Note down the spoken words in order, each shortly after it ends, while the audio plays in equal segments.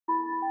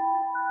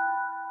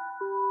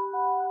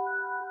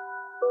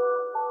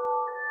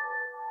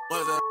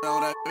What's that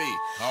on that beat?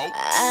 Oh.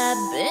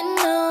 I've been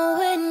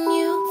knowing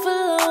you for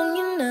long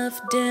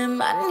enough,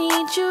 damn, I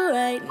need you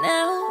right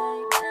now.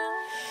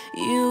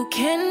 You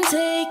can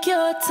take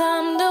your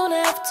time, don't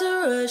have to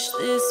rush,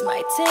 this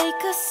might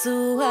take us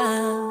a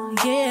while,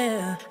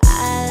 yeah.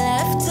 I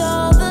left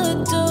all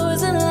the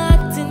doors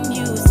unlocked and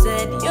you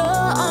said you're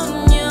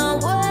on your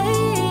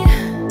way.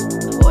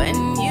 When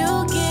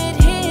you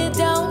get here,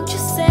 don't you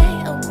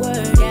say a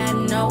word, got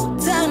no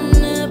time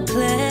to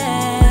play.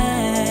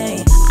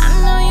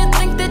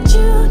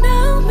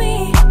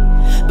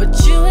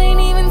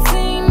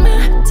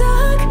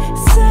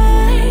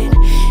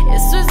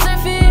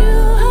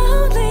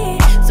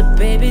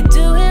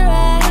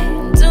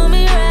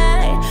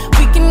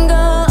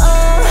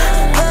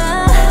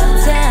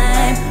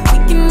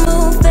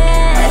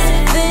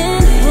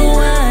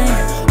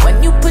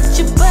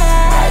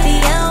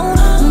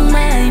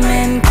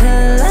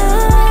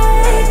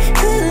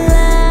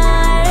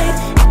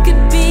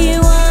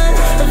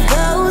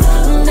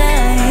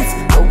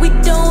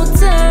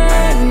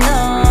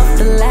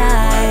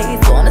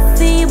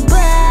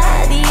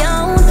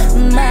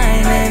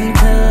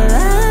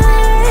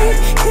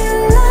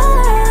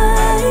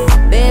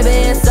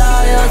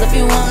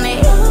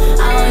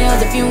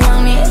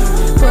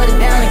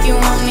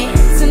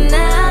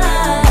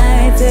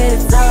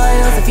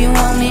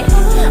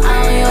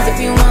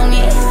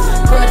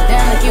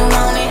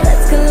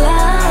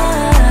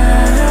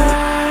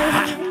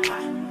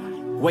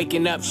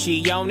 Waking up,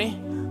 she on it.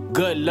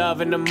 Good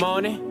love in the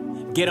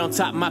morning. Get on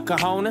top my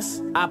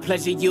cojones. I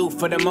pleasure you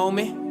for the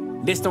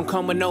moment. This don't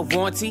come with no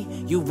warranty.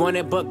 You want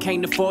it but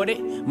can't afford it.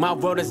 My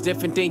world is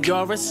different than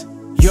yours.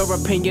 Your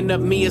opinion of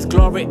me is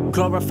glory,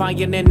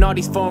 glorifying in all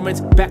these foreigns.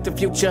 Back to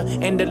Future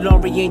and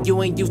DeLorean.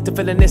 You ain't used to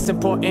feeling this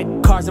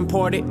important. Cars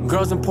imported,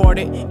 girls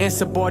imported,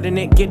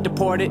 insubordinate, get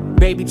deported.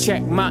 Baby,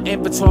 check my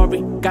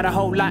inventory. Got a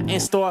whole lot in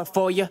store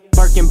for you.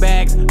 Birkin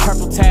bags,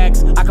 purple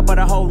tags. I could put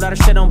a whole lot of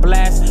shit on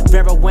blast.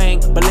 Vera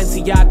Wang,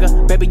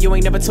 Balenciaga. Baby, you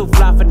ain't never too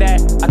fly for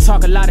that. I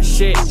talk a lot of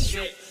shit,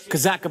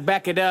 cause I could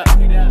back it up.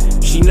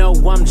 She know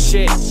I'm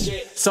shit,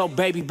 so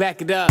baby,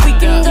 back it up. We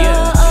can go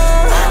over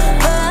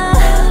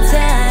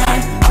time.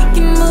 We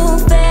can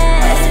move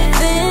fast,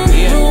 then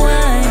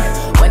rewind.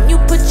 When you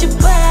put your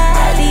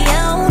body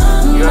on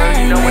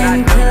mine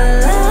and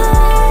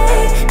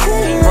collide,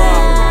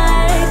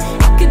 collide.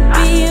 It could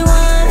be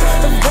one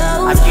of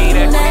those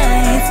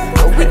nights,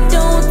 but we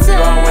don't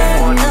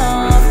turn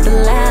off the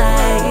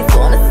lights.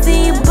 Wanna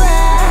see your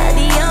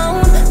body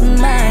on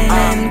mine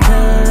and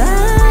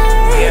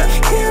collide,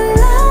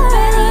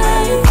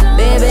 collide.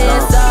 Baby,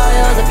 it's all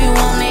yours if you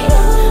want it,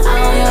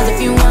 all yours if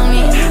you want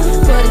it.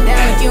 Put it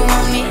down if you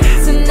want it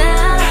tonight.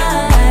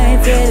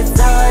 It's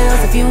all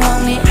yours if you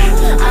want it,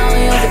 all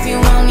yours if you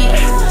want it.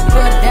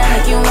 Put it down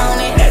if you want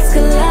it. Let's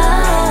collide.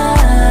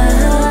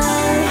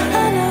 I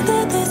know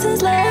that this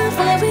is love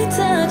when we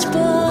touch,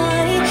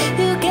 boy.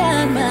 You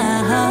got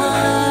my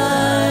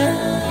heart,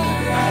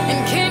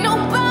 and can't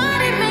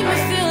nobody make me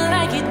feel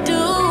like you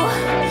do,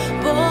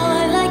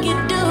 boy, like you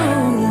do.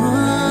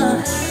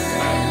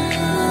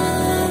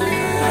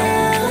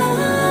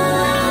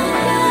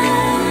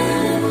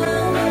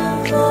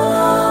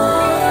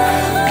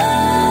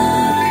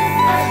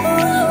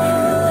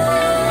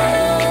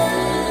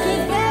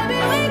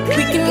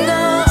 We can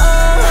go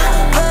over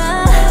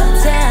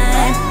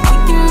time. We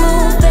can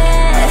move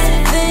fast,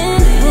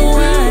 then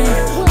rewind.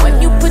 When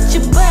you put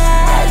your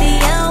body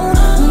on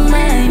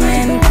mine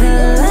and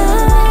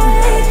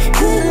collide,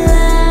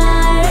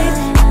 collide.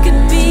 It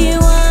could be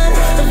one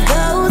of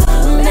those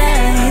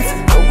nights,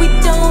 but we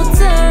don't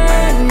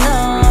turn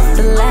off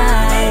the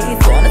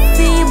lights. Wanna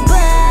see your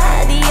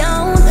body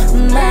on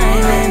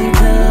mine and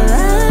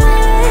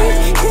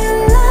collide,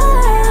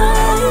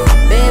 collide.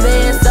 Baby,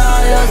 it's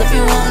all yours if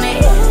you want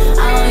it,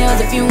 all yours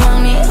if you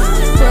want it.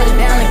 Put it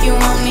down if you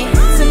want it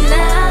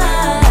tonight.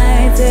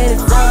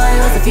 It's all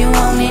yours if you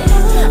want it,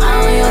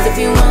 all yours if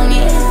you want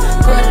it.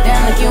 Put it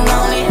down if you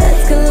want it.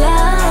 Let's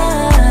collide.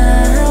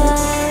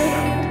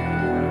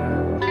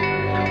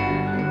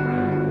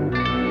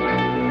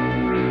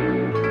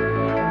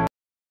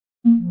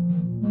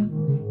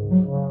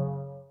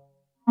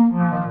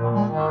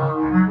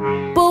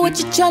 But what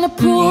you tryna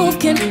prove?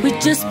 Can we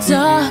just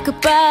talk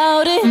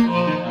about it?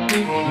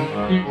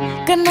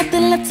 Got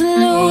nothing left to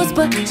lose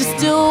but just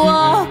to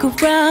walk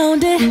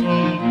around it.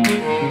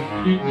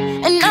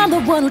 And I'm the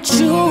one who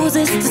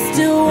chooses to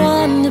still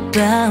wonder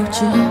about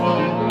you.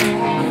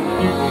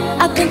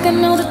 I think I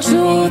know the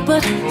truth,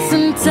 but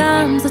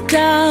sometimes I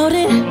doubt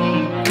it.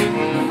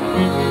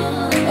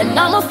 And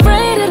I'm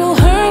afraid it'll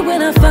hurt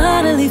when I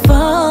finally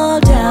fall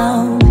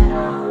down,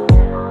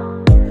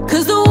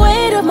 cause the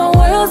weight of my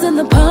world's in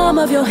the palm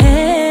of your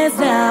hands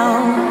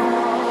now.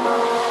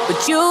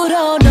 But you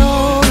don't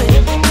know it.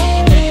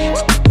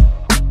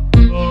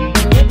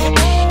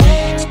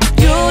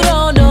 You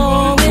don't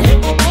know it.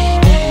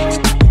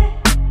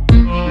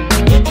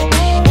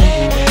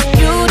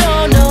 You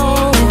don't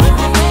know.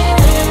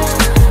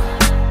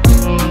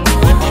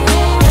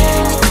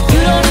 You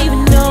don't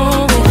even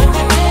know it.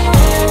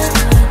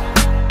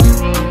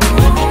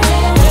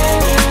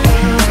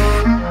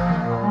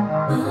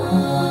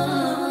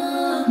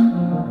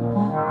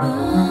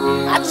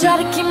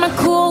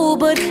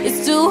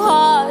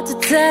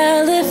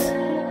 tell if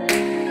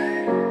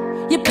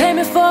you play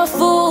me for a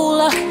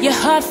fool or your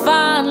heart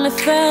finally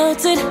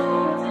felt it.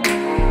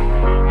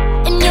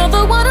 And you're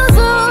the one who's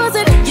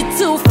losing, you're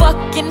too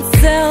fucking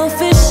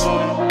selfish.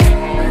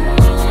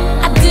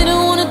 I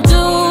didn't wanna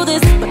do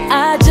this, but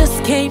I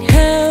just can't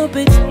help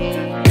it.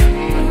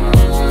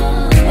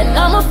 And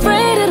I'm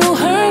afraid it'll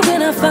hurt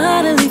when I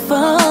finally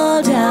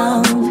fall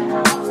down,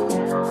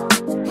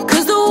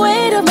 'cause the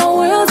weight of my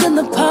world's in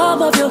the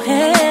palm of your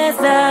hands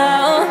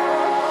now.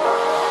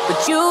 But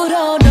you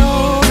don't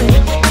know it.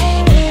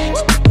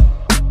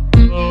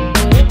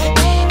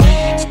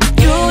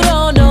 You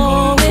don't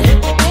know it.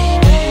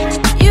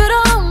 You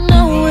don't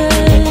know it.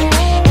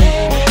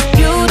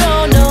 You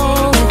don't know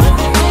it.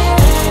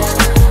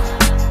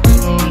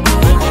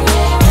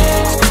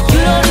 You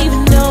don't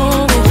even know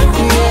it.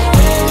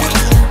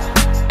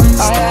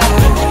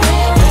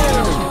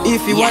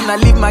 If you wanna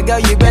leave, my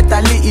girl, you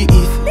better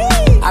leave.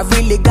 I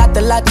really got a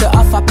lot to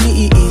offer,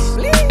 please.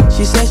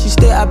 She said she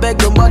stay, I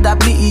beg your mother,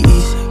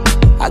 please.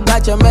 I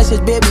got your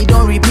message, baby,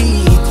 don't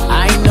repeat.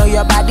 I know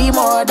your body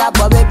more that,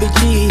 but baby,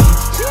 cheat.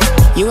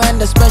 You ain't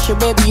the special,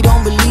 baby,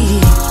 don't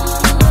believe.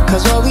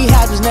 'Cause what we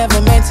had was never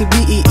meant to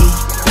be.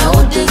 No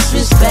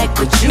disrespect,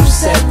 but you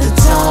set the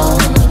tone.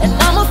 And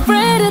I'm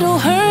afraid it'll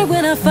hurt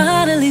when I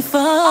finally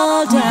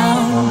fall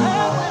down.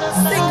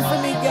 Sing for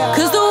me, girl.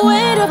 'Cause the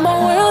weight of my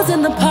world's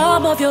in the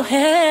palm of your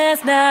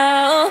hands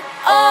now.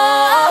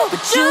 Oh,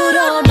 but you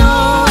don't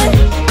know it.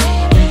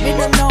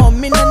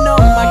 Me no know,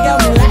 my girl,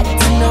 me like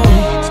to know.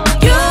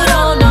 You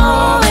don't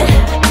know it.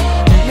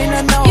 Me no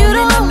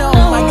know,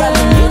 my girl,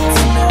 me need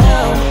to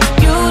know.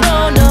 You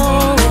don't know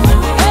it.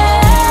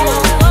 Hey.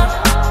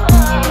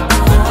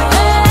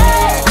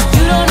 Hey.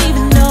 You don't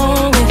even know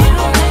it.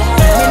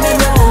 Me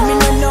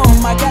no know,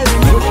 my girl, me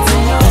need to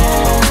know.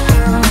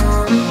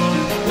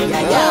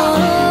 Yeah, yeah.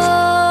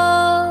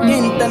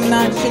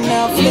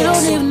 International flex. You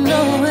don't even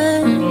know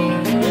it.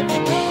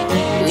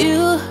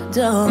 You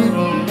don't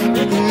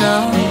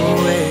know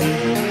it.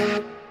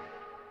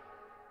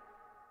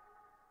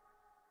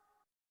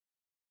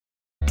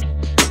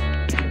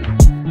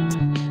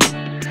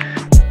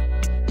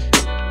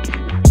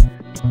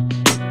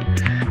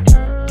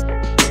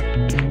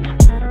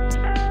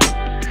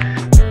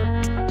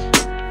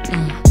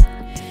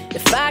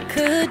 If I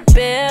could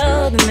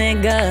build a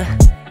nigga,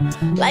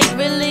 like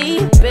really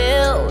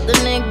build a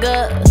nigga,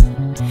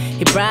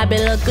 he probably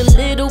look a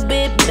little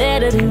bit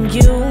better than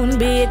you and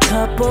be a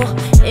couple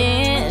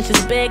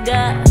inches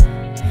bigger.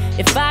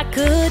 If I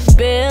could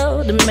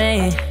build a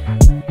man,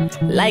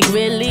 like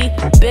really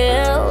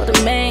build a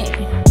man,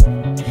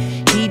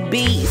 he'd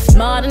be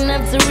smart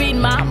enough to read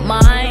my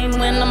mind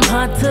when I'm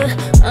hard to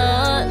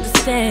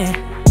understand.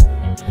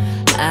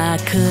 I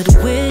could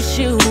wish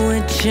you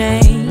would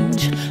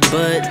change,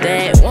 but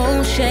that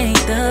won't shake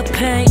the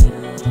pain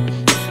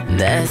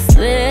that's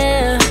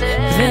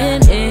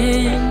living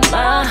in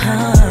my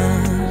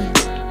heart.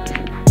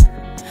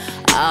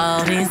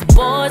 All these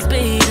boys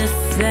be the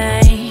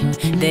same.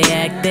 They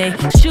act their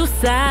shoe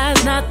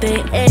size, not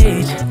their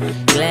age.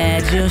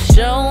 Glad you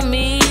showed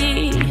me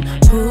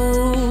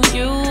who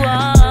you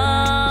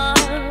are.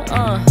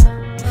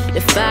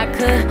 If I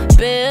could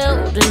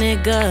build a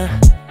nigga,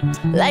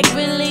 like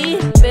really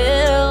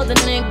build a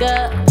nigga,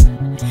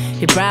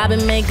 he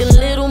probably make a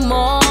little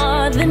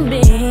more than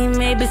me,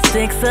 maybe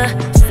 6 or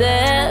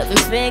 7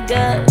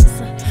 figures.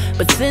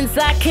 But since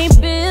I can't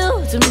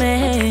build a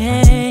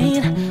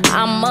man,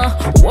 I'ma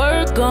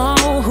work on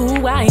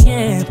who I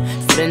am,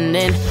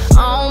 spending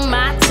all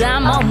my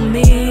time on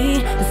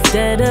me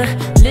instead of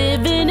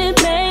living in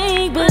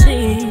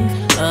make-believe.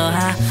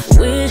 I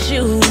wish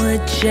you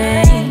would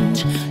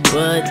change,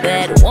 but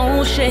that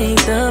won't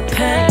shake the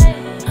pain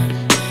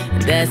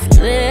that's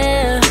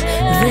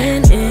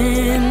living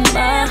in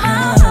my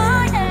heart.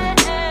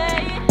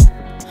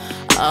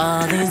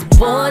 All these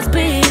boys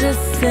be the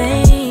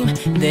same.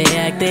 They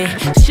act their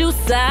shoe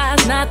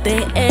size, not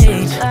their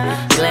age.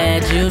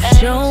 Glad you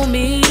showed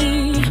me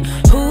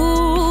who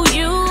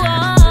you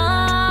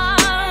are.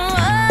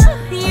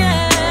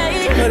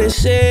 Yeah. Know they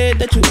said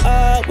that you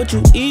are what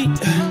you eat.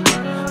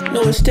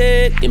 No,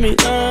 instead, give me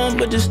long,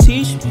 but just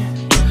teach me.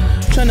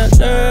 Tryna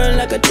learn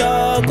like a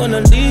dog on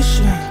a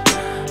leash.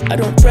 I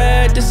don't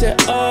practice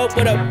at all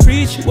what I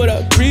preach, what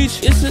I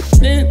preach. It's a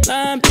thin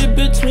line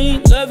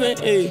between love and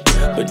hate.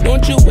 But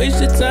don't you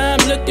waste your time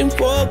looking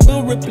for a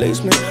good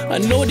replacement. I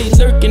know they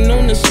lurking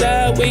on the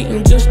side,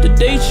 waiting just to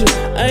date you.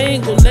 I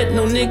ain't gon' let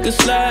no nigga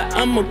slide,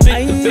 I'ma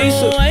pick the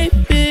face up. I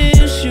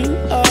piss you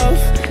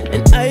off,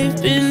 and I've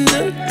been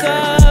the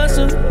cause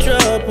of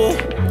trouble.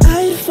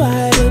 I'd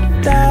fight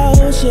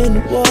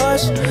 1,000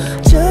 wars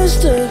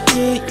just to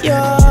hear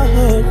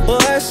your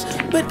voice.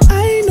 But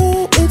I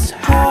know it's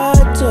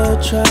hard to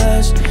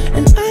trust,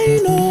 and I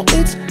know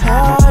it's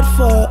hard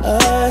for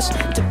us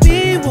to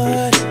be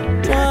what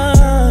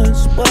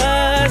once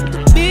was, to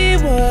be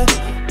what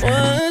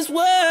once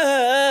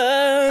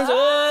was.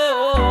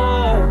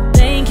 Oh.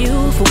 Thank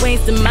you for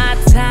wasting my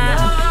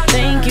time.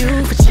 Thank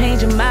you for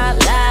changing my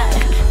life.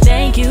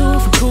 Thank you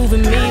for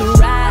proving me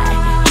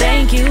right.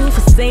 Thank you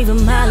for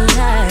saving my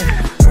life.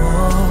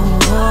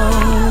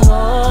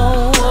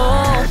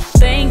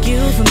 Thank you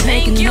for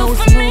making those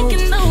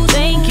moves.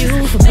 Thank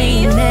you for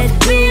being that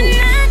dude.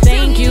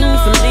 Thank you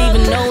for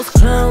leaving those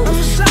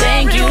clothes.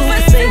 Thank you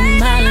for saving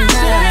my life.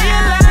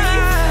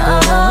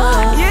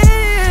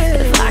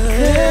 If I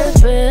could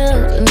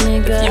build a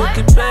nigga,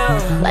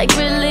 like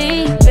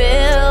really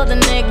build a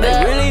nigga,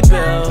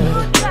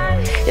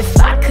 if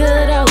I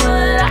could, I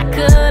would, I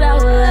could, I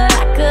would,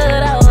 I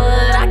could, I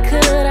would, I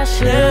could, I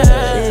should.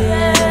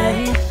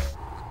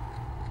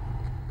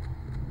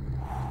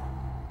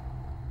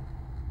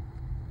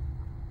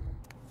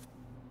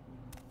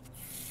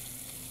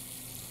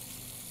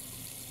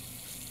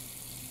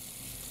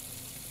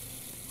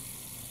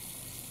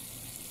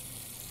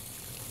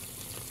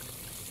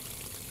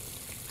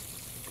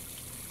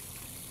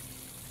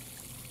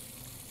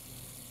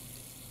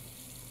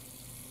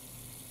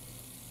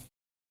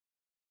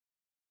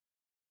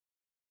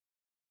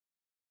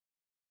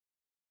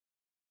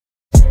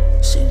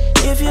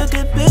 If you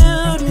could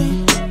build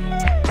me,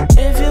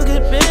 if you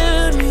could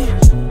build me,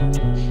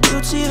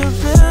 you'd see the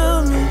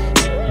real me.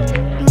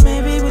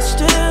 Maybe we'd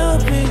still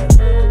be,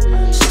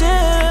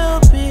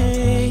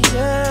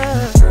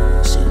 yeah.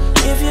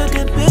 If you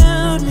could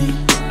build me,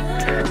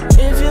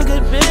 if you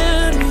could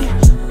build me,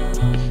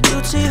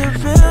 you'd see the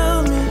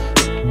real me.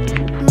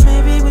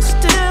 Maybe we'd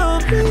still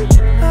be,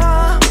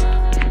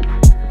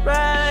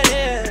 right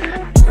here.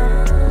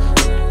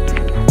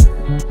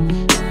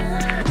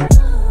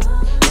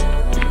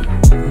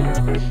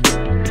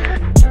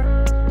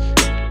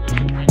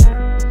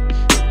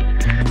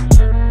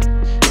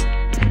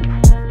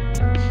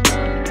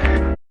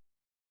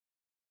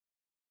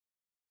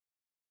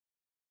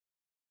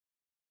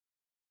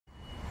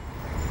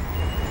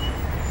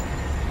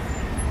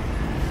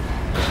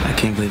 I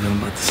can't believe I'm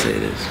about to say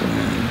this,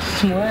 man.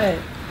 What?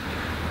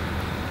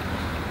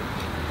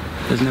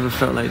 It's never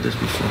felt like this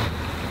before.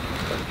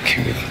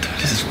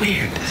 This is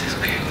weird. This is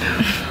weird now.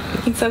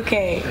 It's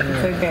okay.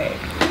 It's okay.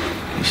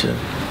 You sure?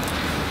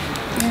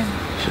 Yeah.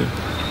 Sure.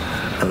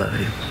 I love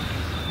you.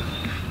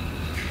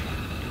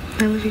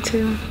 I love you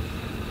too.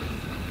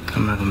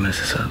 I'm not gonna mess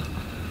this up.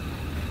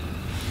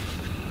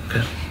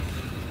 Okay?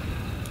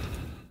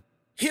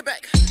 Hit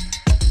back.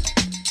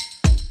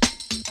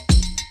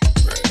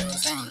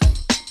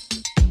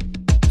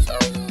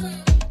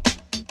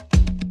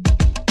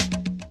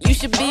 You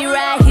should be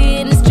right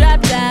here in this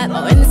drop top,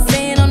 or in the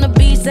sand on the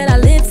beach that I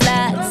live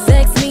slide.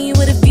 Sex me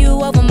with a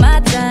view over my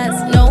thighs.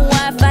 No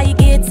Wi-Fi, you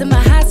get to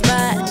my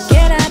hotspot.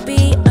 Can I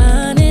be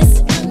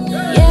honest?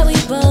 Yeah, we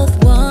both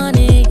want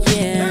it,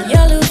 yeah.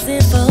 You're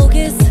losing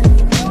focus.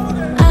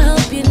 I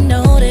hope you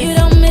notice. You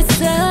don't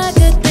miss a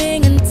good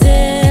thing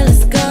until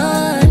it's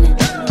gone.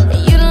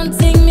 You don't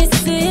take me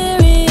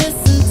serious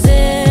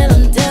until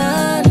I'm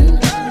done.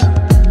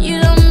 You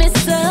don't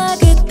miss a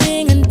good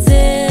thing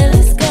until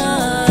it's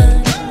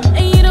gone.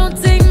 And you don't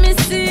take me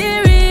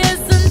serious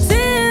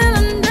until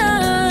I'm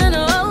done.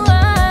 Oh,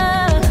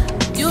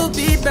 You'll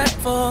be back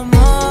for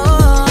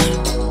more.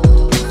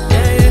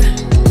 Yeah, yeah.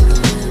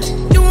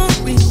 You won't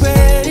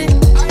regret it.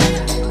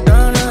 No,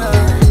 no.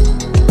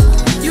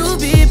 You'll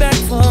be back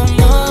for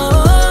more.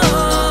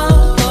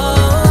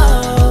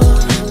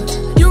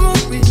 You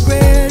won't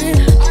regret it.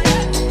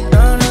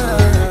 No, no.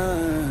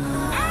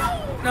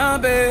 No,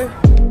 babe.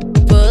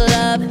 pull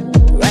up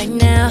right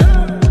now.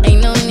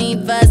 Ain't no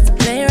need for us to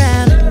play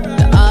around.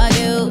 The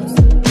argues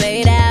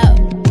played out.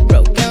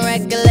 Broken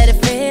record, let it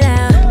fade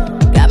out.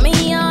 Got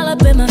me all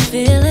up in my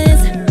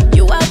feelings.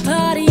 You out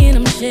partying,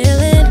 I'm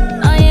chilling.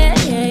 Oh yeah,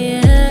 yeah,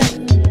 yeah.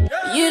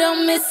 You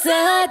don't miss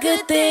a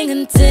good thing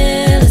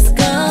until it's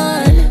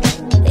gone.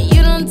 And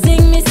you don't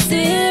take me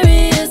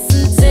serious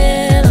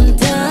until I'm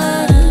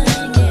done.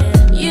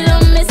 You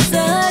don't miss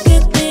a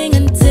good thing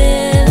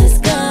until it's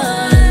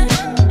gone.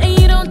 And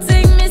you don't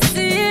take me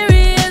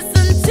serious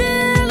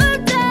until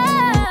I'm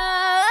done.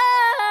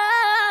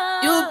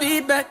 You'll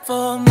be back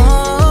for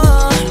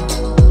more.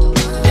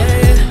 Yeah,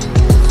 yeah.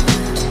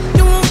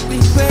 You won't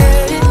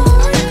regret it.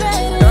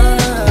 No,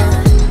 no.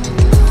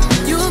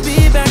 You'll be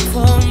back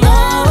for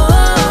more.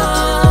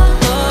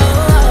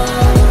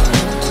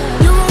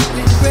 You won't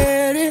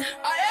regret it.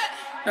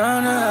 No,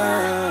 no.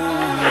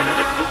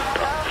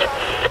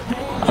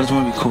 I just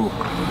wanna be cool.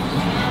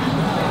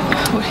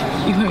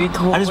 You wanna be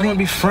cool? I just want to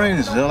be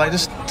friends, yo. Like,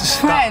 just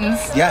stop. Friends?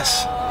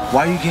 Yes. Why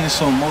are you getting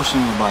so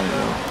emotional about it,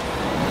 yo?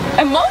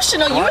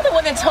 Emotional? You were the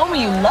one that told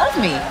me you love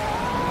me.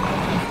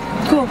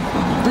 Cool.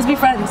 Let's be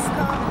friends.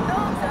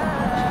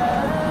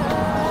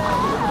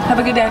 Have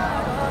a good day.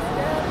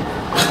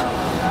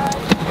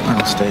 I'm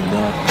gonna stay,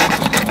 dog.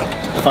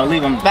 If I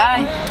leave, I'm.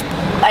 Bye.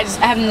 I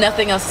have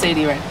nothing else to say to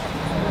you right now.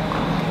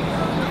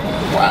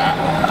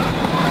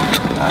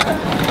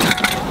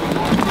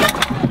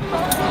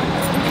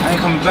 I ain't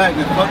coming back,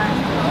 man. Fuck.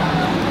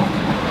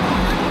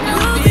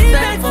 You'll be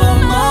back for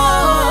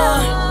more.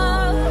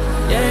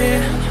 Yeah,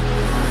 yeah.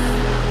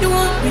 You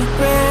won't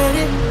regret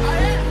it.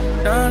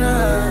 No, no.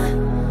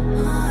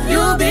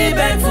 You'll be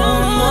back for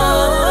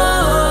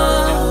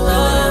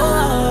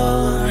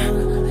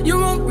more. You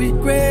won't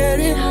regret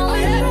it.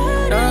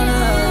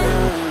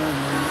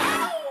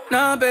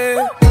 my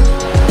bed.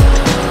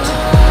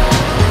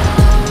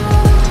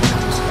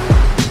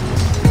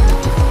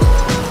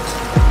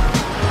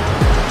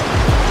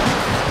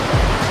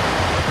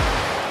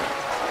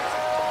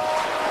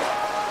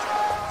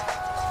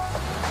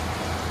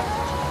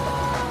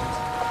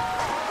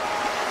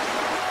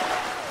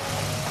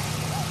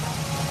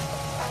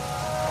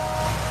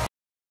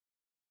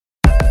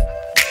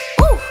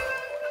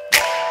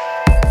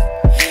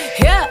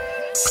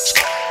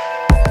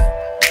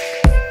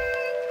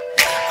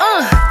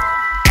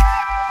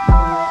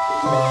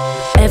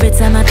 Every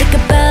time I think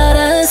about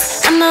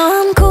us, I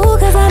know I'm cool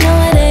cause I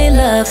know it ain't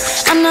love.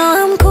 I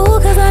know I'm cool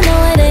cause I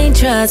know it ain't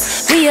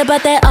trust. We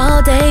about that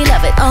all day,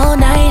 love it all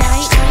night.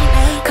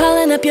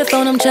 Calling up your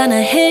phone, I'm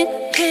tryna hit.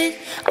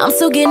 I'm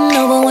still getting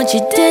over what you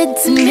did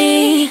to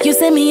me. You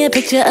sent me a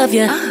picture of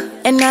you,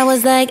 and I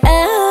was like,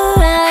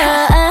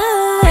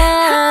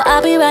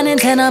 I'll be running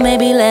 10 or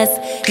maybe less.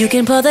 You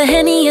can pour the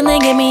Henny and then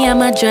get me out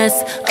my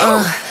dress.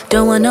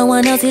 Don't want no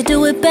one else, you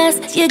do it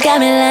best. You got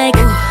me like,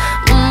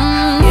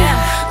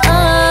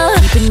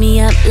 keeping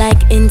me up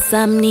like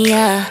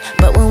insomnia.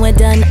 But when we're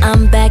done,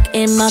 I'm back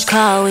in my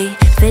car. We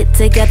fit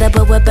together,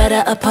 but we're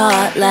better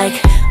apart. Like,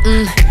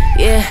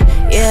 yeah.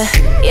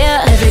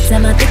 Every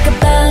time I think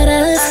about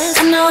us,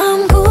 I know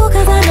I'm cool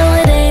cause I know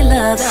it ain't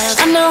love.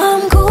 I know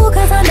I'm cool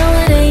cause I know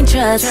it ain't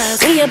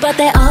trust. We about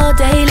that all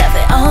day, love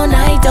it all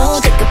night.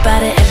 Don't think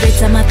about it every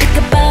time I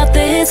think about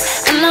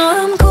this. I know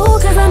I'm cool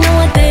cause I know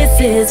what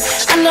this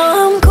is. I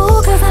know I'm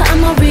cool cause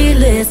I'm a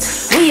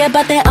realist. We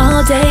about that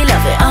all day,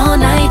 love it all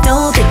night.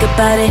 Don't think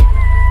about it.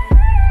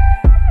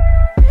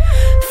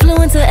 Flew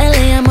into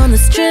LA, I'm on the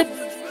strip.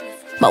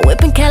 My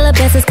whip and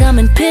Calabasas come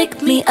and pick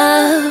me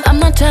up. I'm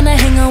not tryna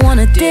hang, I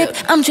wanna dip.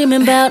 I'm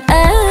dreaming about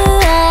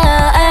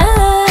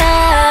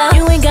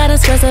you ain't gotta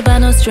stress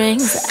about no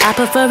strings. I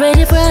prefer it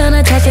if we're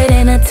unattached, it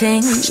ain't a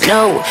ting.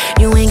 No,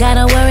 you ain't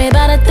gotta worry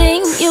about a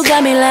thing. You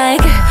got me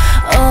like,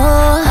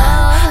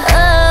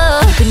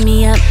 keeping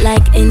me up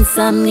like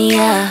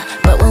insomnia.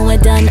 But when we're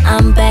done,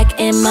 I'm back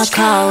in my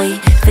car. We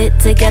fit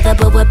together,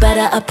 but we're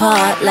better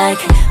apart. Like,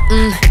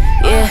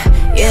 yeah.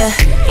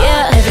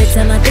 Every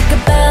time I think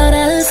about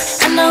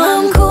us, I know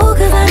I'm cool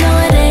cause I know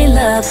it ain't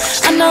love.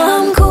 I know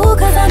I'm cool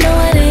cause I know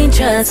it ain't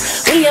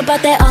trust. We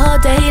about that all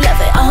day,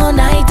 love it all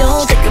night.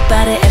 Don't think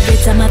about it every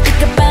time I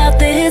think about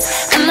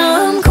this. I know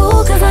I'm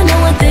cool cause I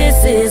know what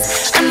this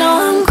is. I know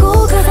I'm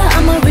cool cause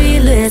I'm a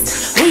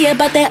realist. We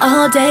about that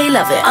all day,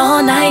 love it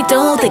all night.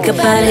 Don't think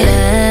about it.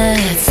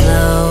 Let's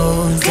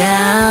slow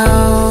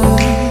down.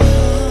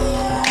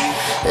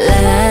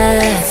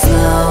 Let's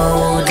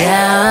slow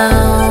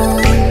down.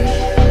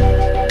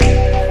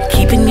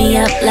 Keeping me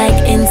up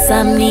like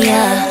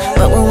insomnia.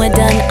 But when we're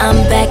done, I'm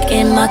back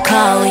in my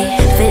car. We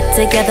fit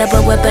together,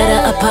 but we're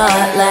better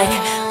apart. Like,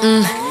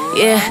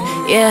 yeah.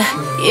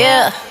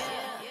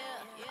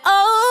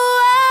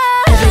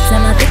 Every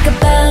time I think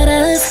about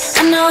us,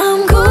 I know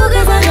I'm cool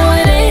cause I know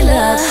it ain't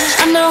love.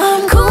 I know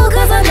I'm cool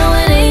cause I know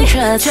it ain't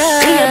trust.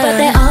 We about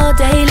that all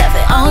day, love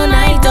it all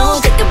night.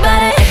 Don't think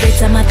about it every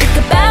time I think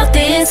about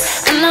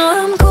this. I know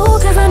I'm cool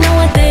cause I know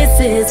what this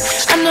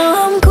is. I know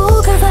I'm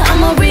cool cause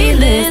I'm a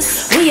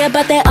realist. We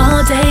about that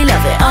all day,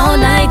 love it all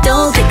night.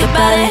 Don't think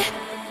about it.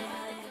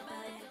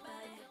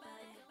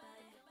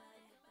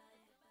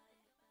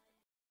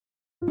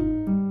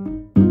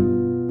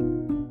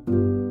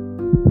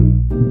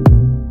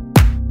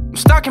 I'm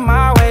stuck in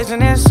my ways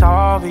and it's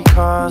all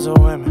because of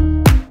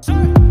women.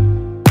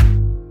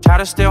 Try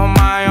to steal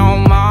my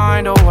own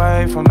mind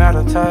away from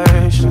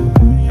meditation.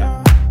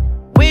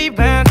 We've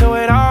been through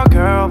it all,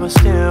 girl, but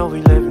still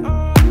we living.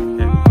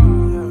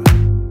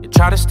 You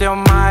try to steal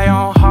my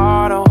own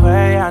heart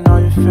away, I know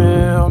you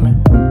feel me.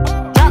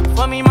 Drop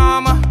for me,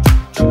 mama.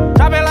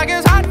 Drop it like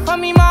it's hot for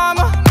me,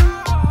 mama.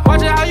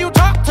 Watch it how you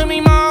talk to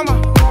me,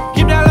 mama.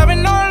 Keep that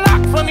loving on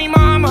lock for me,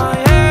 mama,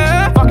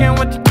 yeah. Fucking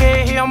with the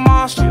kid, he a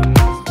monster.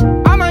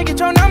 I might get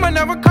your number,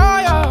 never call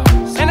you.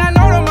 And I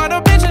know them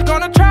other bitches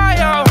gonna try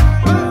you.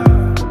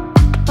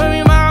 For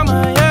me,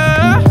 mama,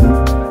 yeah.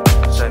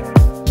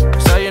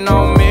 Say you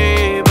know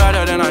me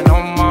better than I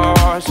know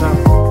myself.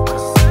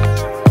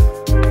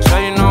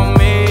 Say you know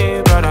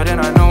me better than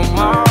I know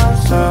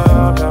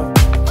myself, yeah.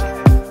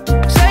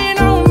 Say you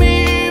know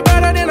me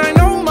better than I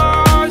know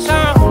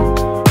myself,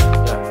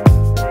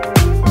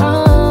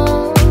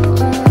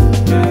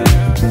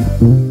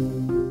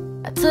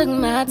 I took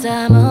my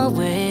time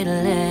away to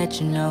let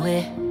you know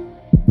it.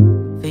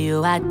 For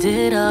you I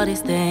did all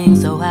these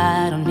things, so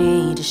I don't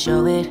need to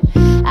show it.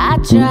 I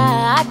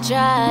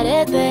tried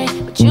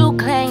everything, but you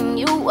claim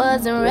you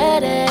wasn't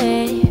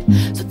ready.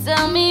 So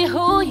tell me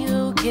who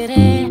you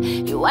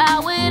kidding. You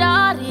out with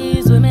all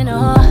these women,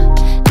 oh,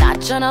 not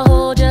tryna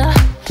hold ya.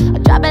 I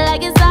drop it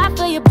like it's hot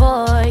for your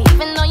boy,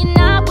 even though you're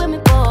not with me,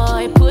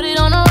 boy. Put it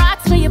on the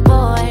rocks for your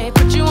boy,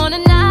 put you on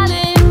an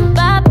island.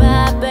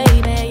 Bye-bye,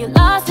 baby, you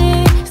lost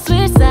it.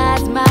 Switch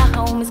sides, my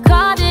homies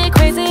called it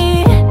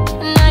crazy,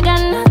 and I got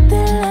nothing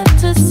left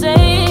to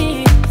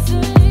say.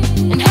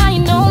 And how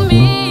you know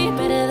me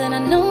better than I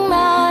know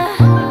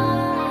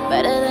myself,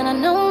 better than I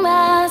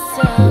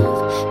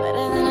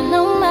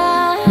know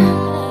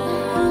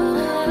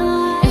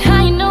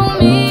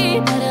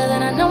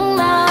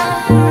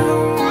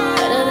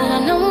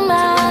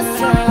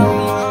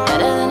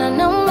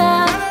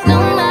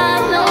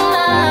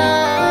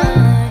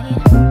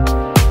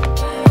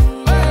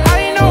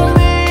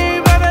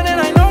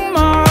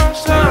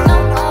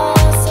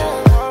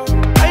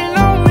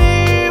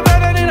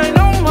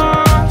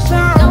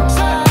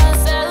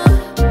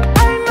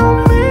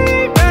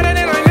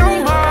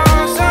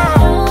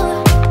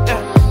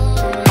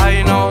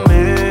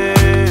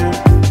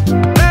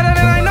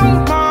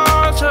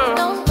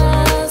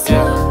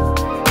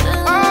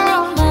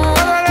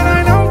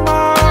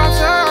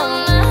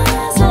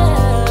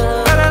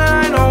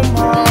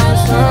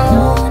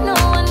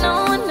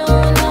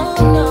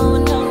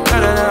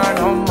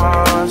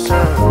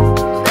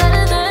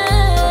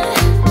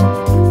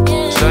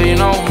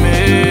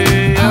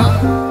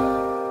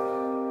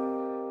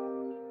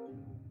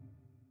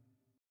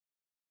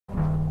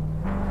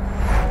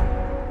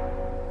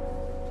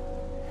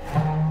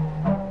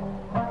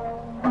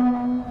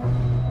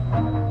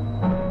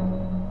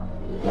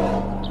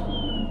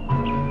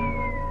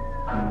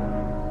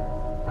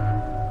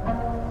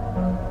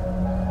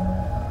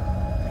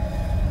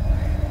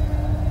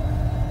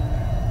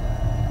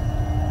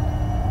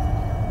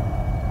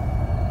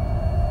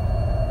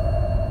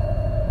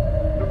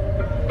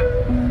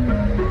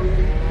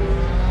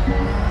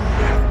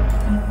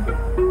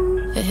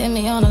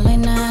me on a late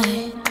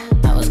night.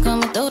 I was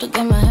coming through to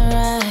get my hair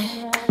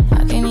right.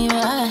 I can't even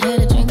lie, I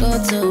had a drink or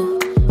two.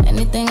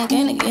 Anything I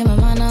can to get my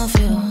mind off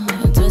you.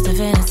 Twisted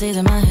fantasies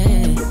in my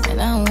head.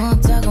 And I don't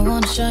want to talk, I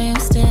want to show you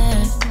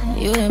instead.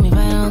 You hit me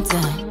right on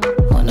time.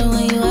 Wonder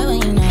where you at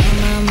when you're not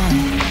on my mind.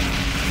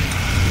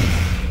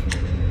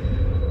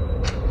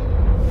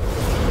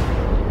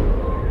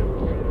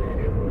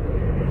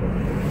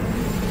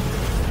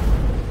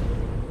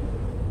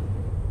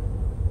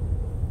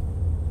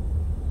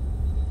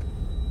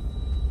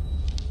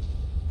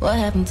 What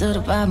happened to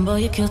the vibe, boy,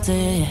 you killed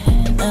it.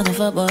 Another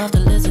football off the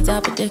list as I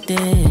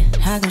predicted.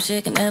 How come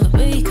shit can never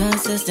be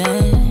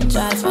consistent?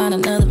 Try to find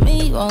another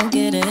me, won't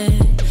get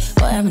it.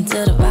 What happened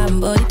to the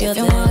vibe, boy, you killed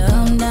it. If you wanna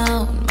come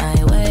down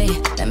my way,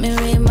 let me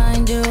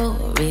remind you,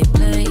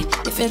 replay.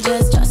 If you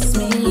just trust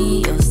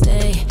me, you'll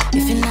stay.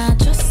 If you're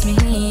not trust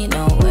me,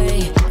 no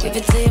way. Give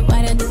it to you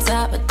right at the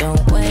top, but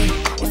don't wait.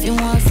 If you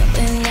want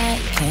something that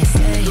you can't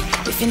say.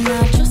 If you're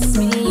not trust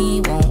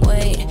me, won't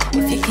wait.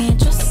 If you can't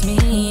trust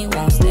me,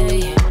 won't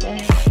stay.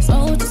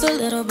 Smoke just a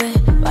little bit,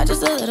 buy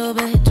just a little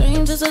bit,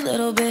 dream just a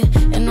little bit,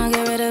 and I'll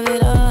get rid of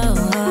it all.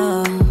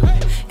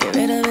 Get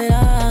rid of it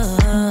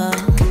all.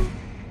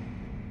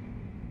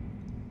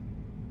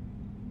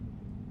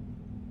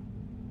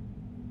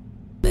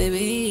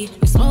 Baby,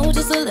 we smoke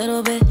just a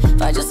little bit,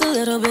 fight just a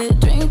little bit,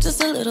 drink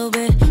just a little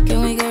bit.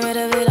 Can we get rid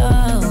of it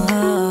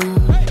all?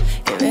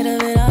 Get rid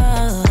of it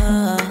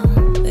all,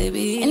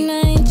 baby. And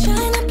I ain't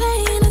trying to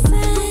play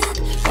innocent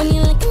when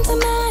you look into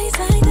my eyes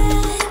like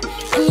that,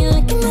 and you're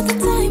looking at the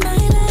time I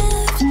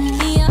left.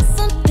 Yeah,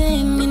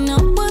 something, you know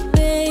what,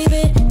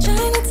 baby?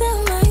 Trying to tell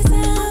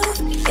myself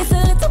it's a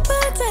little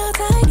bit out,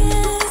 I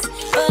guess,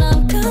 but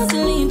I'm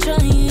constantly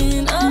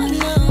trying. Oh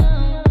no.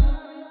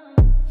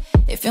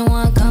 If you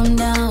want, come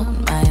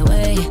down my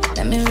way.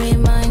 Let me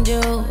remind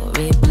you,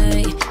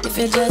 replay. If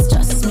you just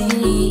trust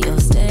me, you'll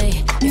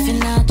stay. If you're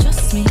not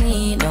trust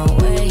me, no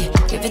way.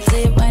 Give it to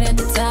you right at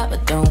the top,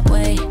 but don't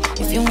wait.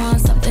 If you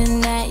want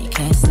something that you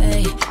can't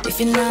say. If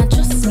you're not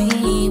trust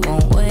me,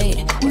 won't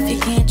wait. If you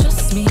can't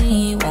trust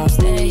me, won't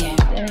stay.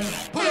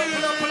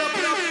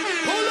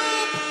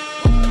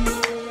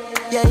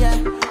 Yeah, yeah.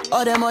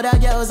 All them other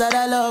girls that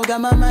I love got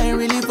my mind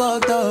really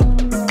fucked up.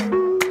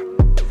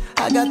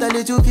 I got a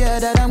little fear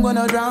that I'm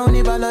gonna drown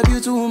if I love you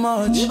too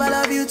much. If I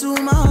love you too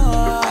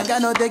much, I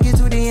cannot take it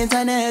to the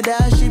internet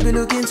that she be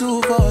looking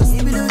too fast. She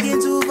be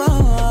looking too fast.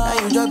 Now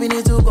you dropping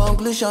it to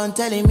conclusion,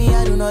 telling me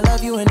I do not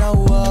love you enough.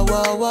 Whoa,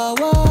 whoa, whoa,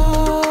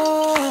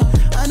 whoa.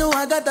 I know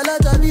I got a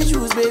lot of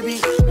issues, baby.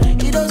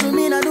 It doesn't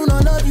mean I do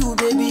not love you,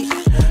 baby.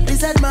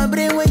 Reset my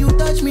brain when you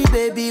touch me,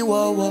 baby.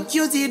 Whoa, whoa.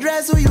 Cutie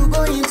dress, who you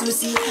going to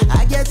see?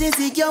 I get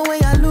insecure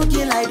when you're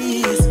looking like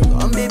this.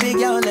 Come, baby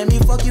girl, let me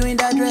fuck you in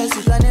that dress.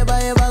 You can never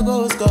ever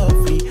go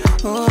scot-free.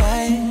 Oh,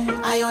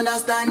 I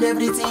understand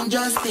everything,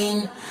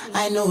 Justin.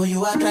 I know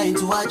you are trying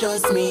to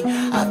adjust me.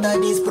 After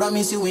this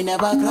promise, you will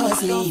never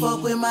cross me. Don't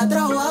fuck with my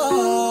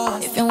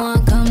trust. If you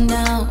want, come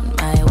down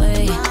my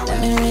way. Let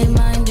me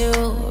remind you,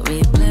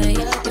 replay.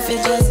 If you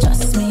just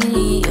trust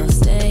me, you'll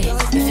stay.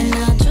 If you're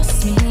not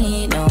trust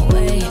me, no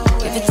way.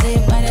 Give it to you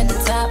right at the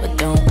top, but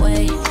don't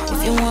wait.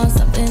 If you want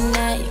something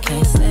that you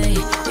can't say.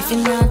 If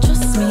you're not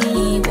trust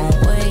me,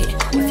 won't wait.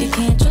 If you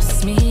can't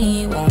trust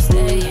me, won't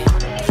stay.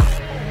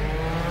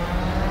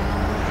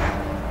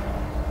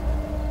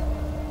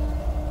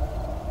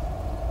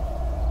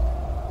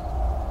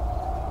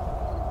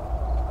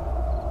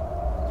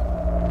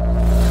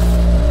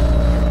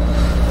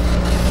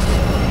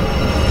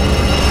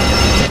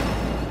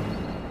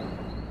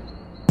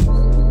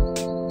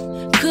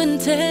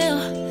 Couldn't tell,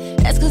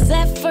 that's cause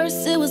at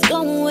first it was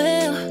going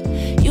well.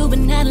 You've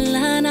been out of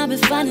line, I've been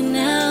finding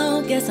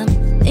out. Guess I'm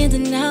in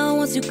and out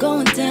once you're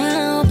going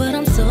down. But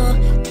I'm so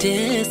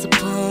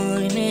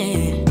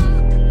disappointed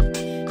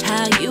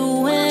how you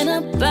went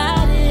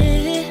about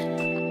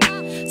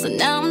it. So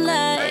now I'm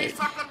like,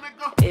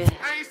 yeah.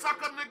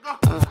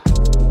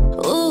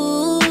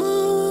 Ooh,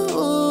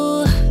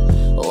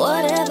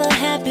 whatever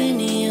happened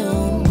to you?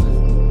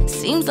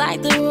 Seems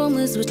like the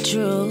rumors were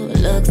true.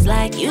 Looks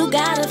like you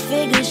gotta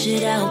figure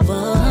shit out,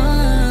 boy.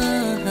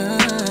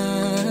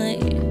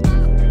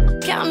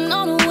 Counting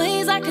all the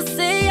ways I could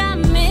say I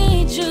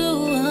made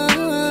you.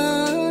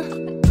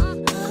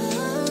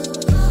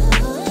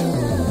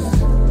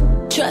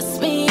 Trust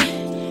me,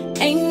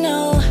 ain't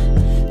no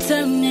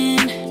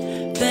turning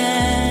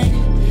back.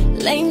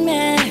 Lame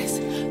ass,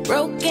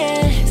 broke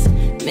ass,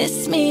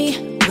 miss me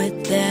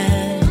with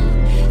that.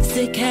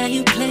 Sick how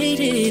you played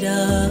it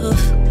off.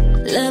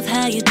 Love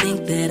how you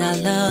think that I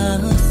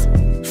lost.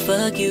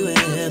 Fuck you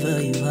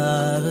wherever you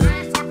are.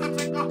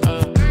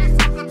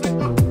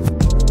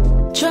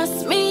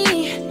 Trust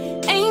me,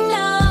 ain't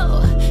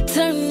no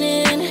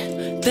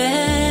turning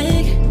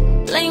back.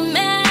 Lame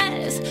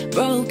ass,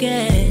 broke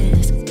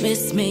ass,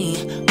 miss me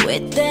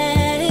with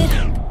that.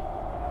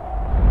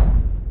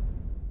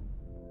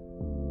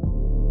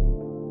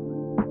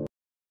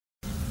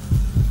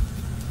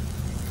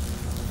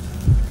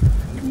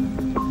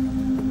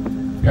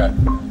 Got it.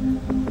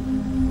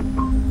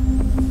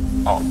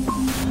 Oh.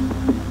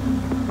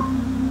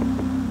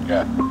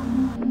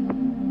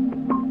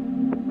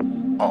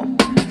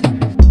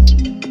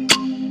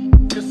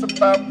 It's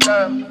about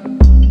time.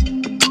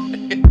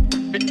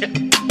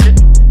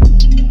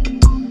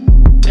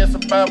 It's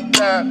about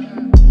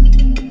time.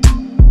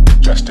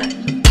 Justin.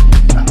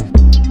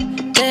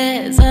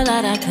 There's a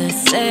lot I could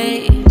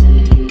say.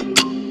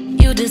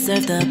 You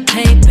deserve the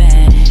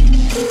payback.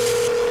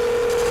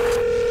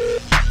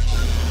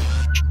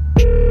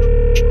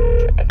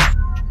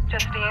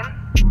 Justine?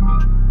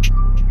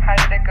 How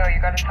did it go? You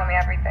gotta tell me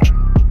everything.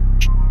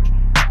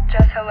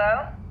 Just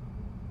hello?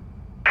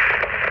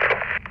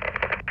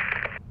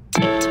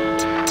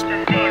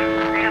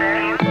 Justine,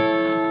 are you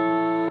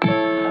there?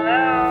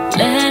 Hello?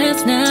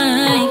 Last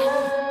night,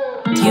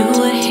 you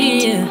were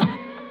here,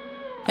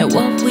 and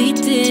what we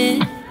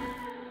did,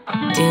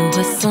 it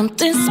was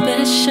something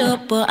special,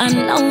 but I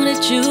know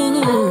that you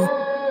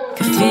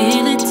can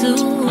feel it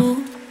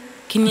too.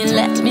 Can you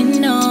let me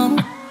know?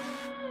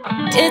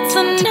 It's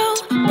a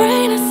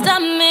no-brainer,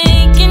 stop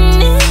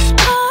making it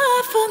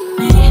hard for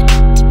me.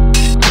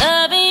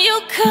 Loving you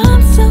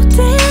comes so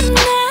damn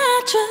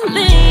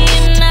naturally,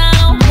 and I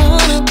don't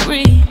wanna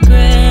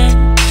regret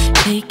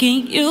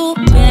taking you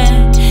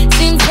back.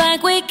 Seems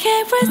like we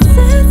can't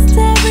resist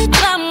every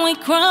time we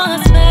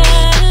cross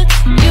paths.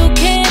 You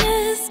can't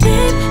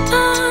escape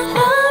my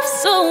love,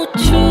 so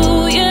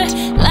true. You're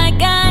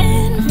like I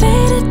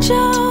invaded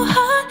your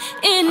heart,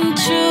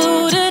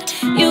 intruded.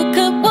 You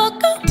could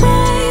walk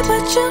away,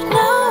 but you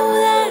know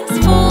that's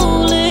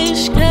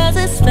foolish, 'cause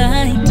it's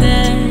like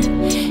that.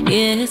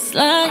 Yeah, it's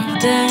like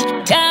that.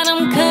 God,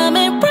 I'm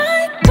coming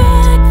right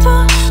back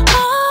for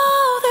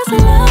all this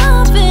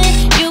loving.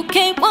 You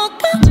can't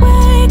walk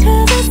away,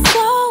 'cause it's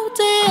so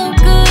damn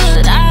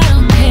good. I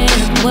don't care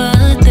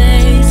what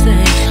they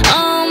say.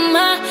 All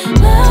my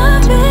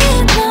love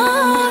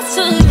belongs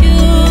to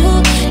you.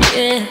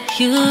 Yeah,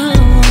 you.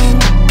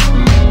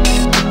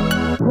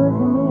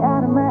 Pushing me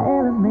out of my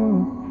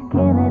element.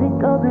 Can't let it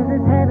go 'cause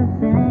it's heaven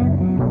sent.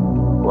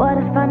 What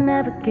if I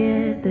never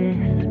get this?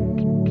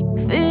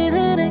 Feel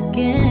it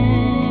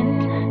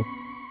again.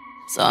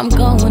 So I'm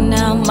going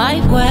out my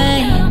way,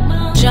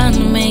 trying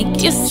to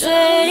make you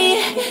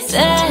say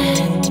that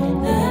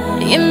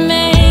you're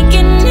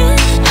making it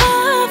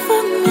hard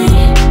for me.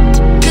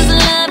 'Cause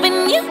loving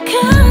you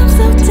comes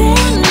so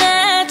damn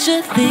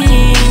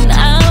naturally, and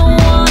I don't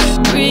wanna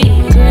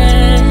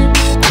regret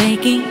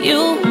taking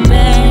you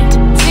back.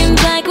 Seems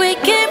like we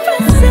can't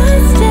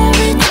resist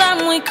every time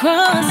we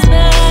cross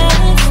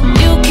paths.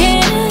 You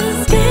can't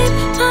escape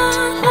my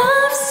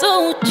love, so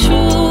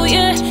true.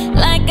 You're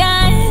like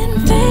I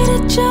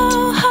invaded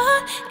your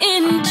heart,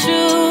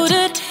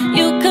 intruded.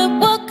 You could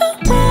walk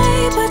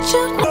away, but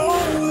you know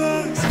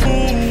That's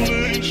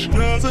foolish,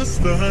 'cause it's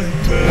like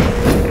that.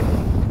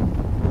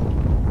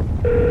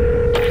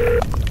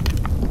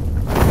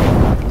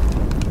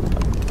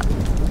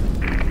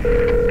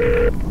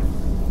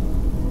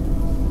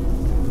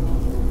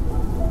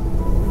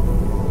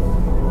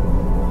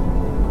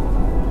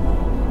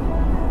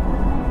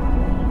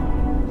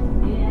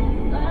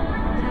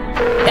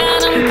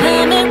 God, I'm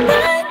coming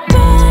right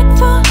back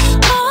for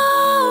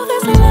all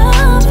this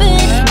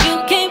loving. You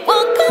can't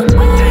walk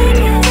away,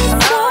 'cause it's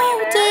so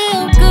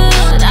damn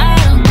good. I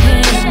don't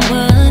care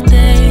what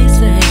they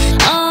say.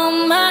 All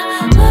my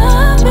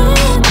love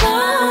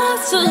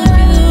belongs to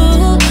you.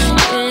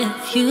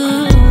 If you,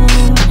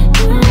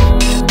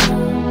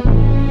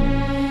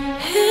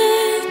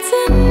 it's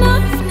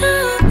enough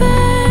now,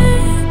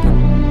 babe.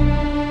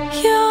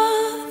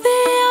 You're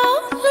the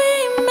only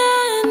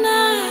man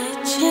I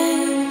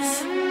chase.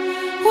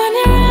 When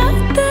you're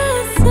out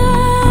there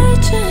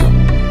searching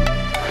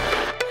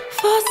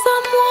for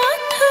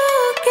someone who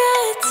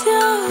gets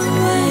your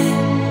way,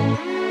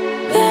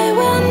 they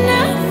will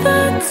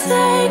never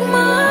take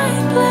my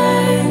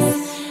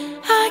place.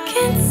 I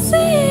can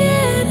see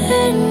it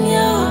in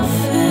your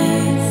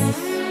face,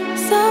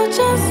 so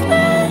just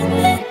let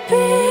it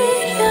be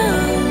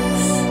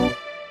yours.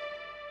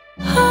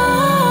 Oh.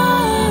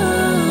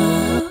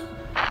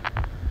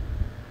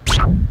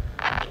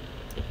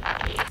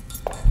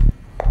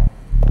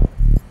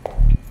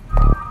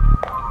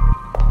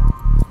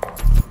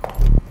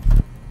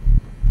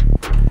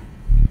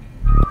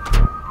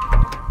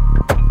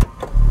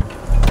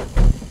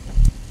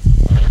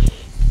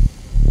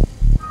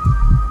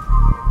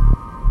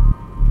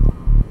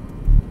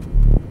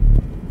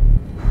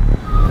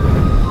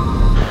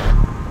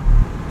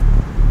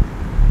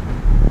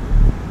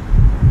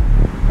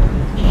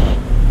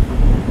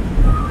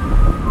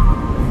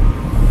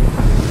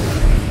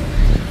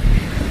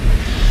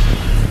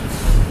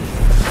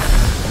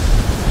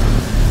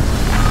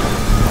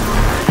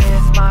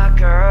 If my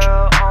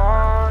girl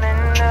only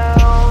knew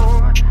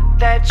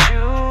that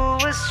you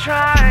was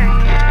trying.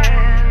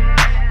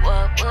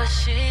 What would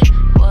she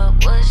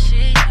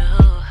do?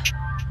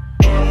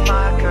 If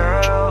my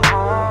girl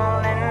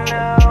only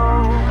knew.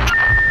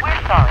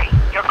 We're sorry.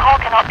 Your call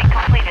cannot be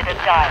completed as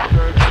dialed.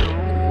 That you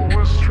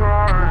was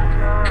trying.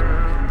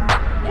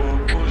 What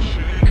was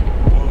she?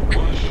 What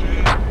was she?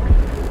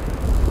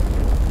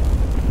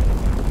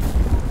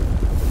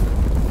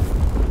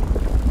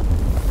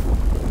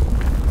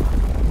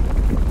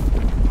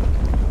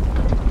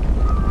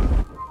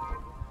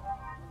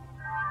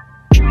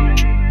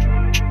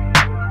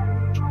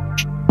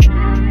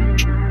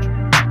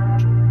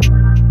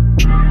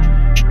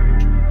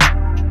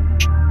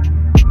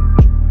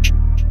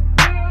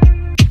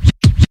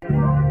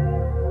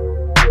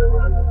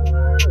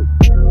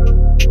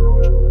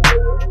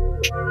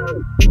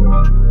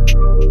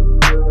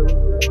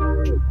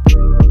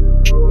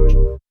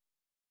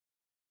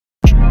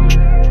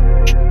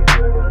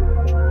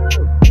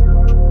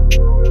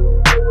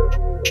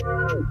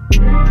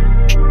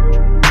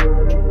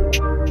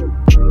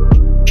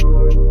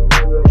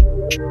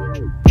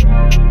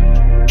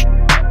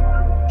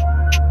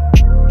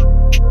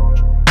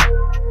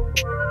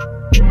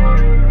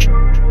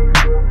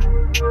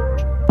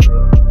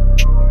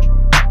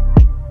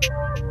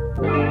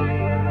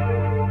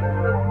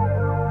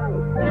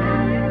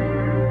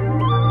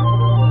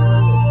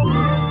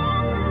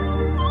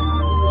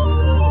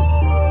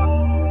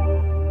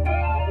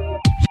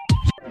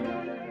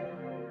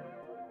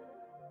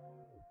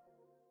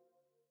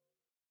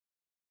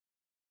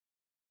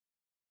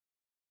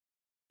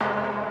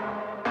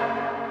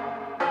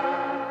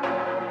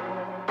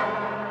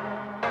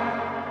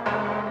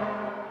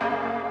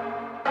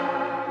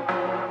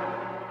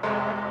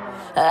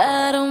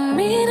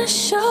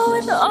 show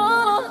it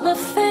all on my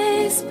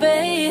face,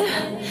 babe.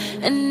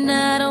 And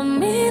I don't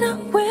mean I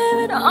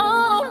wear it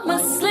on my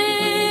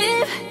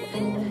sleeve.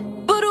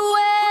 But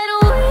when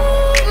we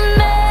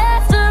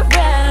messed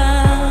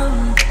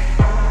around,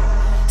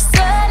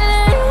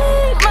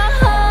 suddenly my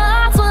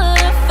heart's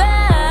what I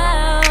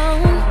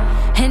found.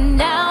 And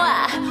now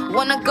I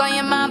wanna call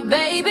you my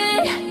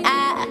baby.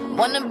 I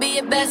wanna be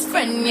your best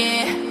friend,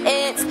 yeah.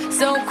 It's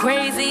so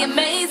crazy,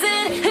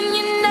 amazing. And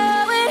you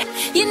know it,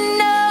 you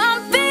know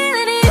I'm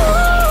feeling you.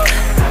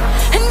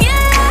 And you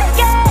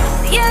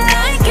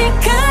like it,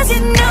 cause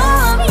you know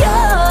I'm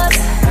yours.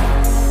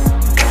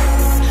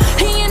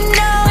 And you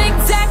know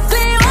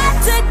exactly what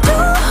to do.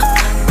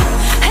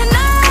 And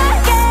I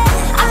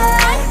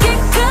like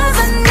it cause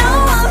I know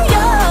I'm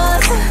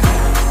yours.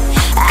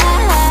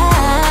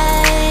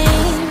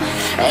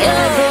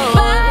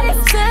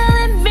 Everybody's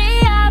telling me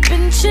I've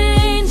been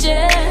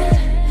changing,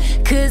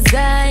 cause I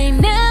ain't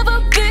never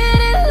been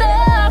in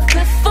love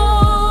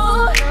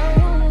before.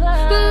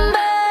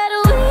 But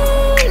we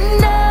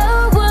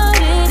know what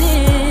it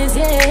is,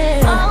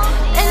 yeah.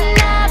 And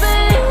I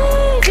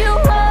believe you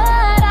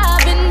what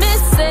I've been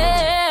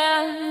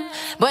missing.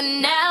 But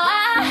now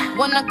I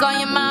wanna call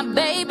you my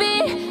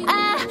baby.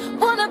 I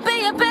wanna be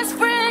your best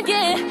friend,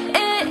 yeah.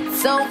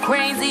 It's so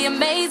crazy,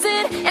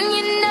 amazing. And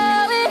you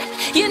know it,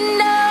 you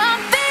know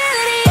I'm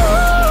feeling you.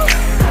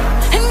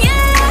 And you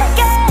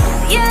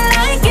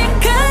like it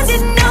cause you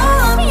know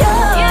I'm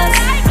yours. You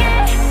like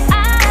it,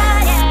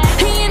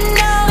 you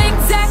know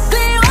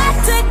exactly what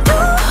to do.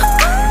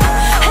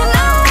 And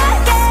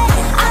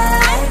I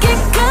like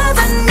it cause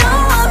I know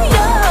I'm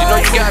yours. You know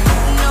you got me.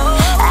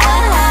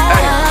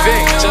 Hey,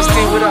 Vic,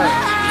 Justine, what up?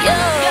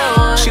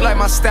 She like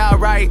my style,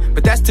 right?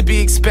 But that's to be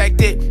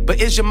expected.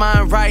 But is your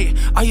mind right?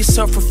 Are you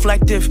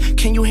self-reflective?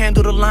 Can you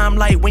handle the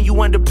limelight when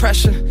you under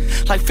pressure?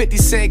 Like 50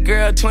 Cent,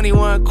 girl,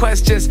 21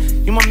 questions.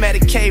 You my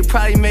Medicaid,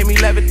 probably made me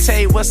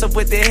levitate. What's up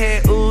with the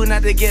head? Ooh,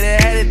 not to get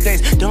ahead of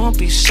things. Don't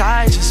be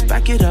shy, just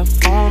back it up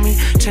on me.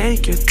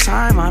 Take your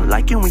time, I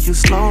like it when you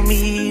slow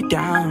me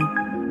down.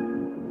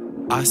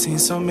 I've seen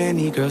so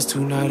many girls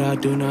tonight, I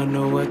do not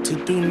know what to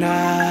do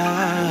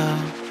now.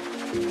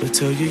 But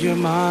tell you you're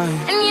mine.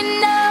 And you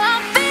know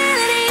I'm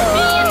feeling you.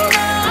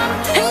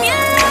 And you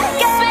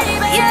like it,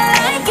 baby. You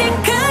like it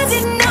cause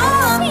you know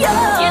I'm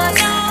yours. You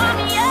know I'm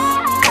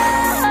yours.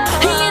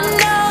 And you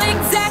know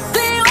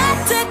exactly what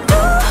to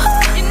do.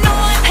 You know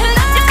what to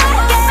do.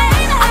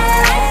 I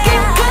like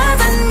it cause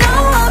I know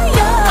I'm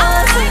yours. I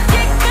like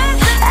it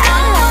cause I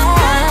know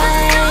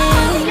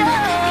I'm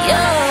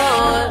yours.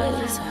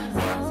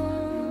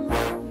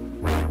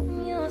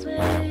 Yours,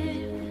 baby.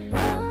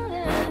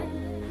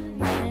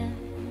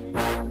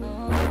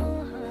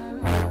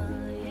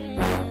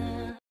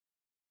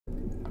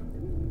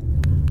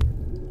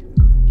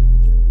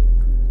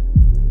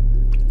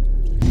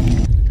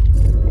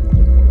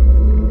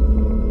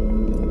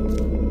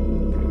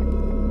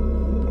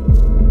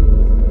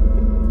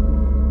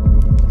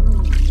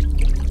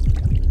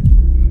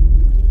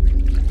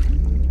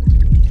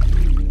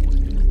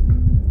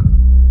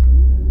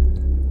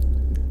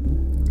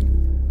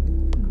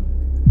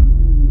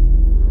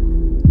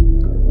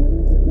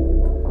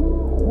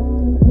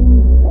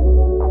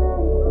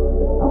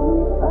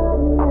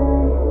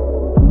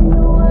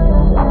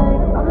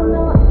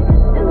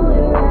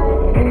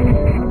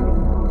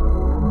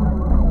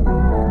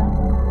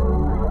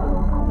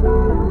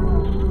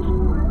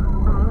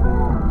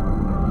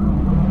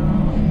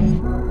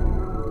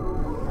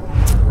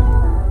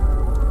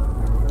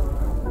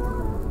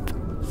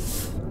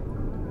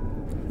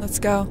 Let's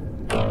go.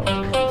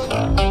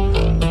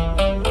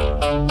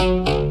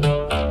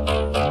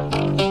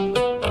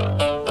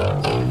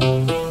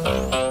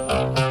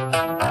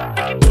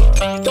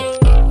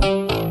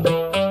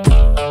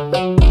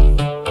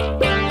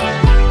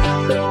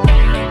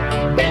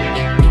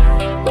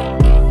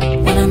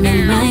 When I'm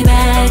in my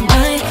bag, I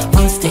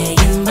won't stay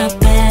in my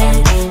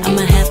bag.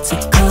 I'ma have to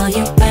call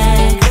you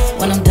back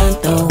when I'm done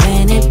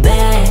throwing it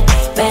back.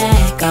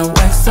 I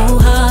work so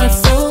hard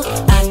so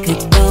I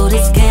could throw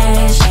this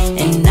cash,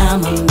 and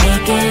I'ma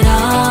make it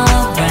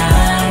all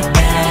right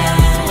back.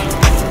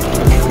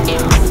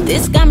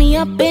 This got me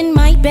up in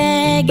my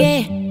bag,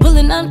 yeah.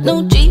 Pulling up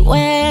no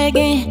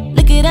G-Wagon.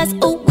 Look at us,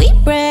 ooh, we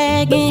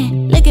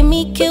bragging. Look at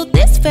me kill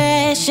this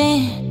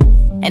fashion,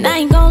 and I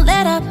ain't gon'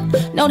 let up.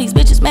 Know these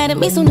bitches mad at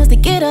me soon as they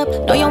get up.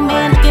 Know your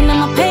man looking at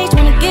my page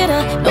when I get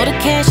up. Know the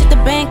cash at the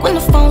bank when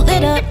the phone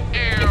lit up.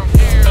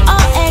 All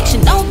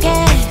action, no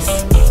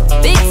gas.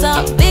 Big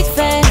talk, big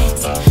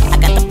facts. I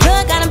got the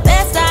plug on the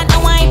best side.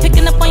 No, I ain't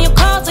picking up on your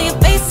calls or your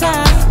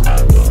FaceTime.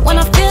 When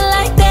I feel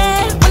like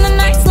that, when the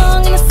night's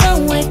long and the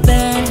sun way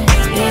back,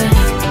 yeah.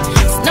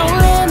 There's no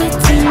limit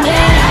to me.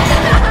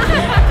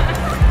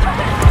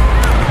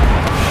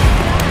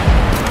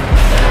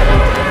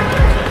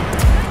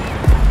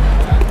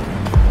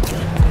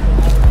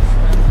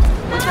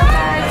 What's up,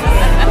 guys?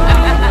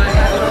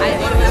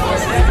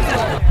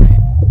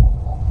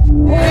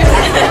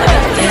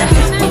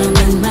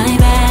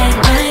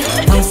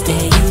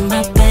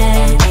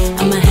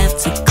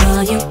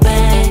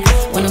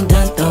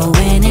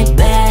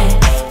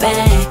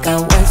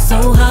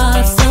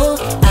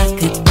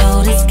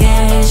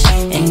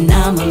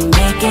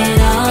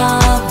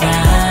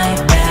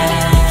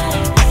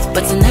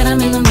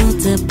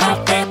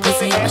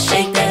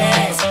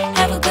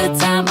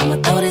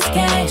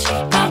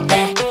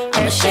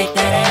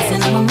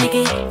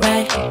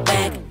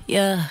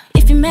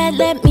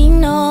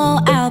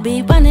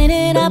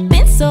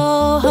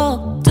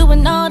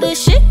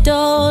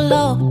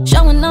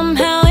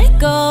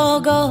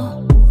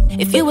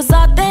 If you was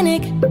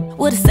authentic,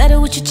 would've said it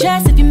with your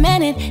chest if you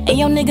meant it. And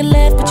your nigga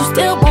left, but you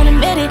still won't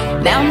admit it.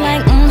 Now I'm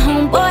like,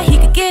 homeboy, he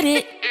could get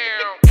it.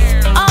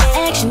 All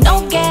action,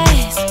 no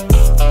gas.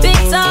 Big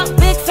talk,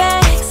 big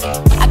facts.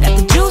 I got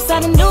the juice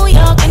out of New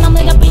York, and I'm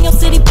lit up in your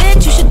city,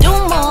 bitch. You should do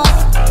more.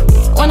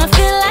 When I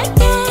feel like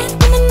that,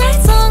 in the night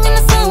song and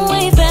the sun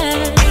way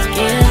back.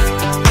 Yeah,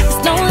 there's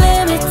no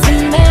limit to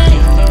me.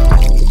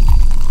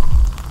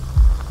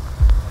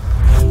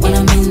 When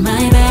I'm in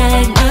my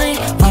bag, my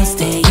phone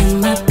stay in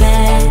my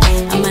bag.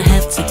 I'ma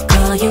have to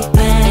call you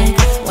back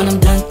when I'm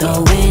done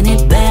throwing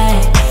it back.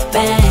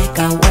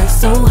 I work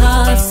so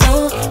hard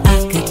so I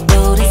could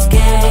throw this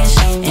cash,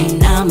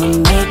 and I'ma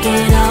make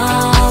it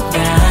all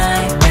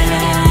right.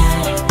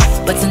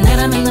 But tonight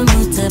I'm in the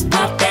mood to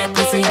pop that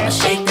pussy, I'ma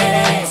shake that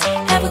ass.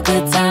 Have a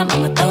good time,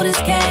 I'ma throw this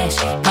cash.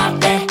 Pop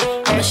that,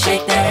 I'ma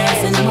shake that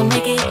ass, and I'ma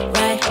make it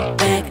right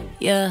back,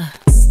 yeah.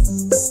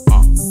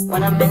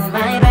 When I'm in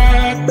my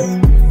bag,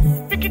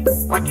 make it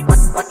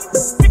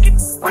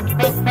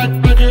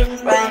right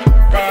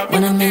back.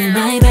 When I'm in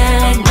my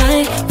bag,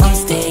 my phone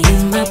stay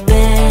in my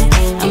bag.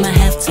 I'ma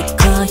have to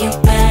call you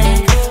back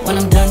when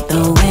I'm done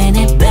throwing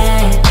it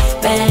back.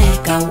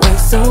 I work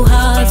so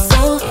hard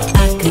so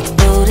I could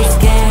throw this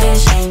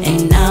cash,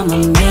 and I'ma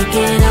make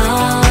it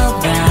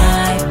all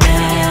right.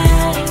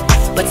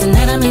 But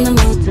tonight I'm in the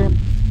mood to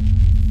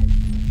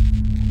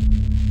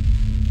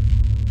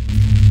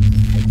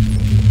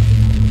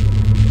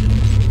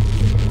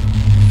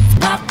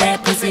pop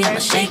that pussy, I'ma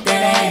shake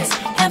that ass.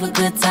 Have a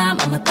good time,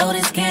 I'ma throw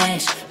this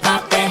cash.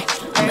 Pop that,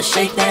 I'ma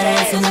shake that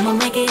ass, and I'ma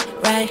make it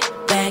right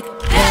back.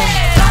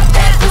 Yeah. Pop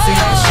that pussy,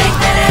 I'ma shake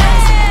that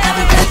ass. Have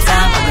a good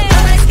time, I'ma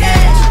throw this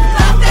cash.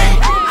 Pop that,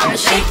 I'ma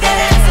shake that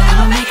ass, and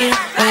I'ma make it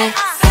right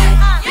back.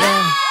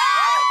 Yeah.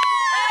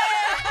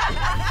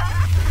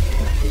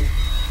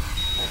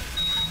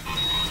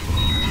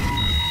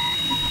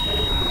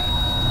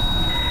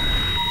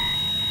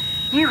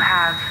 You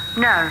have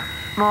no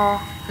more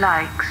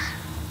likes.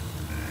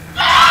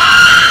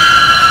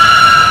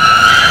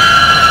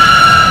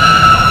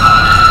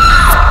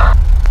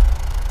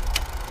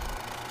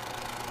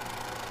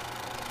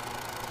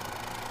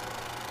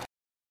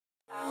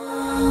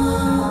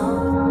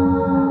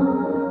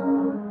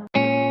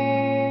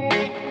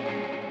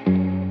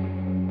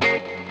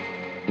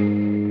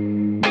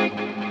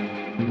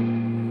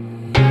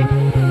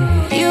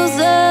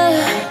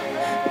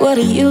 What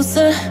a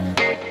user,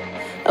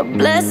 a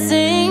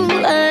blessing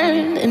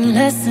learned in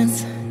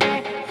lessons,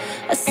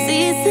 a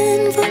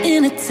season for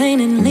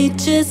entertaining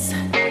leeches.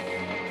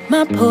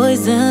 My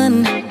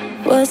poison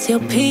was your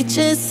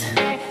peaches.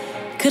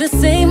 Could've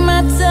saved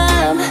my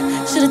time,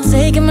 should've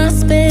taken my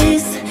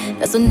space.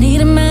 That's what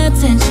needed my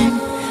attention,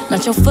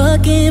 not your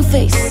fucking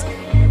face.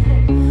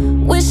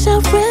 Wish I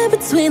read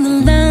between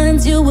the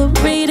lines, you were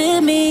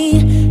reading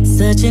me.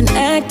 Such an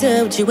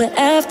actor, what you were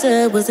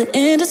after was an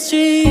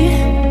industry.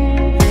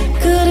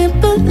 Couldn't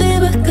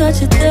believe I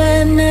got you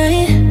that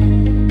night.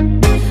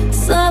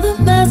 Saw the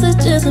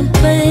messages in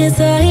plain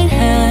sight.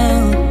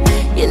 How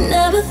you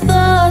never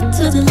thought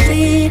to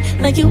delete,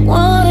 like you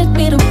wanted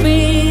me to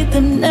read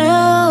them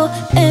now.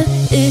 And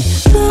it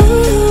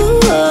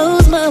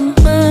blows my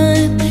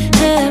mind.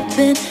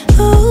 Happened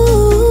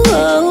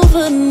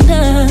overnight.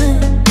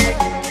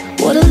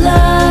 What a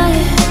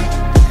lie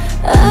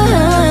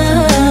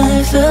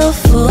I fell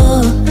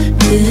for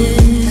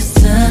this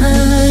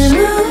time.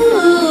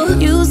 Ooh,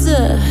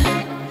 user,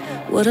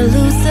 what a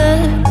loser.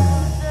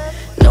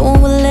 No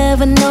one will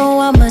ever know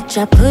how much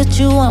I put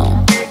you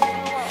on.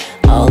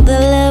 All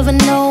they'll ever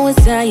know is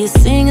how you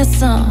sing a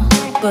song.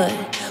 But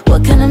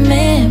what kind of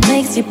man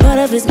makes you part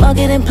of his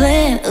marketing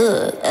plan?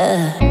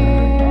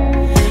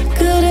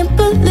 Couldn't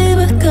believe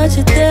I got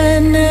you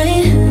that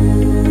night.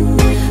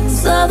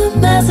 Saw the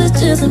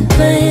messages in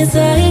plain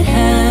sight.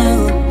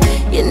 How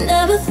you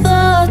never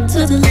thought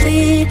to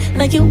delete,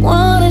 like you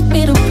wanted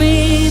me to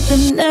read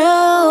them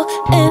now.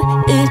 And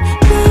it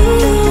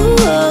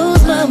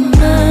blows my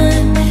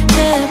mind.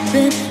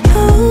 Happened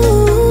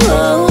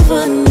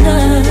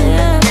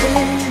overnight.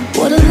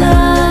 What a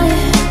lie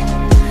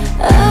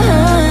I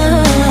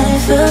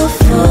fell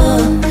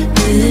for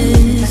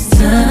this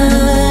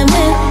time.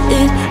 And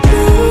it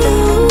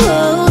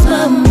blows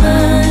my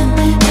mind.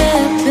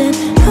 Happened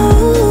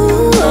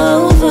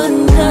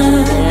overnight.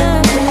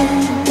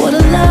 What a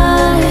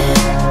lie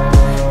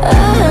I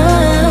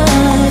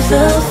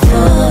fell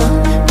for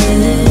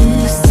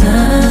this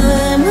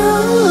time.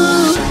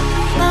 Ooh.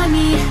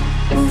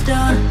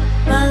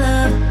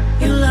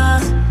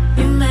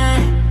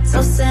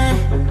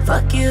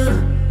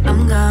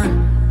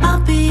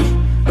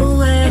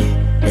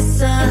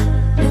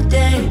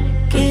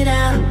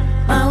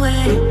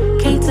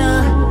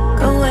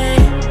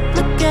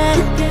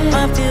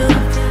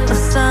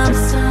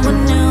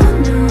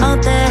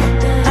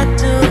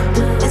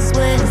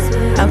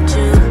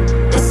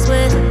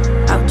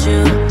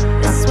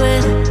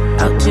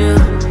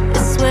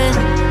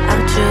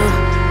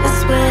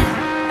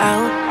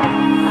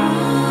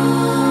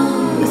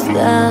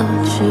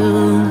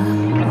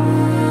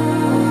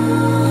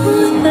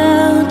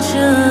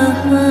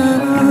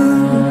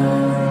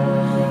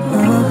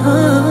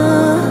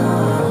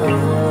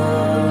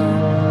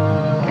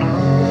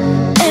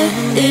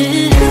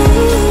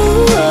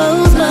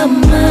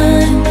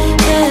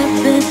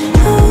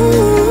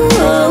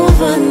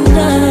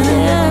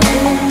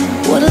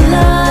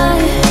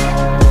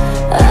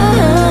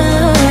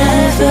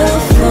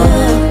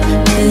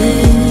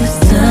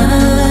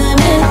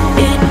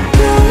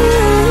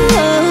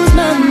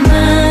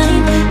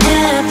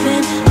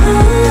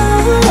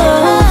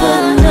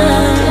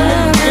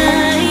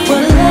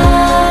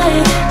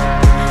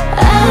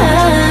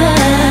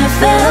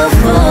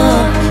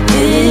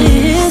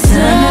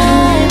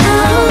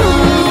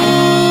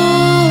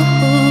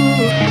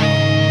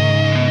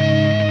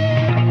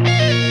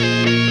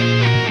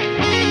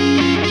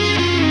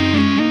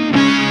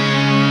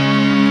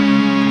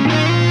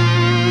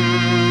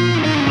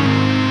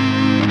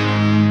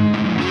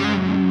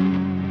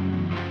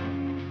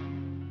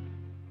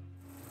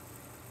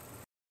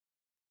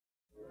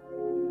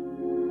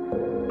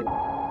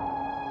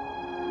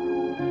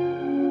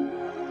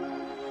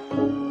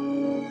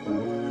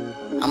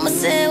 I'ma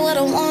say what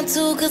I want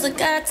to, cause I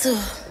got to.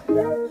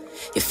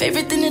 Your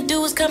favorite thing to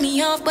do is cut me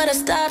off, but I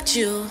stopped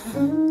you.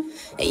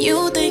 And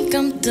you think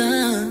I'm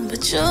done,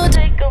 but your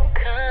day gon'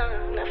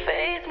 come. Now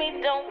face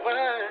me, don't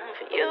run.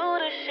 For you,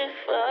 this shit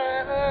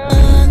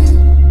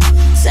fun.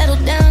 Settle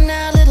down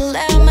now, little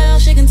loud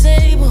mouth, shaking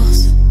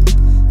tables.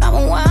 I'm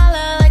a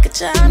wilder like a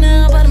child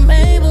now, but I'm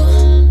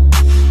able.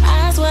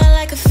 Eyes wide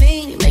like a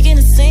fiend, you making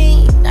a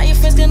scene. Now your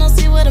friends gonna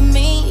see what I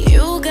mean.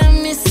 You got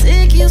me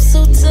sick, you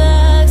so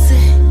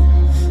toxic.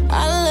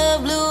 Our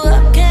love blew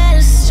up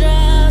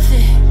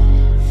catastrophic.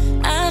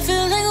 I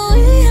feel like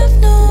we have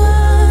no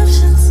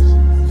options.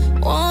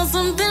 Want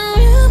something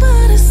real,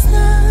 but it's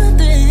not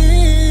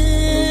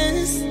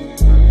this.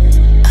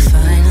 I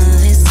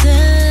finally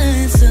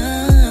said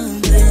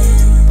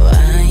something, but I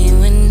ain't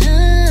with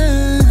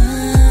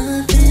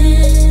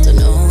nothing. Don't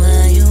know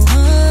why you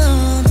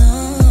want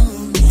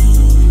me.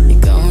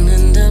 You're gonna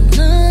end up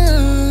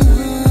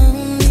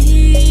lonely.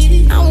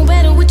 I won't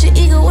battle with your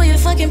ego or your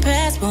fucking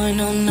past, boy,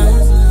 no, no.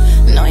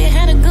 Know you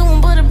had a good one,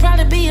 but it'll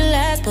probably be your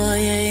last, boy,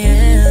 yeah,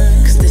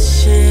 yeah. Cause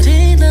this shit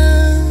ain't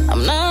love.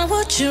 I'm not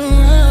what you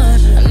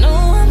want. I know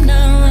I'm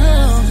not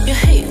wrong. You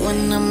hate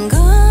when I'm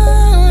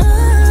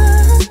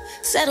gone.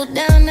 Settle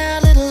down now,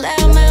 little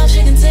loud mouth,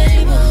 shaking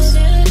tables.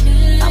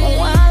 I'm a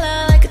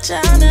wilder like a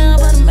child now,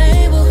 but I'm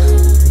able.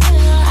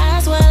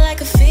 Eyes wide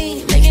like a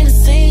fiend, making a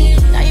scene.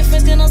 Now your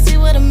friends gonna see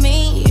what I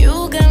mean.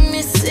 You got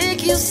me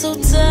sick, you so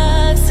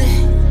toxic.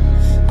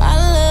 Our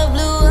love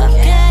blew up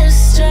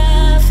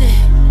catastrophic.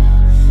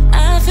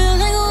 I feel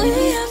like we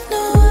have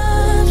no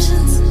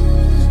options.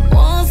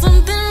 Want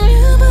something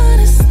real, but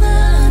it's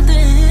not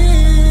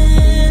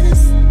this.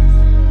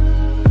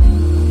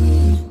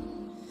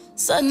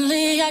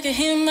 Suddenly I can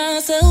hear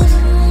myself.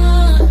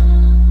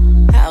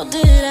 How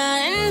did I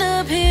end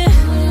up here?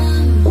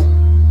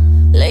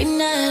 Late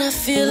night I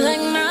feel like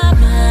my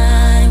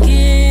mind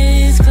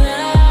gets clouded.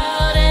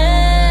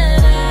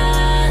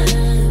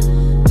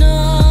 I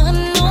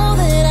know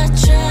that I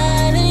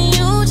tried and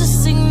you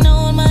just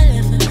ignored my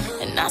effort.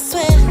 And I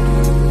swear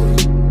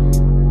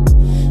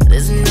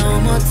there's no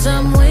more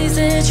time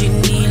wasted. You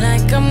need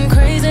like I'm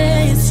crazy.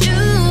 It's you.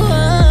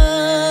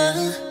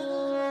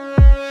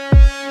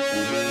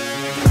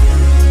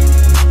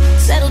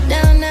 Settle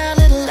down now,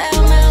 little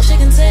loud mouth,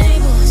 shaking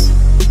tables.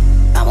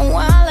 I'm a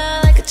wilder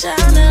like a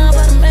child now,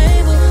 but I'm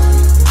able.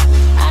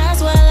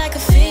 Eyes wide like a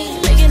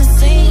fiend, making a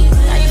scene.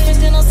 Now your friends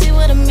gonna see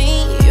what I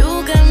mean.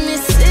 You got me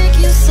sick,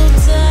 you so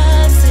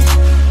toxic.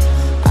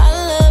 Our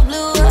love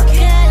blew up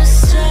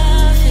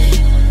catastrophic.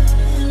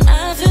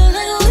 I feel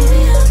like we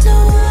have no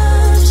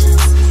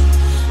options.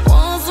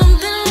 Want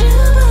something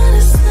real, but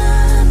it's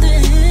not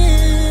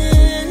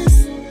this.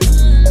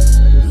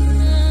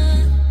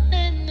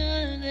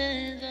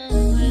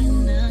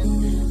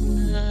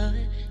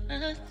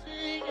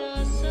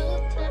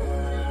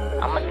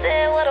 I'ma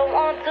say what I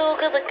want to,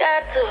 cause I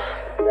got to.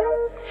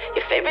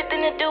 Your favorite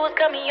thing to do is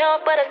cut me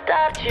off, but I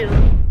stopped you.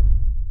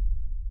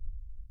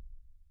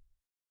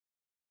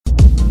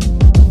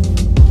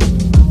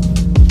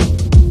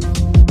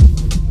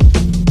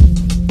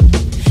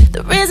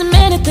 There isn't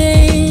many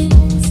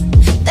things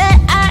that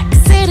I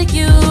can say to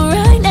you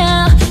right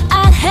now.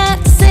 I'd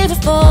have to save it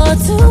for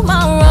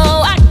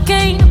tomorrow. I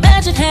can't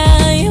imagine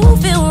how you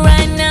feel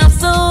right now,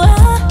 so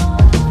I'd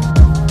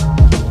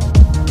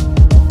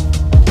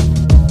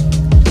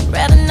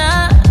rather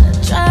not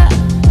try.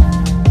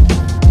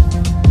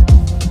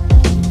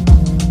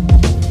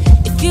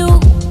 If you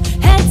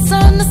had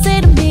something to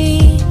say to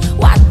me,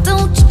 why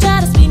don't you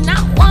try to speak,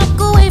 not walk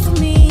away from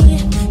me?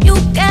 You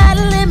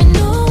gotta let me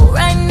know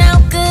right now,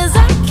 cause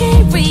I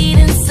can't read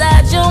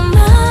inside your mind.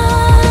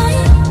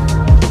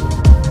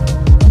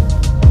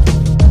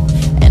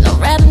 And I'd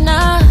rather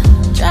not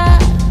try.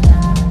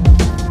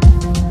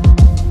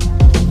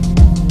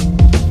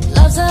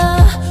 Love's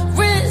a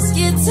risk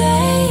you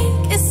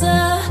take, it's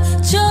a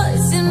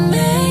choice you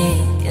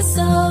make. It's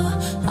so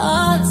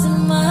hard to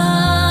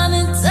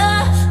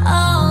monitor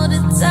all the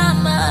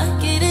time. I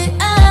get it.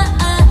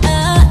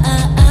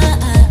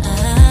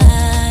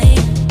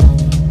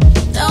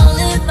 Don't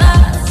live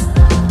fast.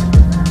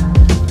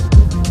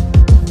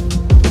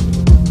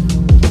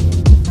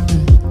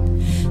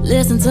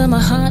 Listen to my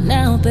heart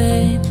now,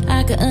 babe.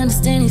 I can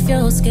understand if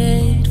you're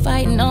scared,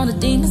 fighting all the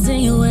demons in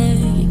your way.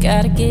 You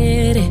gotta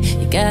get it,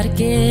 you gotta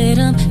get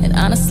them. And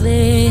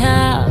honestly,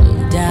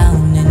 I'm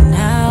down and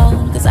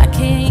out, cause I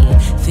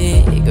can't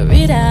figure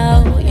it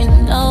out. You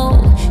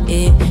know,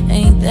 it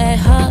ain't that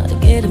hard to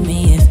get at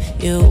me.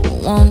 If you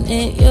want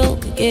it, you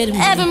could get at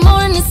me. Every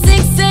morning at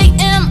 6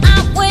 a.m.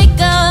 I wake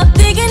up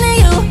thinking of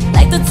you,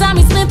 like the time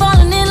we spent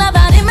falling in love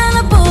out in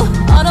Malibu.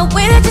 All the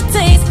way that you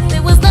taste,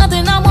 there was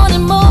nothing I wanted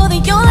more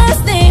than your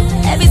last name.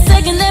 Every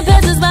second that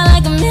passes by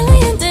like a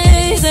million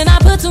days, and I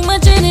put too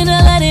much in it to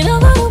let it all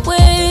go to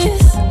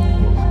waste.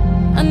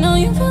 I know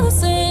you feel the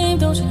same,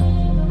 don't you?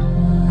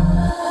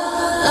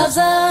 Love's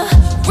a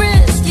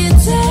risk you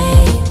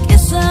take,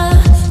 it's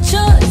a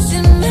choice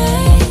you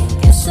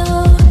make. It's so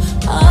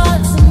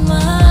hard to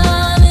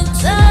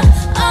monitor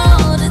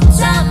all the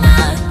time.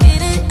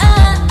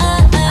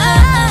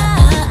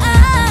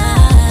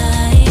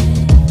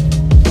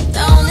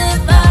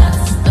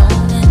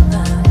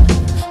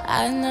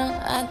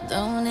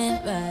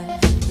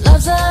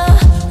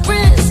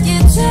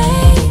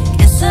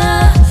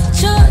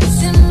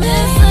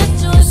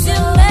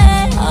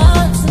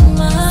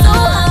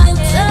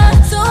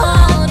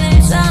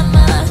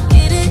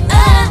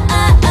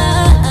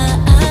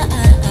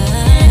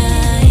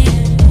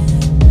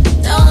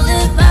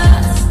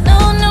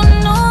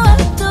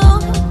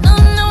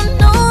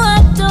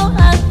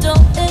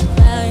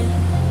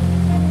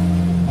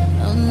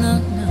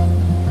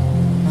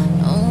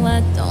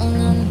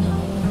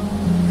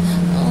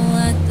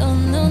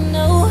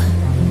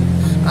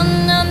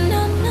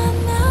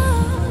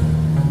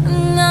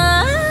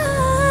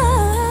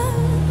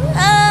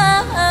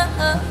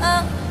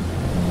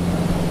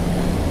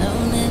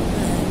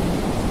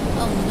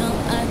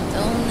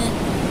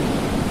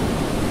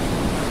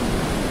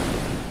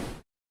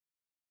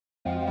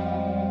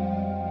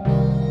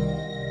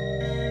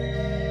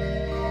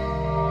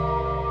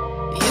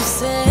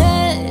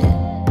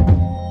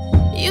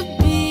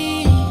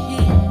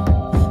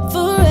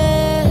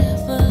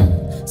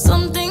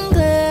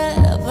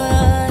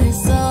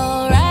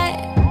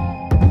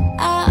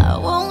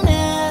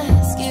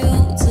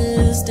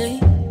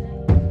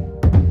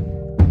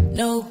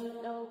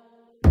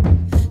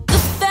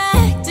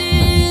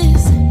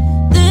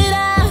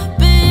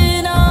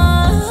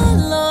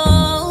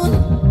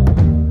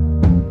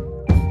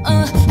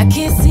 I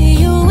can't see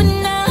you with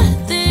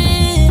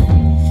nothing,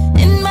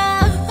 and my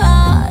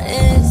heart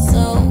is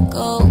so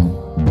cold.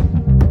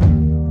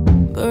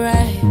 But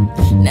right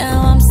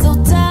now I'm so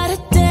tired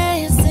of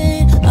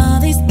dancing. All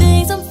these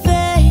things I'm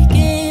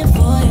faking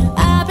for you,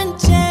 I've been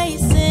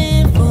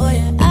chasing for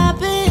you. I've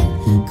been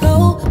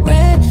cold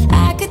red,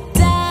 I could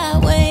die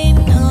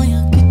waiting on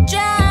you. Could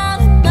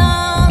drown in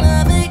all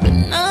of it, but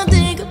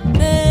nothing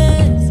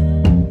compares.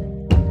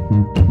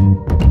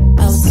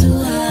 I was too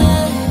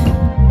high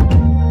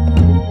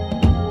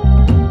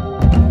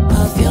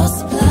off your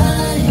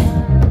supply,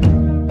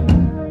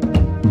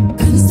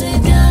 couldn't stay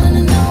down and I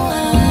know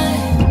why.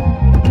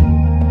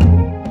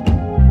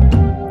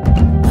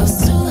 I was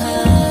too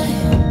high,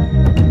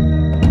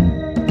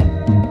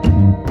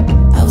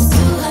 I was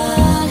too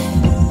high,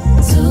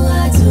 too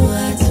high, too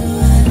high, too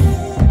high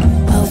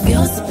off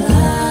your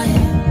supply,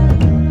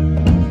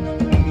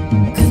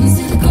 couldn't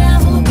see the ground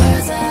from a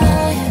bird's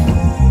eye.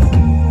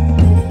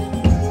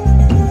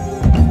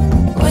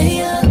 Way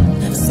up,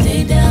 never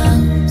stay down.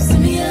 See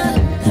me up,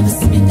 never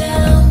see me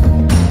down.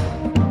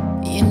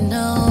 You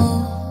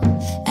know,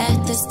 at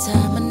this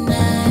time of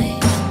night,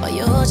 while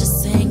you're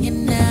just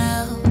singing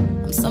now,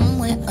 I'm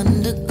somewhere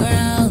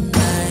underground,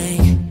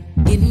 like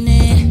getting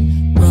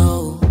it,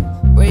 roll,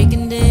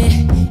 breaking it,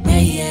 yeah,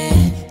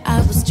 yeah.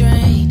 I was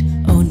drained,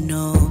 oh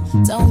no,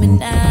 told me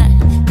not,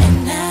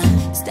 and I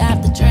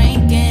stopped the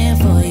drinking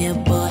for you,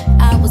 boy.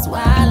 I was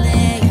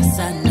wildin', yes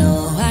I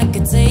know I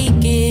could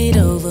take it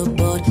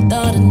overboard.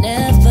 Thought I'd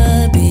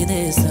never be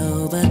this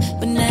sober,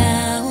 but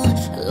now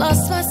I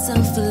lost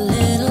myself a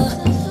little,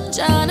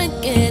 trying to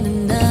get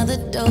another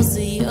dose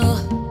of you. I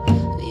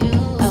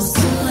was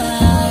too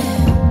high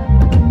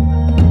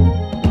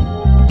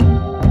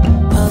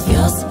off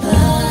your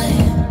supply,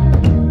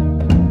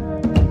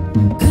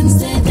 couldn't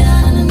stay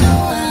down and I know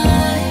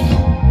why.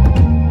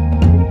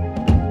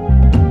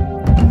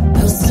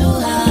 I was too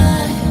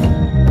high,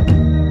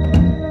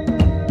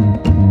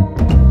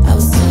 I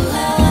was too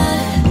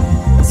high,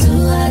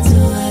 too high,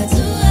 too high,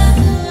 too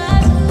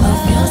high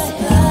off your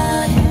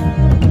supply,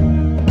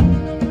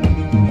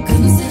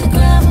 couldn't see the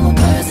ground from a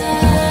bird's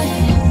eye.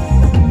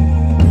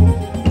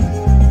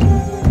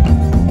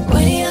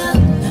 Way up,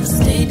 never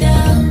stay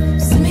down.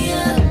 See me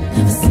up,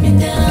 never see me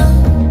down.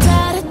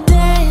 Tired of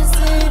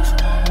dancing,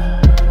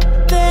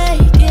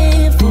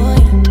 begging for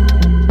you.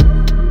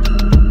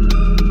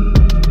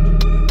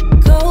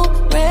 Cold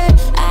red,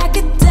 I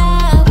could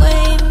die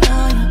waiting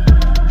on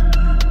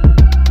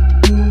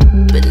you,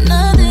 but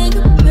nothing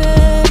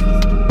compares.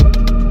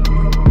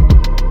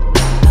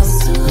 I was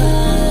too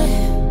high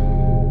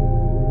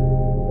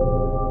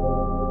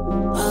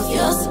off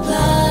your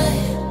supply,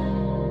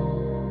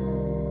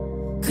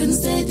 couldn't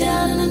stay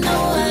down and I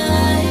know why.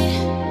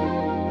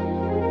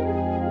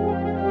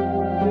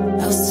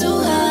 I was too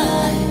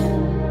high,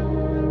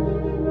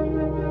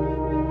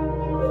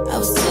 I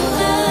was too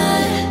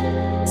high,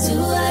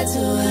 too high,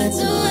 too high,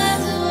 too high,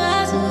 too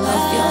high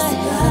off your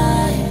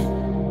supply,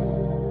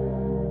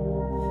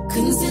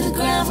 couldn't see the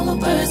ground from a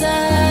bird's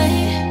eye.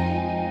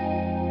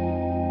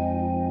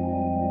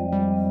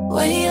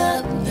 Way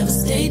up, never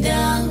stay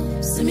down.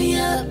 See me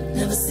up,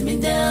 never see me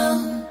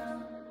down.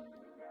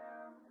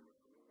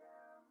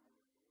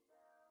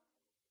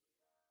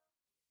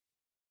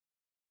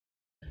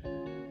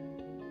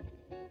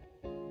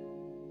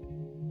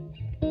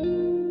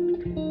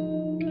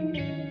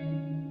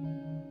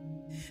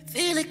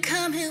 Feel it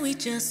coming, we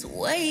just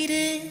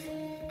waited.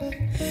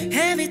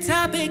 Heavy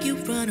topic, you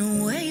run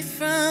away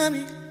from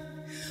it.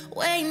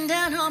 Weighing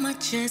down on my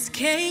chest,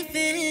 can't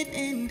fit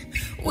in.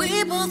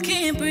 We both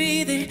can't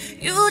breathe it.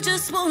 You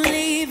just won't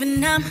leave,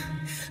 and I'm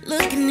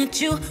looking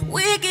at you,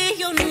 weak at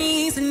your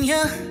knees, and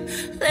you're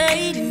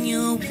laid in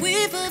your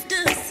weave of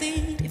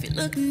deceit. If you're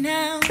looking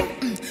now,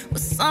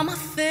 what's on my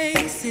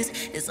face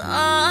is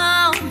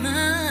all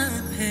my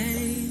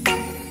pain,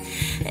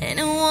 and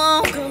it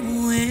won't go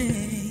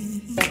away.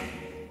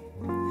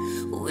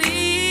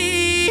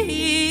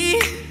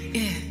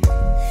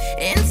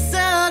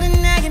 Inside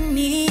in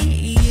agony,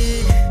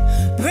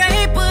 yeah.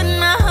 Pray, but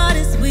my heart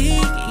is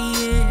weak,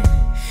 yeah.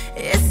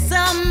 It's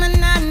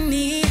something I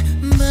need,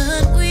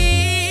 but we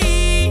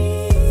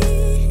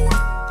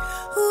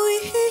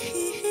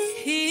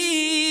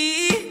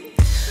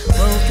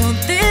both want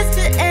this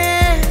to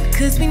end,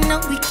 'cause we know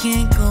we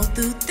can't go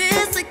through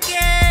this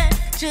again.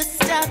 Just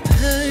stop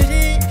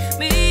hurting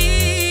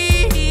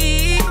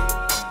me.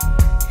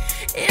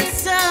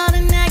 Inside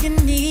in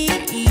agony,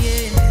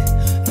 yeah.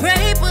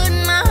 Pray, but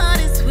my heart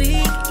is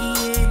weak,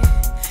 yeah.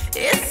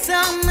 It's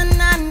something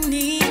I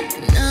need,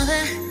 know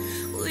that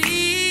we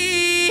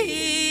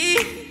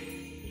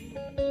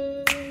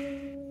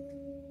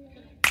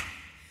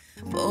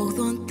both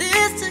want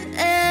this to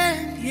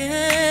end,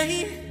 yeah.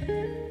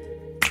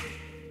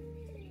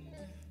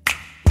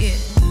 Yeah.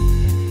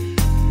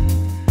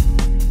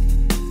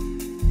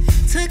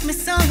 Took me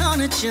so long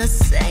to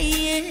just say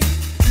it.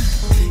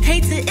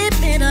 Hate to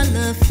admit our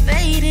love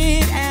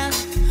faded out.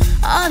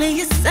 All of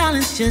your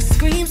silence just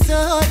screams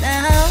so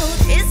loud.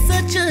 It's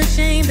such a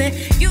shame that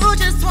you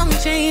just won't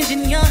change,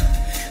 and you're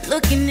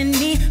looking at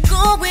me,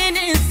 going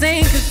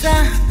insane. Cause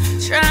I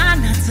try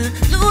not to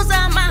lose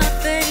all my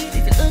faith.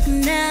 If you're looking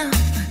now,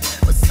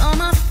 what's on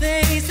my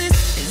face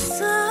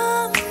is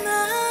all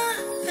my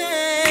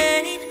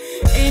pain.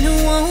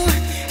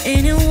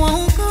 And it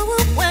won't go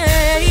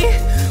away.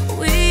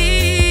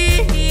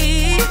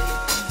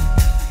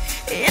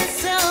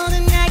 It's all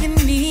in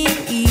agony,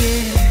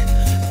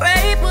 yeah.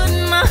 Pray, but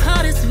my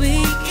heart is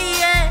weak,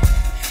 yeah.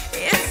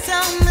 It's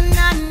all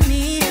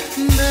monotony,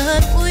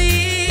 but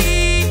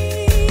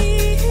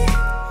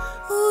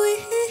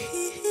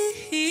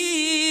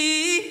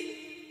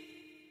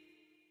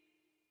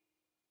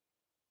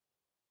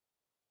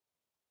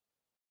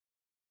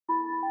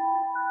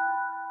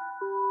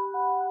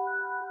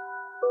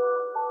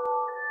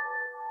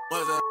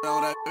What's that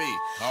on that beat?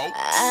 Oh.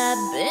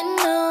 I've been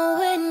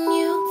knowing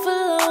you for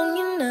long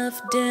enough,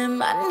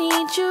 damn, I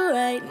need you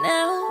right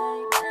now.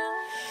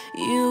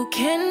 You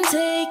can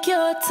take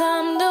your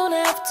time, don't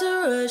have to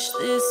rush,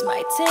 this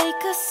might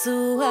take us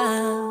a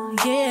while,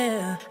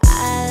 yeah.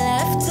 I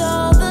left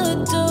all the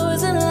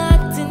doors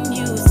unlocked and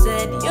you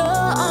said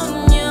you're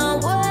on your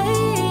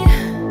way.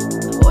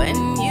 When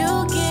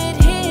you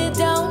get here,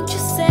 don't you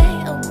say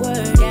a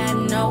word, got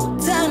no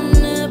time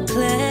to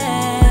play.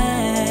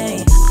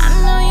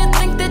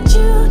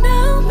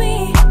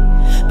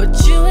 But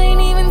you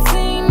ain't even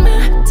seen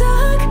my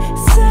dark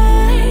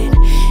side.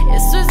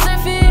 It's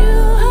reserved for you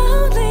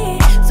only.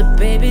 So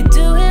baby,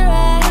 do it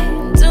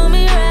right, do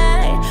me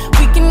right.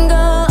 We can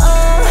go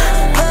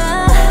over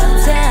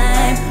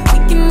time. We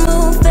can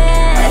move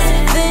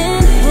fast,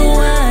 then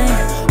rewind.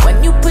 When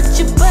you put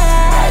your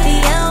body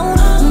on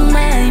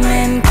mine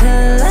and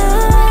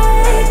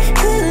collide,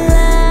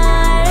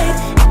 collide.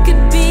 It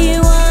could be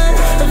one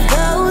of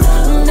those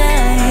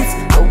nights,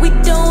 but we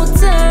don't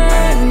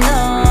turn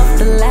off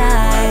the light.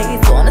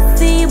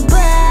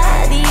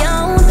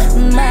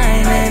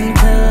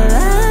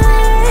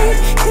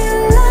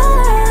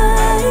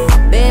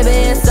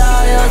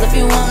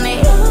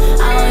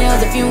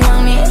 If you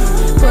want it,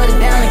 put it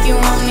down if you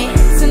want it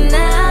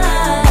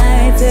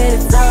tonight. Said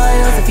it's all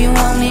yours if you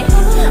want it,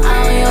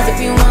 all yours if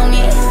you want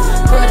it.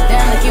 Put it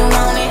down if you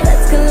want it,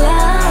 let's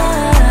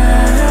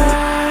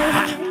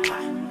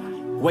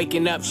collide.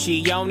 Waking up,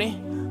 she on it.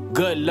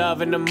 Good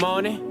love in the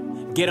morning.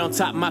 Get on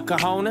top my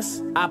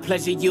cojones. I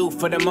pleasure you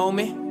for the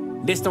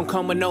moment. This don't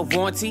come with no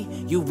warranty.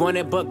 You want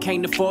it but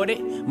can't afford it.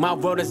 My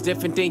world is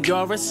different than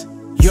yours.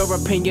 Your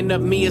opinion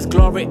of me is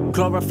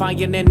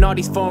glorifying in all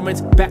these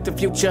foreigns. Back to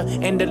Future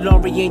and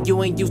DeLorean.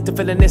 You ain't used to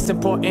feeling this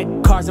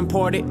important. Cars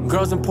imported,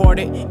 girls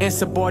imported,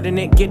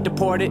 insubordinate, get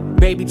deported.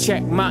 Baby,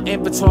 check my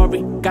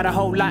inventory. Got a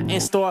whole lot in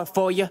store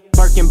for you.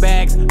 Birkin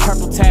bags,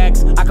 purple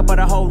tags. I could put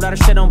a whole lot of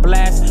shit on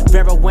blast.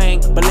 Vera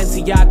Wang,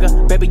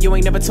 Balenciaga. Baby, you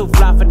ain't never too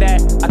fly for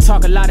that. I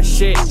talk a lot of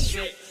shit,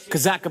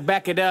 cause I could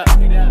back it up.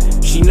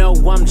 She know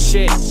I'm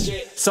shit,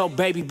 so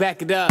baby,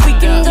 back it up. We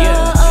can go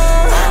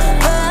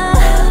over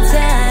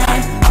time.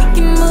 We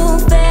can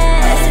move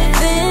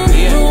fast, then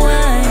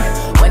rewind.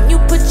 When you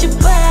put your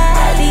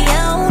body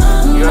on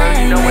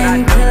mine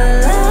and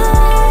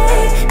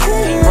collide,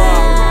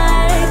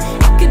 collide.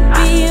 It could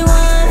be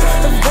one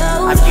of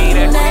those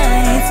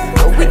nights,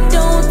 but we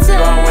don't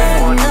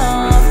turn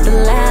off the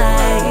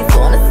lights.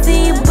 Wanna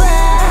see your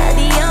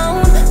body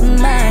on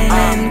mine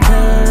and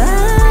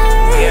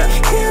collide,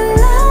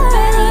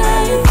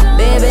 collide.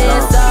 Baby,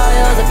 it's all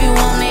yours if you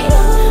want it,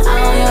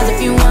 all yours if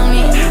you want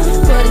it.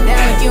 Put it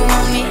down if you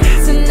want it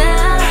tonight.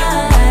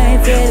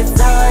 Said it's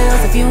all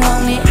yours if you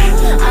want it,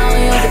 all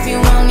yours if you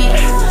want it.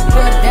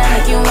 Put it down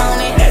if you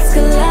want it, let's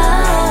collide.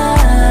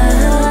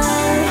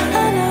 I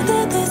know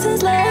that this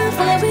is love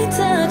when we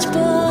touch,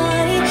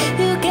 boy.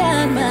 You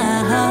got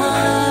my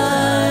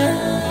heart,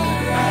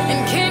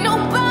 and can't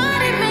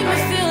nobody make me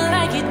feel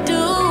like you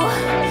do,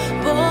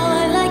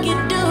 boy, like you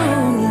do.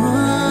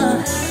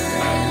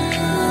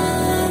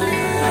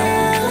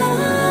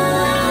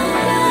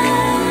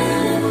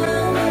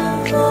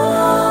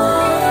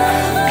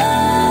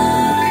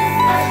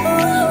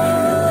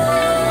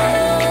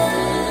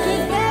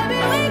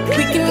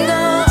 We can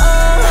go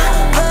over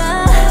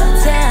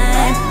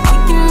time. We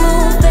can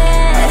move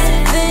fast,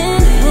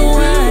 then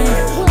rewind.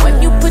 When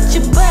you put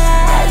your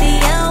body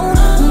on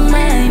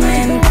mine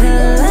and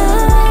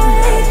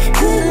collide,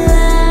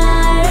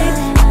 collide.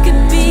 It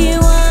could be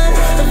one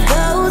of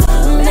those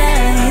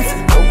nights,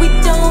 but we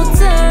don't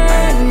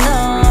turn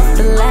off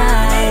the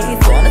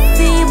lights. Wanna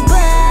see your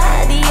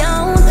body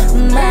on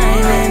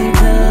mine and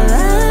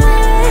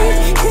collide,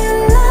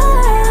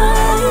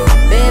 collide.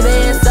 Baby,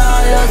 it's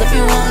all yours if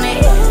you want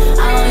it,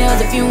 all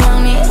yours if you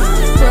want it.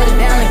 Put it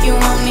down if you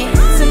want it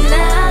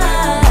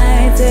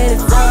tonight. Said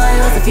it's all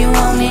yours if you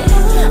want it,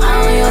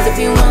 all yours if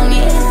you want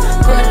it.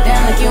 Put it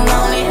down if you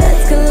want it,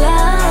 let's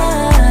collide.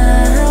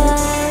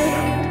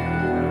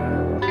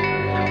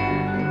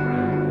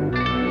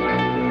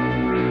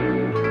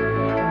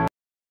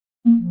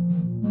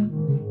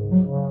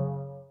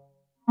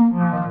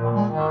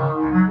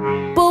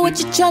 But what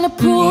you tryna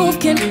prove?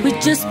 Can we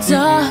just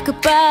talk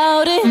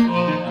about it?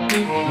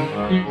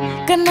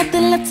 Got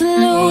nothing left to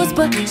lose,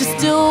 but just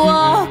to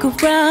walk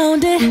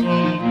around it.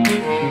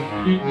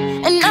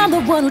 And I'm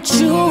the one who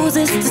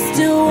chooses to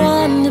still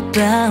wonder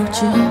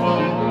about you.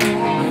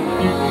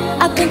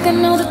 I think I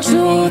know the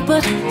truth,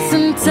 but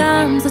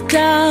sometimes I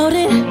doubt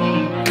it.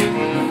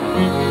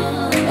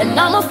 And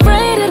I'm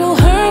afraid it'll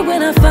hurt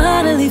when I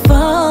finally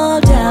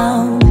fall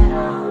down.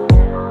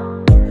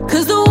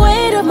 Cause the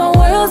weight of my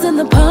world's in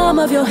the palm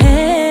of your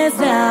hands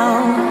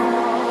now.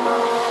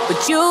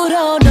 But you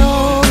don't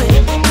know it.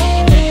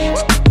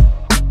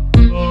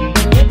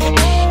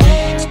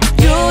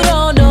 You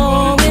don't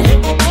know it.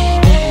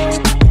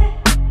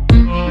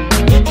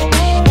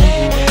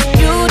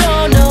 You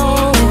don't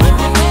know it.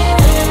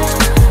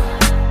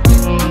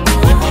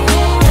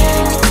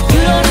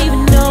 You don't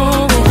even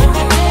know it.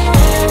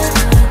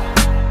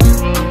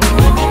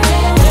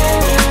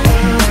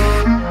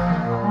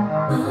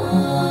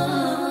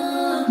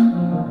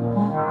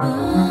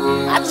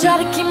 I try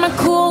to keep my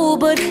cool,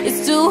 but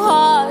it's too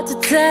hard to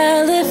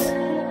tell if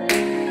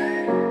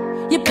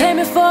you pay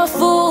me for a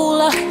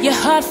fool or your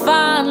heart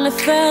finally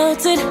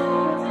felt it.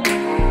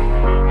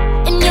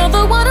 And you're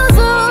the one who's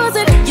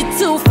losing, you're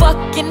too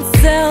fucking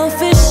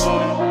selfish.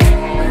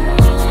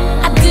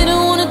 I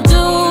didn't wanna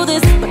do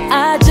this, but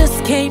I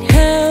just can't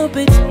help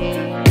it.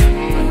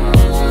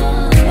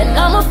 And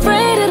I'm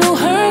afraid it'll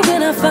hurt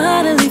when I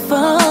finally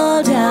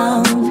fall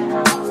down.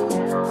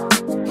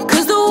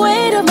 Cause the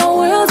weight of my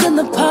world's in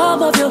the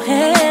palm of your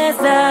hands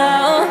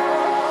now.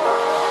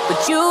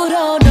 But you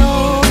don't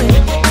know it.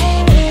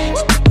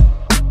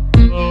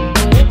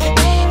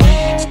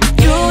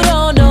 You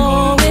don't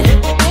know it.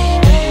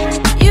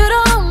 You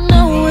don't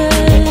know it.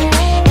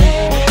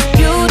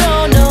 You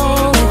don't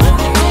know it.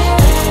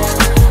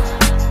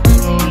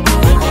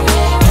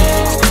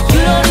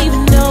 You don't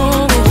even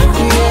know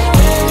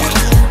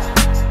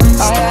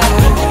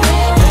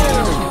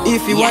it.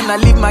 If you wanna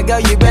leave my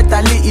girl, you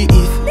better leave.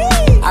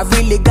 I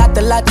really got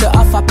a lot to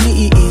offer,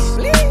 please.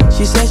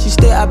 She said she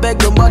stay, I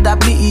beg your mother,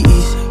 please.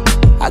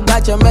 I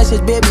got your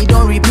message, baby,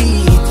 don't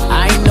repeat.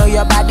 I know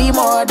your body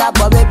more, that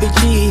but baby,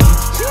 cheat.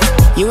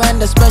 You and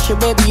the special,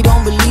 baby,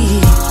 don't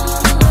believe.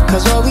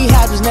 Cause what we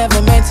had was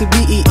never meant to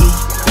be.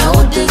 No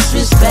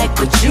disrespect,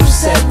 but you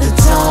set the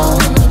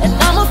tone. And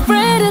I'm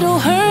afraid it'll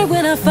hurt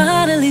when I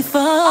finally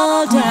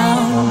fall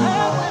down.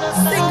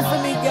 Sing for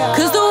me, girl.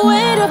 Cause the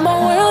weight of my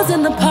world's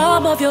in the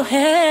palm of your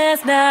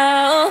hands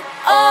now.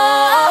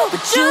 Oh,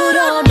 but you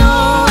don't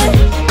know it.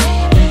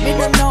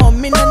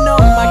 Me no know,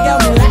 my girl,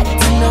 me like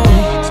to know.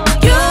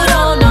 You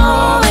don't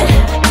know it.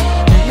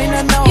 Me no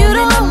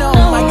know,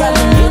 my girl,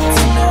 me need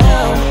to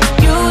know.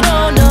 You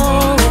don't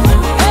know it.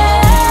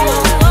 Hey,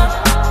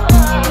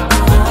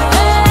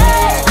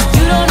 hey,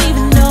 you don't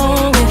even know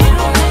it.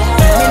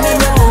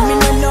 Me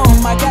no know,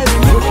 my girl, me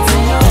need to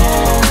know.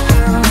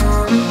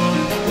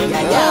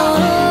 Yeah.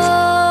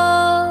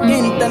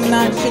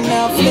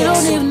 International flex. You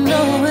don't even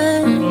know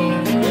it.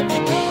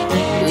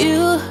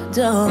 You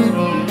don't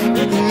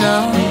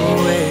know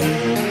it.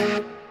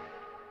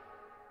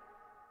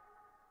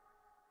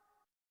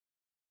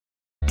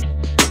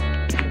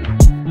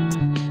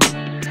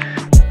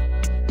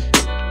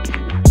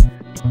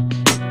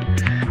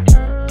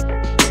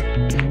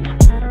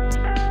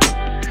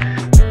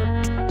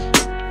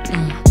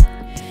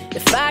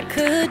 If I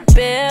could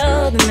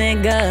build a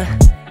nigga,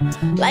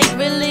 like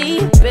really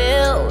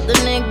build a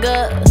nigga,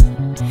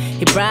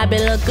 he probably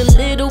look a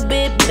little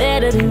bit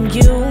better than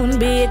you and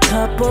be a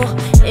couple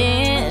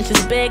inches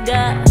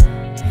bigger.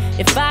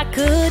 If I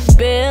could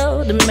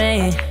build a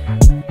man,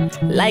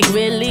 like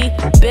really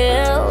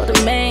build a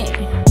man,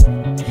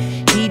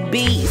 he'd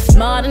be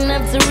smart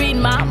enough to read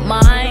my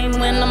mind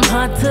when I'm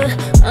hard to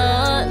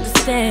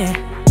understand.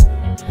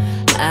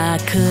 I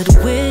could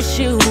wish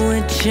you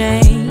would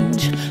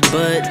change,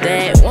 but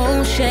that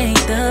won't shake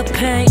the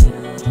pain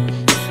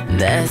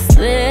that's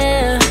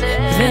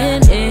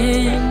living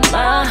in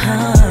my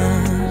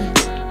heart.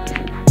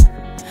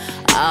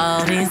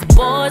 All these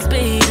boys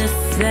be the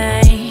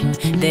same.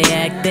 They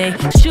act their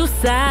shoe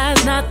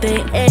size, not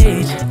their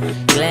age.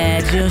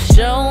 Glad you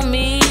showed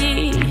me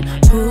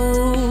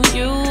who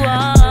you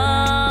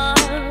are.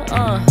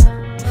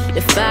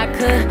 If I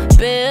could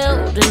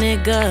build a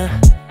nigga,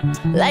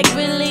 like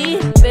really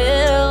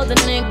build a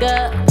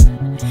nigga,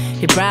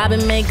 he'd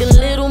probably make a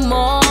little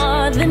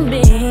more than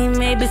me,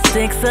 maybe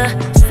 6 or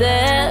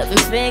 7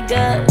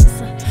 figures.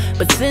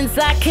 But since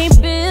I can't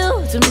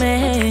build a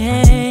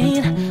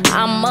man,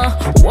 I'ma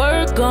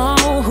work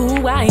on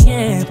who I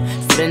am,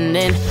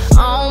 spending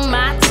all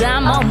my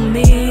time on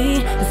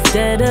me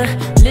instead of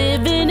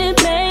living in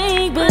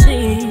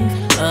make-believe.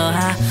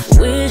 I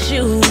wish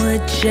you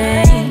would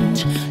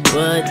change,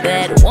 but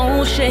that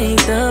won't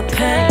shake the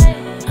pain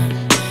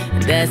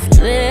that's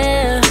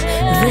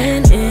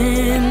living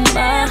in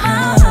my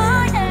heart.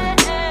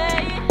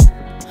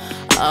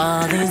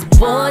 All these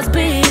boys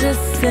be the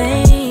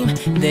same.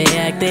 They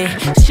act their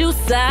shoe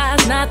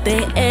size, not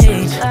their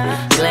age.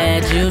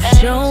 Glad you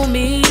showed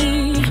me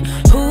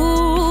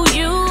who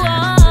you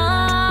are.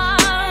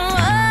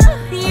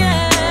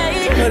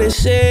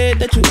 said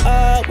that you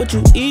are what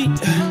you eat.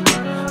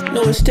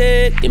 No,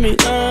 instead, give me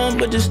long,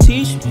 but just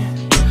teach me.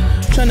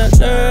 Tryna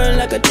learn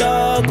like a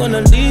dog on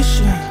a leash.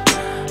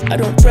 I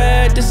don't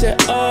practice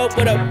at all,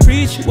 but I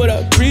preach what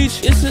I preach.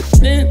 It's a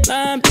thin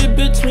line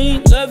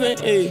between love and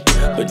hate,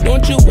 but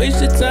don't you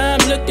waste your time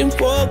looking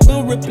for a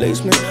good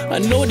replacement. I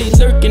know they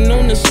lurking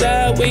on the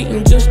side,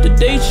 waiting just to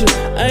date you.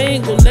 I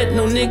ain't gon' let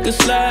no nigga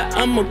slide,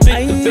 I'm a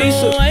big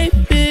debaser. I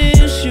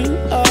piss you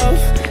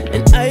off,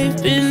 and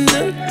I've been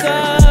the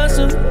cause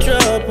of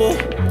trouble.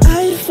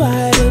 I'd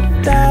fight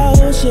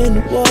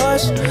 1,000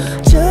 wars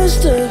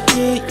just to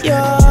hear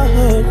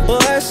your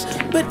voice,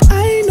 but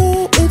I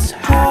know it's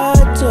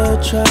hard to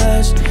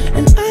trust,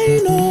 and I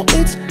know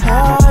it's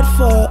hard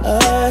for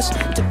us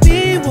to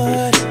be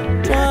what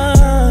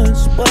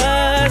once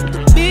was, to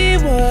be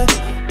what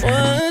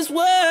once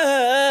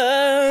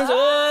was.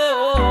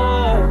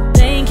 Oh.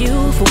 Thank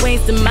you for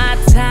wasting my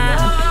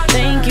time.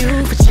 Thank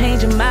you for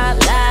changing my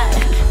life.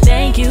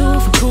 Thank you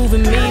for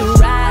proving me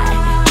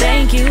right.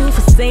 Thank you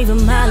for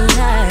saving my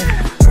life.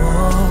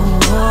 Oh,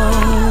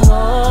 oh,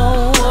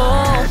 oh,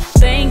 oh.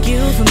 Thank you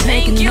for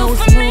making those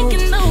moves.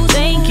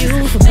 Thank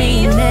you for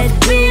being that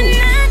dude.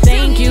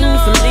 Thank you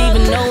for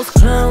leaving those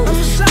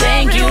clothes.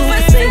 Thank you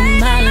for saving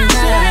my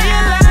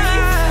life.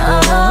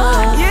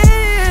 Oh,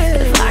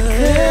 if I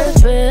could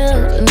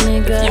build a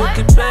nigga,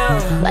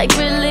 like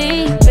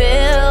really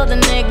build a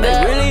nigga.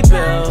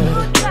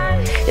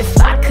 If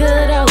I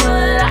could, I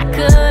would, I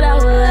could, I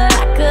would,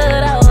 I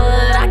could, I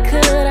would, I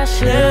could, I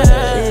should.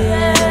 Yeah.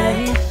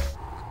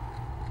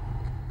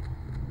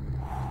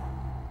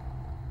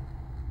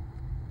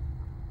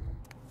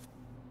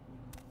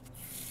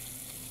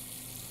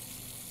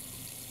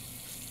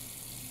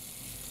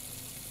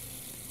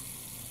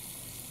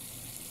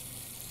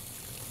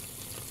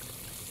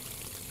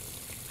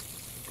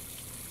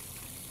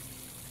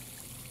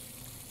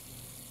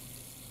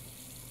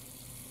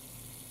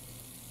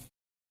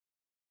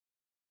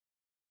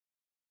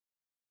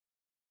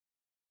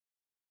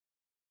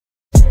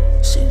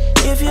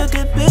 If you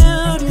could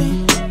build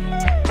me,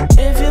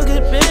 if you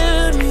could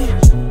build me,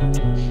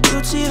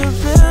 you'd see the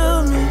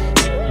real me.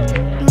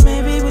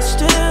 Maybe we'd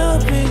still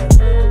be,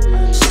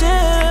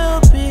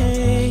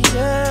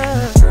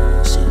 yeah.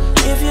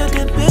 If you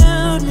could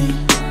build me,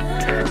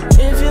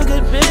 if you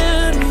could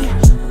build me,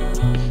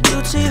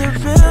 you'd see the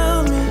real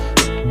me.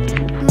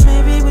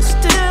 Maybe we'd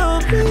still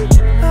be,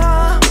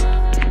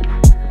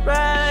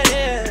 right,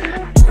 yeah.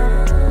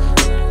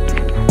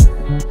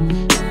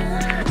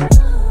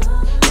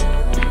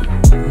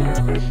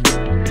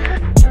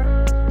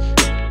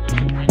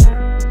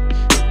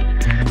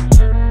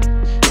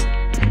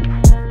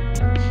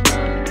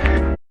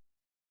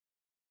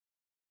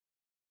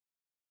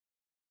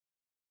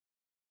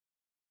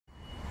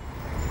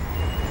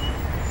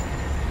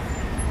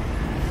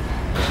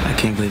 I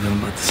can't believe I'm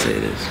about to say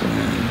this,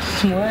 man.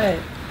 What?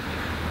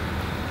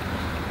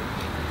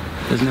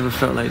 It's never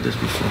felt like this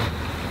before.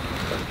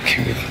 I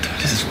can't believe I'm doing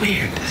this. Is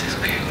weird. This is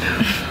weird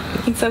now.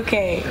 It's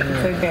okay.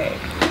 It's okay.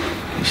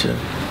 You sure?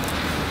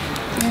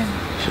 Yeah.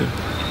 Sure.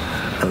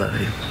 I love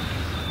you.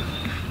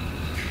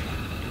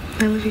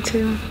 I love you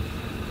too.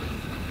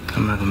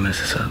 I'm not gonna mess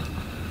this up.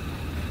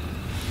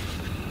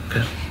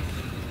 Okay?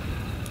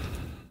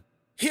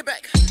 Hit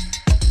back.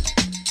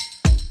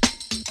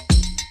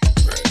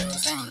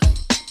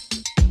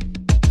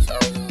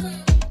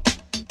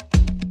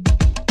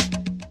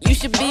 You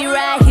should be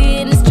right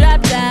here in this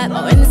drop top,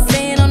 or in the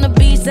sand on the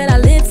beach that I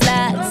live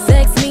slide.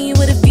 Sex me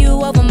with a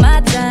view over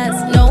my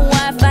ties. No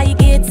Wi-Fi, you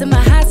get to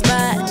my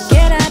hotspot.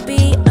 Can I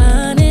be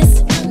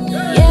honest?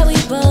 Yeah, we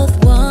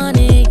both want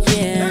it,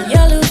 yeah.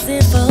 You're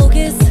losing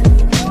focus.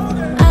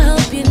 I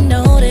hope you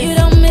notice.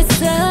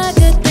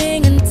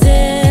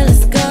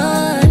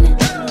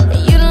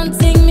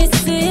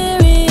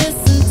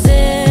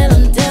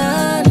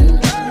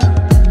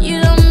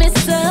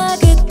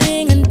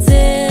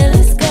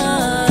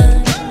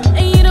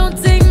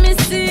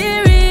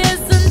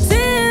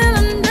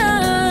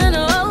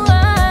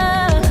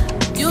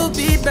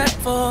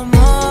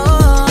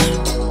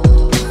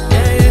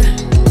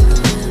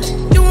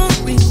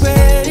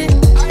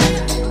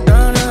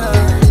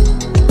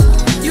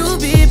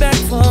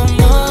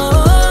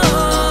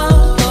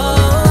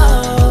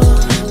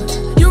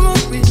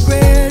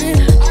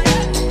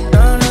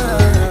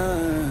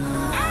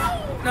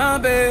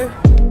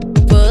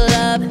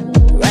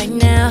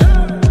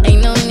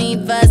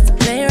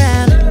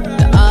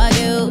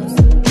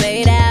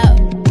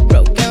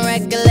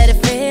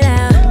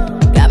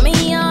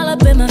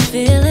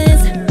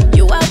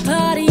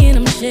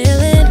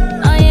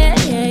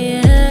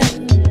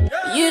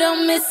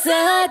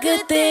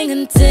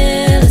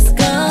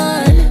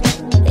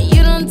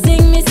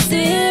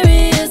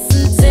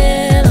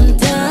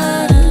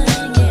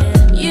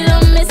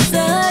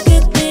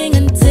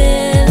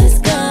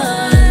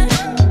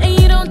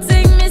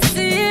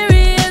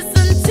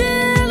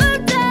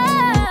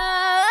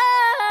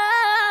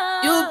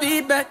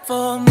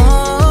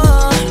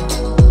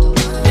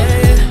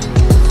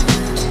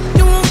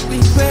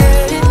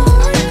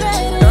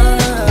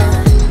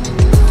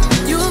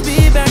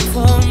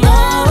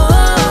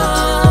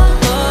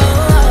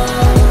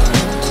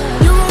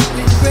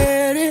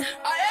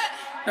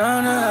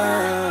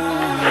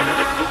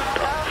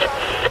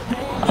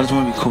 just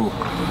want to be cool.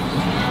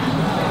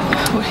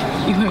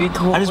 You want to be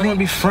cool? I just want to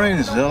be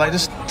friends, yo. Like,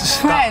 just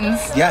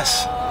friends? Stop.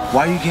 Yes.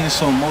 Why are you getting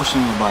so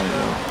emotional about it,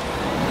 yo?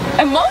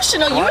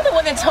 Emotional? What? You're the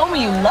one that told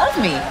me you love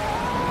me.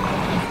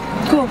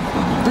 Cool.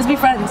 Let's be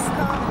friends.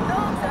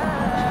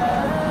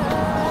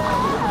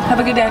 Have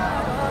a good day.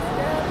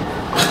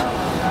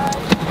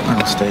 I'm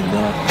gonna stay,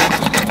 dog.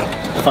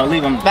 If I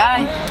leave, I'm...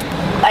 Bye.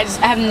 I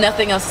have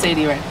nothing else to say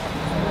to you right now.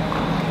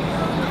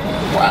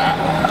 Wow.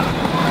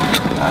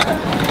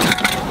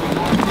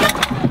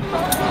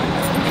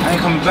 I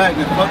ain't coming back,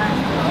 man. Fuck.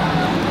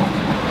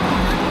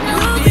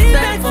 You'll be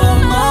back for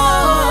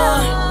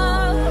more.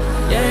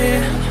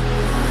 Yeah.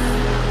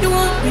 You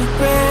won't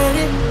regret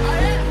it.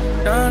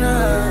 No, no.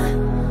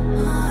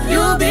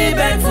 You'll be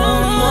back for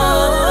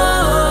more.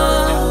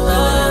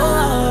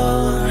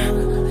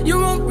 You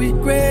won't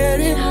regret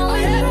it.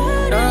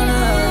 No,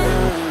 no.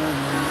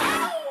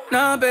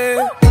 No,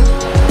 babe.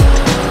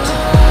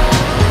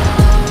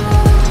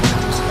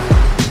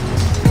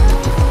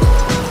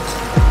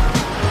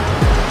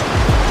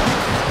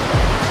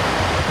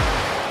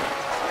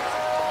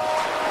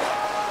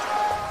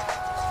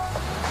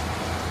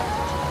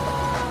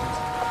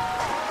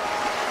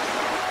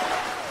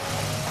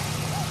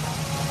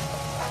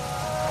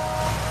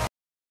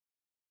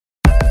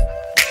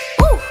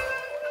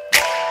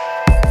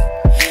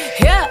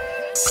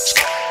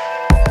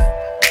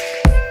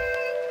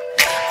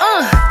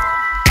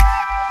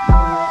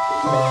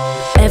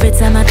 Every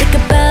time I think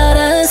about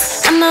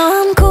us, I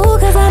know I'm cool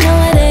cause I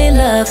know it ain't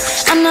love.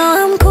 I know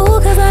I'm cool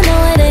cause I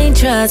know it ain't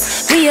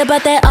trust. We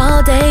about that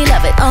all day,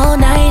 love it all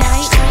night.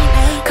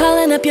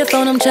 Calling up your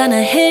phone, I'm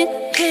tryna hit.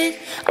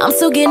 I'm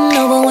still getting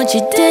over what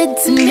you did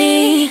to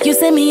me. You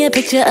sent me a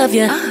picture of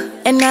you,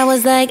 and I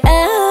was like,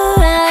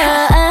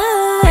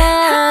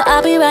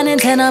 I'll be running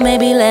 10 or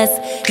maybe less.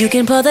 You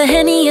can pour the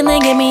Henny and then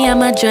get me out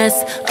my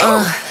dress.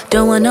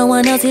 Don't want no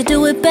one else, you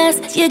do it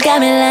best. You got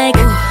me like,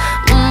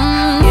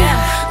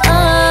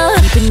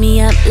 keeping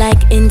me up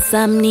like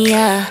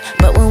insomnia.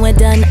 But when we're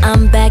done,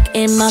 I'm back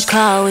in my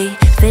car. We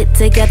fit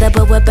together,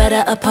 but we're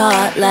better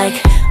apart. Like,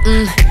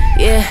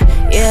 yeah.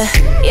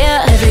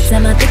 Every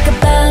time I think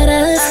about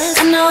us,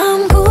 I know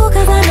I'm cool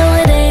cause I know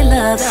it ain't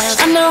love.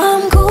 I know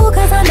I'm cool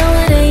cause I know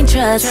it ain't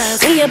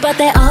trust. We about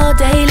that all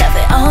day, love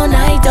it all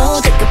night.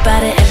 Don't think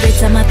about it every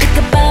time I think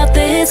about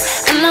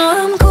this. I know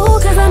I'm cool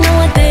cause I know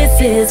what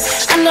this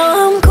is. I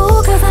know I'm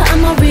cool cause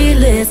I'm a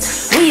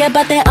realist. We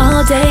about that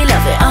all day,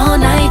 love it all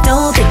night.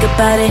 Don't think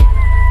about it.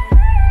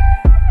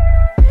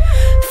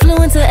 Flew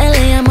into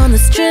LA, I'm on the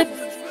strip.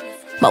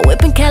 My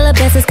whip and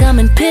Calabasas come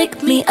and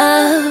pick me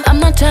up. I'm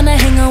not tryna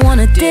hang, I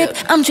wanna dip.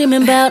 I'm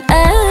dreaming about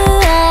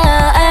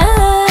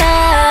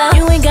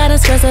you ain't gotta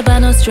stress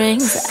about no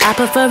strings. I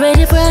prefer it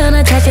if we're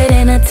unattached, it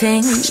ain't a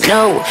ting.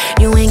 No,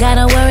 you ain't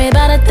gotta worry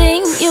about a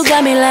thing. You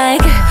got me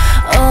like,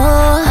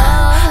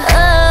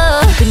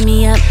 keeping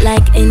me up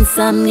like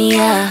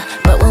insomnia.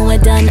 But when we're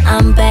done,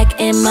 I'm back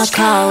in my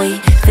car. We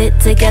fit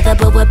together,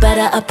 but we're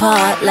better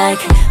apart. Like,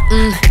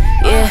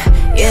 yeah.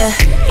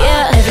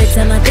 Every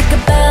time I think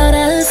about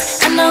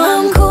us, I know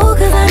I'm cool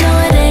cause I know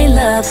it ain't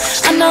love.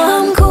 I know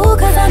I'm cool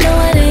cause I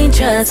know it ain't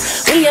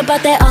trust. We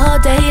about that all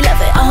day,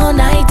 love it all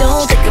night.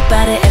 Don't think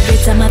about it every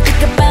time I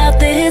think about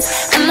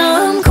this. I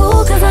know I'm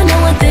cool cause I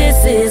know what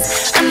this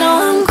is. I know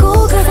I'm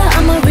cool cause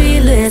I'm a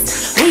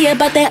realist. We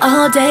about that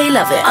all day,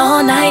 love it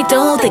all night.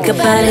 Don't think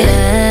about it.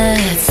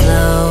 Let's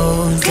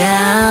slow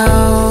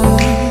down.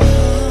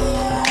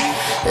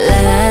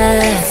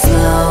 Let's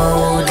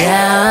slow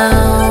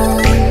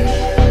down.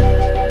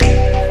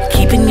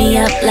 Keeping me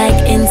up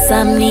like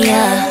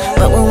insomnia.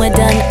 But when we're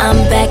done, I'm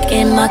back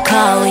in my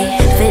car. We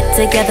fit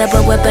together,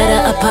 but we're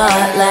better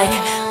apart. Like,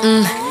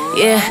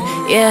 yeah.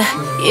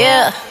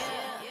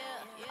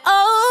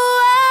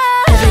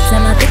 Every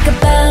time I think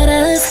about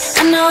us,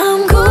 I know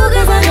I'm cool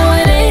cause I know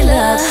it ain't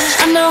love.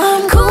 I know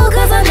I'm cool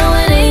cause I know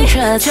it ain't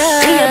trust.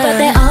 We about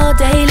that all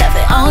day, love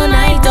it all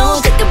night.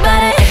 Don't think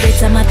about it every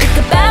time I think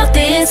about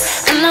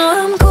this. I know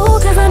I'm cool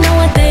cause I know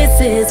what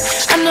this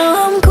is. I know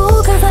I'm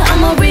cool cause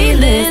I'm a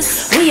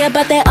realist. We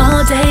about that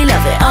all day,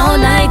 love it all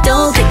night.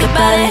 Don't think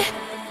about it.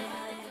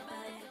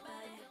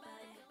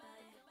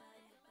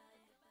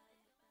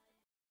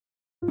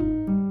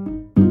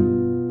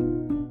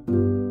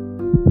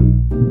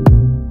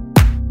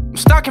 I'm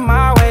stuck in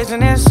my ways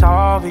and it's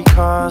all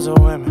because of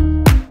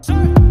women.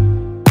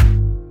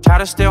 Try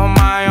to steal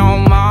my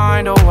own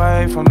mind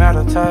away from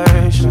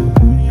meditation.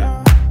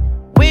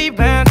 We've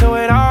been through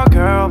it all,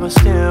 girl, but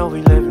still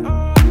we living.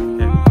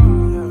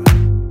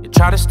 You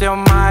try to steal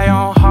my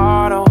own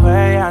heart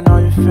away, I know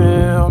you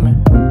feel me.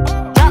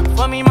 Drop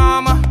for me,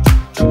 mama.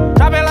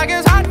 Drop it like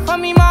it's hot for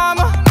me,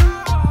 mama.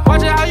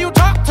 Watch it how you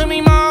talk to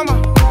me,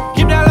 mama.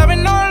 Keep that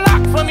loving on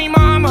lock for me,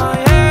 mama,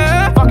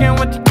 yeah. Fucking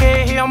with the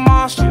kid, he a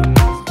monster.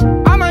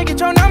 I might get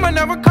your number,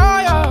 never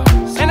call you.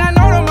 And I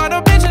know them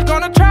other bitches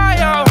gonna try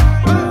you.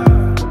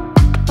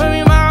 For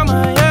me,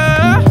 mama,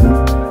 yeah.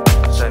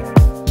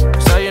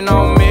 Say you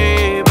know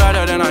me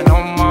better than I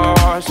know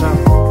myself.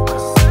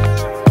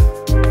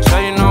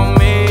 Say you know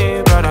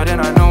me better than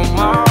I know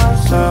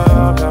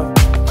myself, yeah.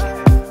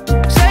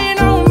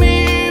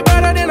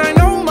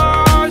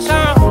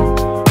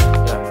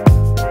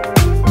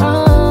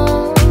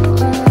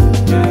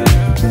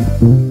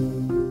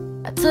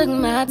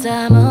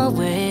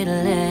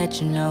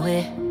 you know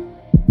it.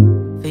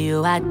 For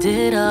you I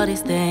did all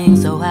these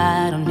things, so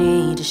I don't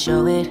need to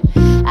show it.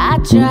 I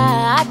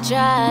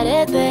tried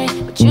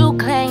everything, but you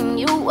claim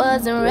you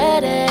wasn't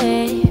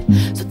ready.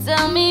 So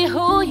tell me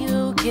who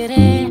you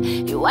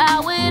kidding? You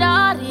out with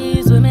all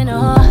these women,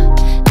 oh,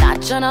 not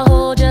tryna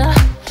hold ya.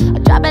 I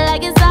drop it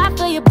like it's hot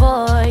for your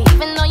boy,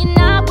 even though you're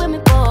not with me,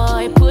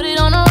 boy. Put it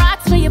on the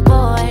rocks for your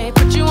boy,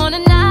 put you on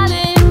an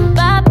island.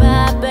 Bye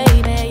bye,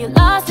 baby, you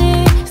lost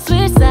it.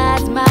 Switch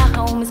sides, my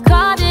homies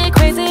called it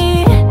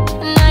crazy,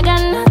 and I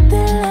got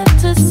nothing left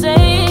to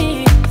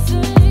say.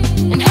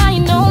 And how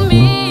you know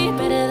me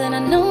better than I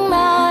know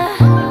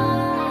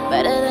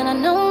better than I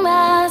know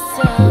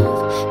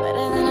myself,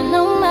 better than I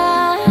know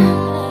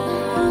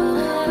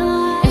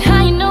and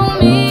how you know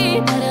me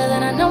better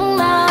than I know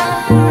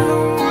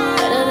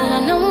better than I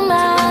know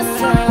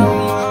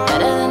myself,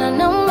 better than I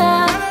know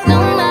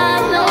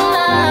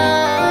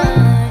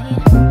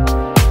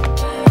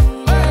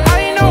How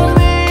you know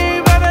me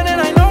better than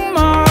I know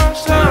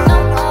myself?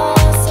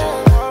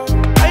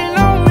 How you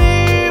know me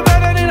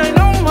better than I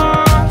know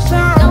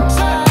myself?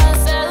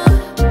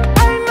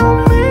 How you know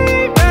me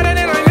better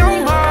than I know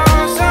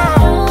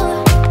myself?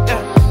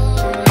 Yeah.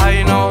 How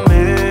you know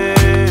me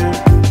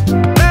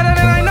better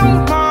than I know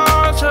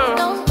myself?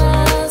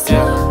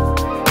 Yeah.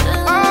 Better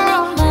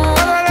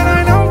than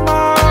I know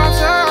myself.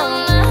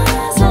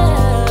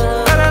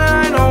 Better than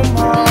I know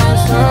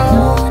myself.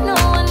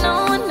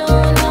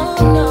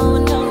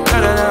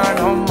 Better than I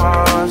know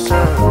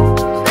myself.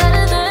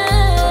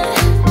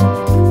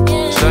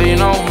 So you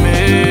know me,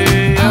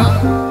 yeah.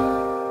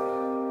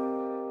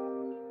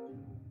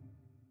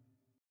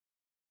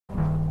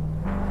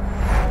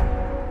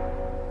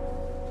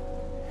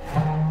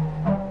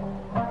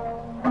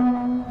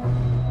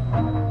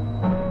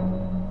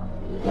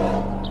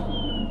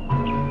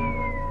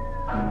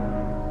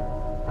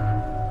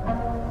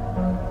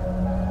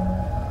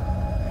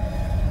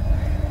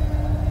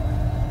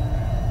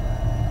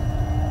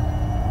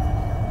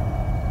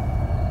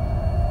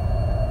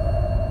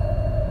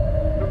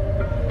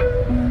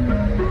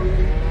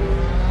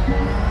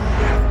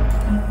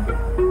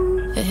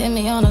 It hit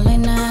me on a late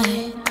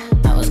night.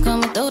 I was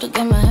coming through to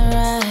get my head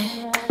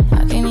right.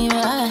 I can't even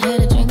lie, I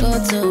had a drink or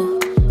two.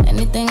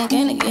 Anything I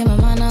can to get my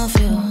mind off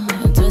you.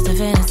 Twisted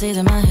fantasies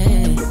in my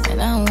head,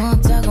 and I don't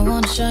want to talk, I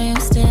want to show you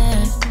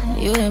instead.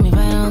 You hit me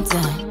right on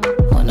time.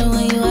 Wonder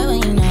when you at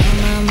when you not on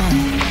my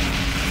mind.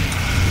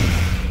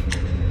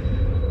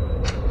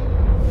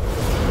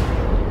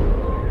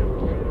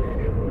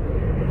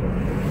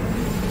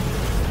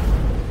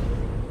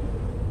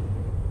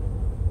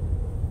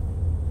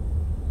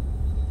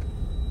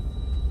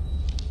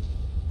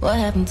 What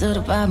happened to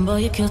the vibe, boy,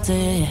 you killed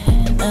it.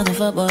 Another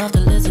football off the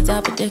list, it's I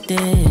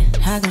predicted.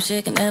 How come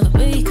shit can never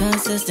be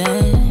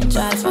consistent?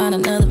 Try to find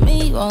another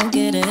me, you won't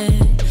get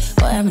it.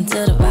 What happened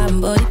to the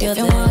vibe, boy, you killed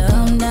it. If you wanna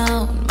come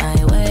down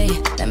my way,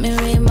 let me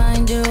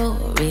remind you,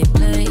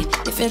 replay.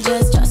 If you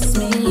just trust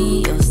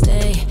me, you'll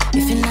stay.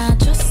 If you're not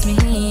trust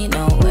me,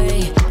 no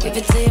way. Give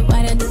it to you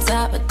right at the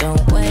top, but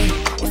don't wait.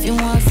 If you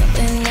want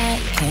something that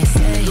you can't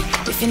say,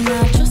 if you're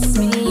not trust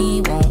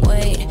me, won't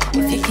wait.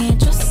 If you can't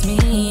trust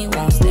me,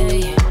 won't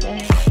stay.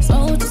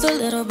 Smoke just a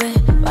little bit,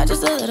 buy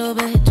just a little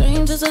bit,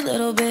 dream just a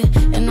little bit,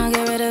 and I'll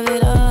get rid of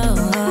it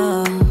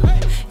all.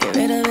 Get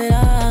rid of it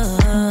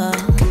all.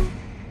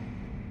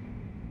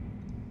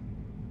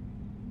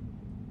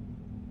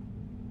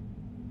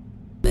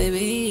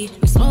 Baby,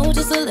 we smoke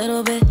just a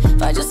little bit,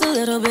 fight just a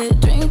little bit,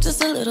 drink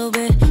just a little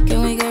bit.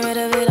 Can we get rid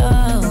of it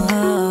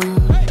all?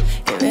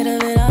 Get rid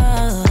of it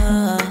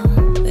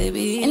all,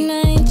 baby. And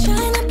I ain't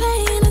trying to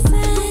play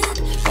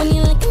innocent when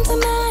you look into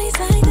my eyes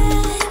like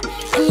that,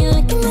 and you're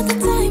looking at the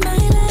time I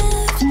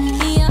left.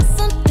 Yeah,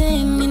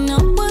 something, you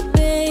know what,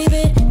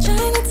 baby?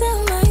 Trying to tell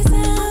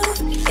myself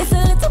it's a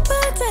little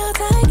bit out,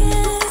 I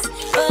guess,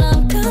 but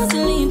I'm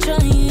constantly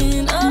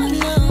trying. Oh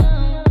no.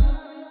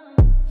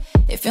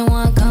 If you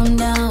want, come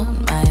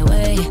down my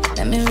way.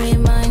 Let me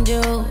remind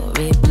you,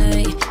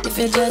 replay. If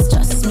you just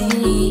trust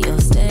me,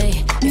 you'll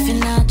stay. If you're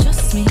not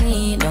trust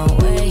me, no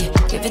way.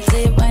 Give it to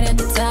you right at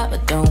the top,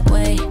 but don't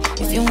wait.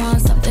 If you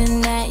want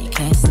something that you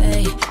can't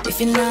say, if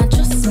you're not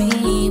trust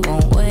me,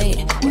 won't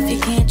wait. If you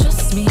can't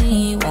trust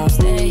me, won't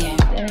stay.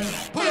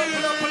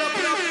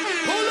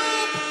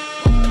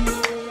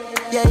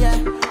 Yeah, yeah.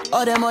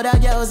 All them other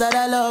girls that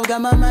I love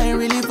got my mind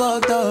really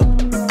fucked up.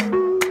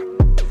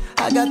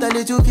 I got a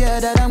little fear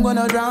that I'm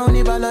gonna drown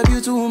if I love you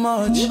too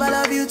much. If I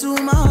love you too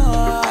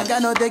much, I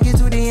cannot take it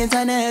to the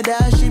internet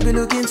that she be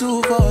looking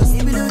too fast.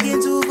 She be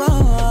looking too fast.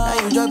 Now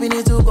you dropping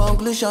it to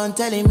conclusion,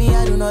 telling me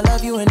I do not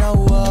love you enough.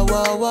 Whoa,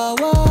 whoa, whoa,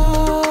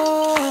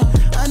 whoa.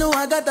 I know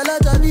I got a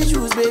lot of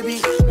issues, baby.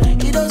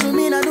 It doesn't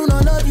mean I do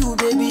not love you,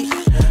 baby.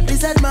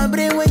 Reset my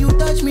brain when you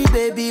touch me,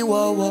 baby.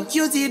 Whoa, whoa.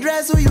 Cutie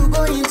dress, who you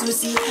going to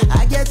see?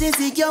 I get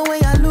insecure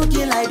when you're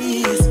looking like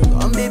this.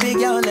 Come, baby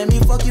girl, let me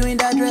fuck you in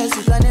that dress.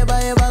 You can never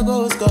ever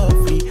go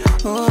scot-free.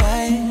 Oh,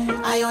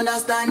 I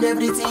understand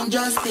everything,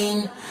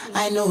 Justin.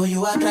 I know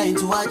you are trying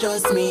to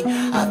adjust me.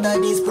 After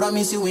this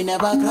promise, you will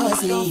never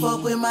cross me. Don't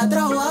fuck with my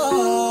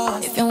throw.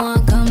 If you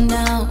want, come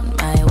down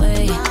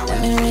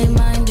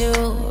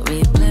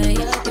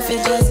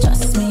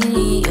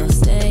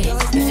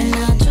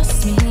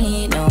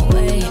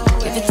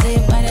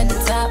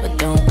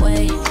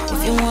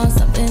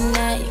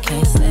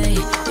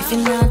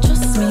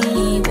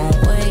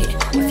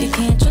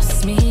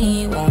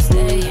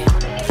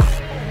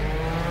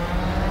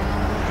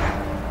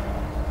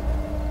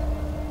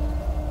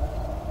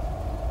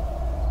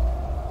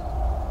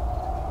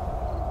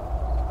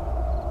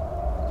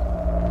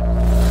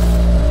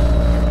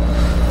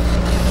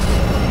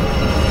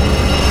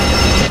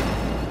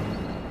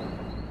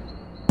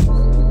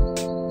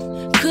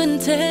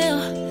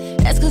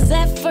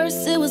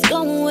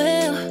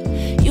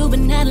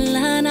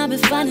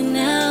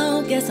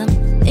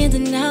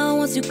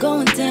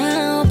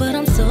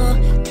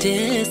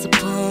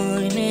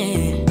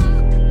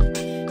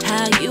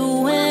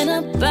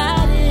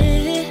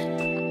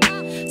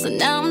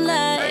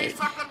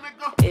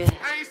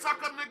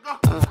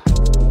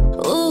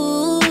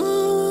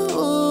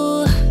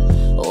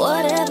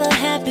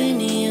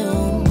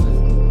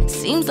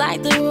Seems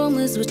like the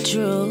rumors were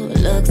true.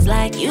 Looks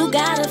like you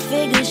gotta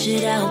figure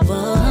shit out,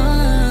 boy.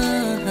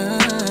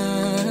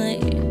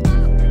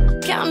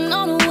 Counting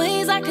on the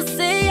ways I could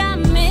say I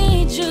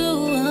made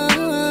you.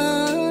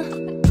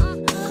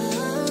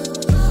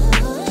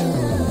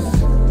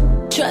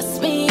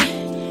 Trust me,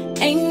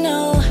 ain't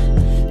no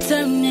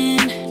turning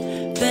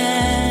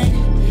back.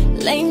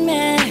 Lame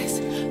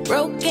ass,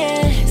 broke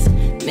ass,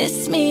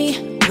 miss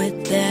me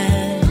with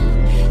that.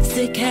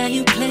 Sick how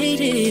you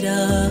played it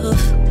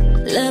off.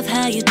 Love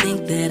how you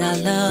think that I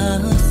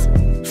lost.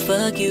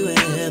 Fuck you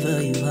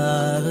wherever you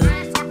are.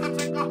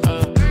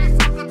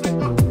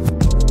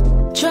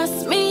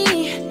 Trust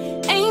me,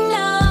 ain't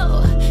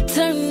no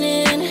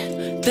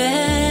turning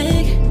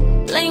back.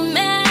 Lame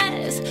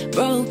ass,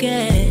 broke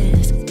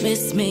ass,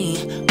 miss me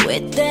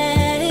with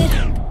that.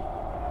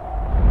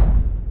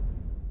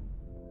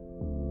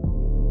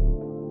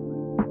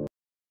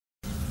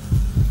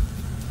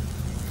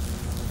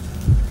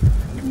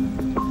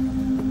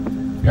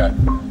 Yeah.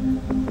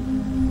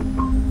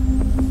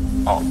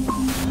 Oh.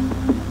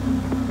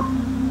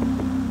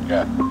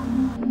 Yeah.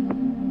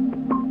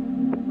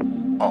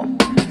 Oh.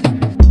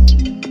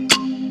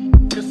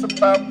 It's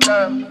about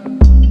time.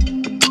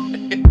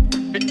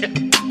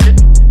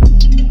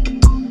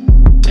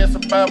 It's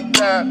about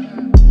time.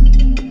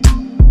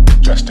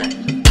 Justin.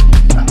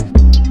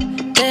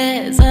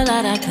 There's a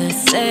lot I could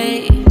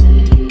say.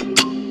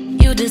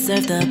 You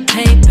deserve the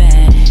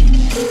payback.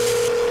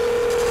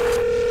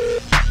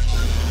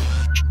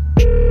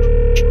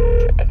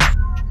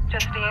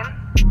 Justine?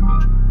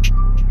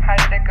 How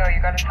did it go? You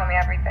gotta tell me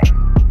everything.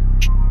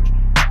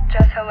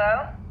 Just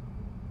hello?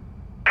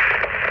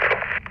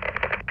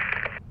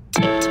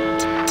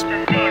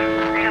 Justine?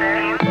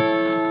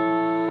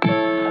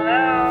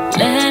 Hello?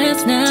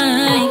 Last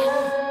night,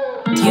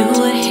 you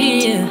were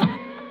here,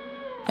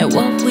 and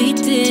what we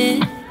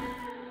did,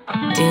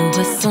 it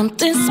was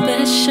something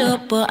special,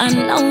 but I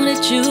know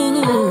that you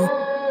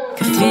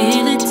can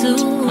feel it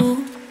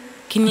too.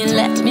 Can you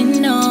let me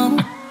know?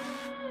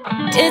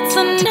 It's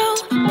a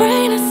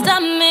no-brainer,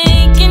 stop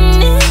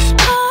making it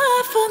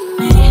hard for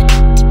me.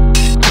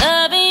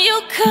 Loving you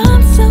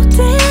comes so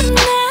damn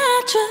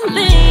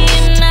naturally,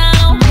 and I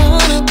don't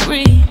wanna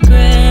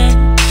regret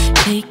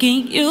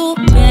taking you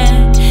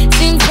back.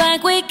 Seems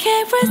like we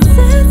can't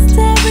resist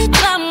every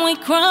time we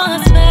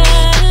cross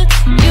paths.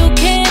 You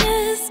can't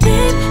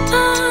escape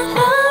our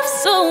love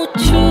so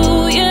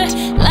true, yeah.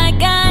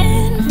 Like I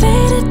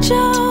invaded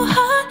your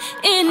heart,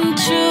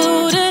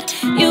 intruded.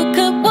 You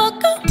could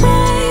walk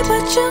away,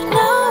 but you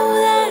know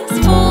that's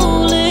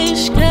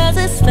foolish, 'cause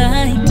it's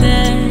like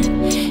that.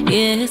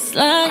 Yeah, it's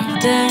like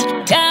that.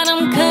 God,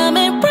 I'm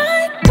coming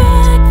right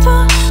back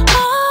for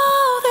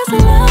all this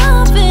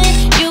loving.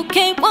 You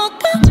can't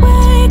walk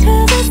away,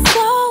 'cause it's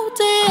so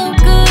damn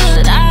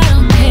good. I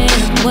don't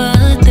care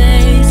what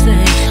they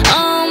say.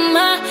 All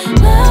my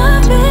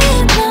love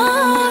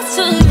belongs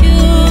to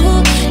you.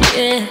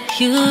 Yeah,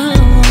 you.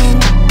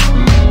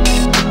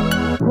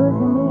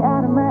 Pushing me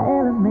out of my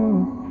element.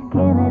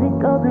 Can't let it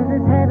go 'cause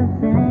it's heaven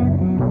sent.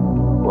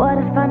 What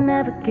if I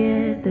never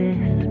get this?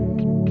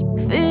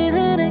 Feel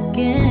it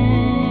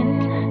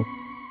again.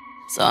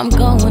 So I'm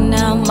going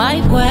out my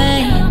way,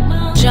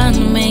 trying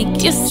to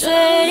make you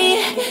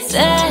say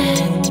that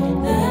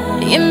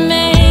you're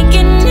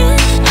making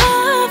it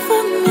hard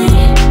for me.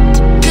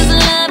 'Cause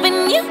loving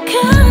you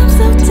comes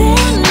so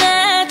damn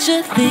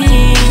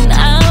naturally, and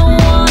I don't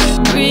wanna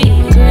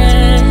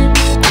regret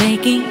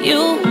taking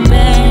you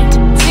back.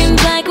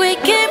 Seems like we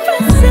can't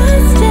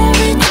resist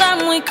every time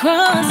we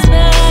cross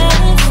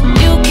paths.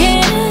 You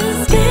can't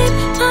escape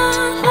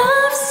our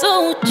love so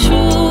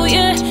true,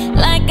 yeah.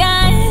 Like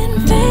I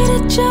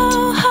invaded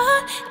your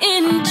heart,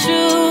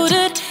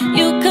 intruded.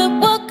 You could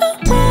walk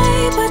away,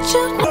 but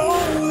you know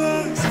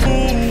that's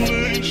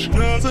foolish,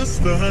 'cause it's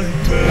like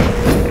that.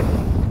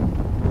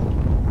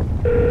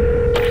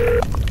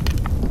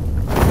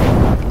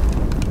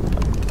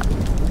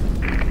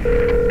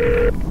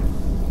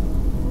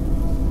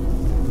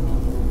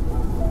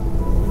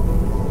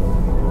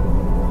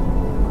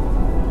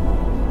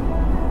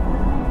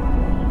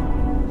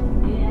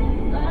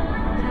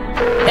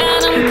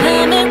 and I'm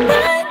coming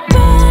right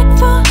back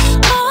for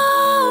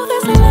all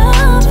this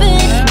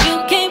loving. You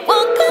can't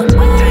walk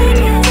away,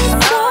 'cause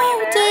it's so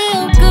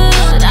damn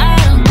good. I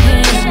don't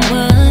care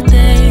what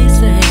they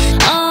say.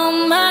 All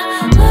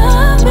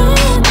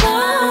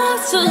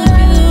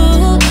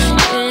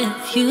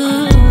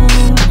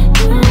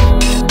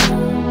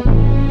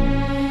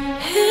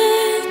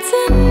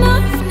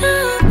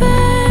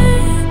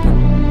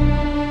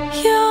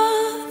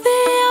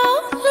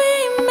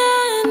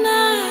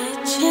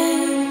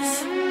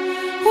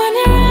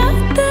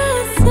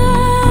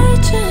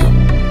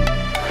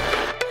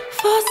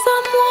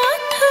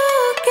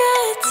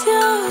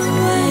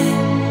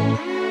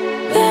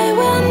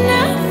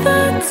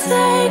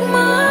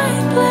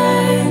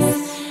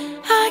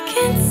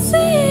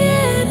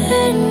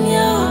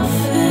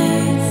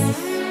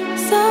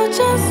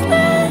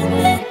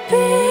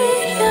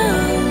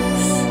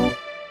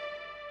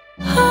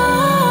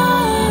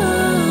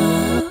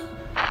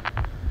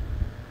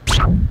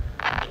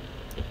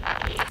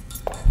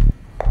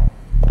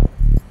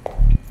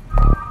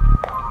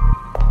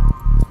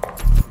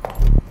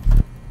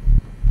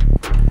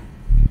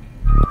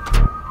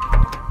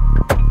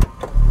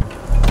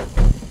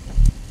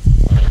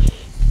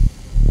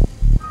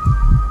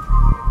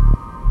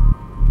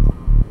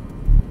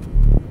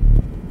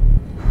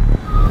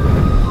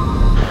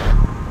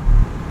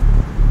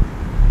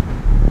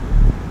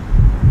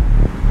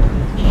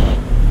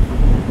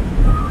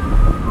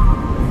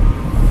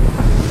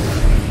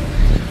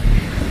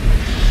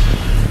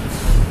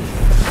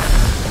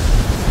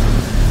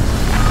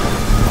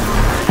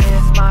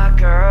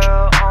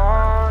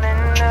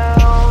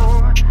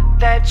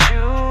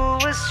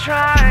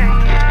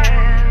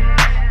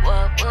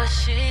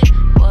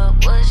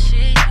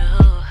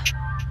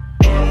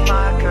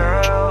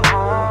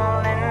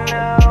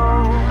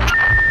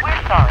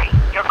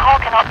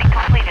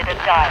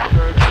dial.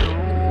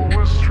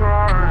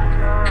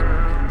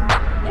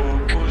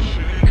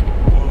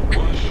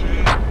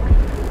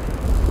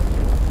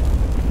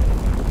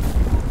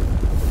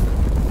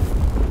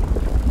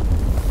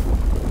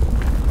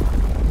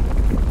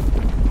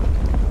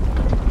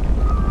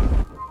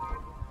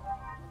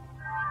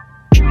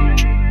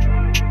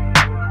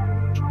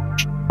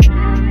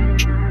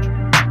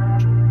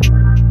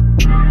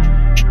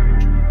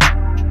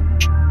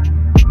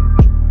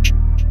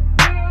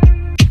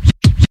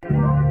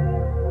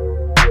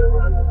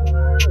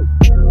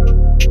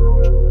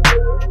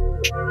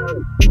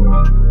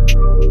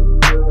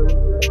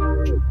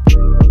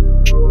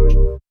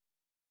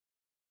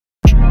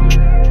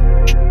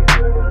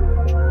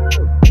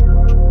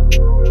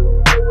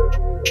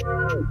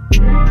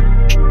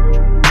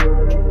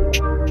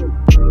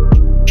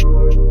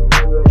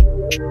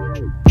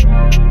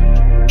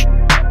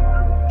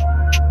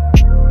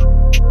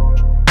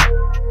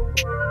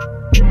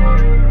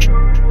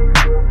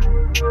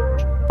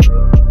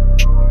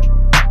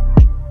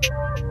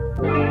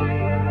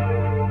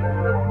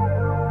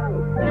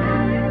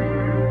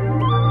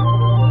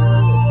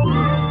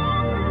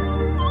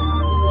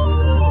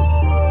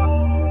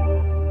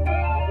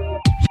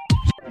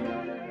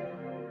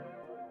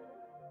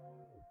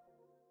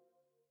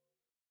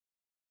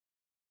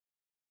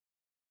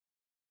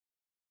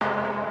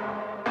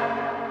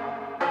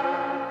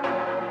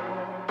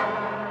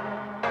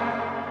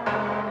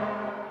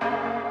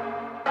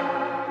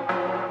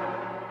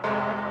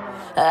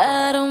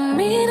 I don't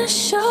mean to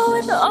show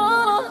it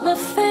all on my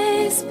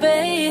face,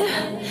 babe,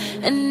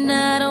 and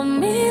I don't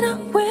mean to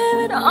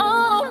wear it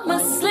all on my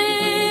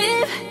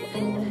sleeve.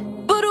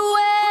 But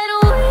when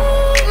we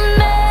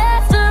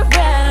messed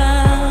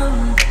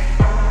around,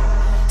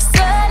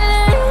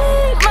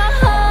 suddenly my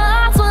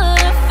heart's what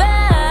I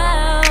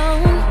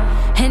found.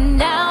 And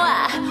now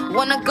I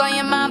wanna call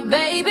you my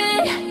baby,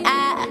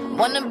 I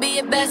wanna be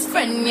your best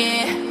friend,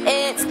 yeah.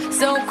 It's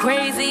so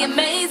crazy,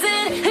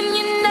 amazing, and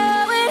you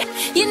know it,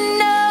 you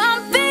know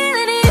I'm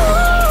feeling you.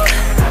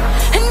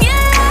 And you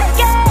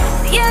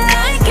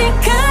like it,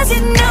 cause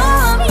you know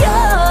I'm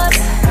yours.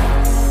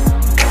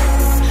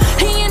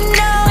 And you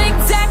know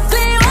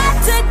exactly what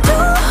to do.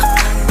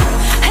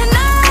 And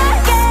I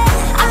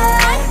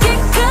like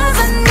it, cause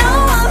I know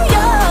I'm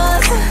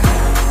yours.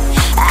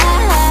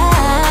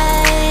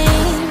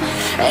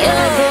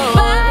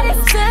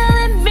 Everybody's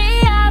telling me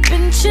I've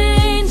been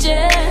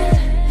changing,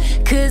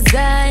 cause I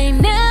ain't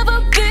never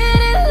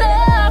been in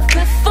love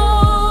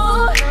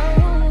before.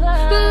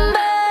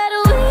 But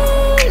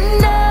we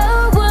know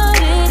what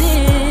it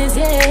is,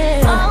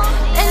 yeah.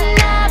 And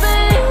I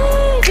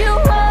believe you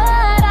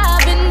what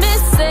I've been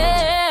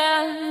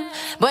missing.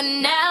 But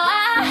now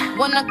I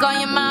wanna call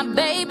you my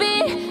baby,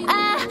 I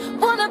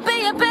wanna be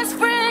your best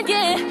friend,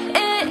 yeah.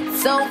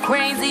 It's so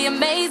crazy,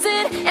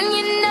 amazing, and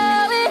you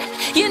know it,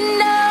 you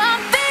know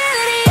I'm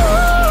feeling you.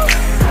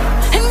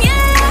 And you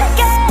like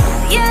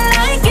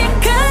it,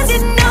 cause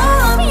you know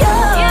I'm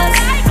yours. You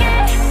like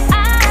it,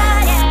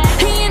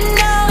 you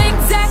know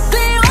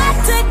exactly what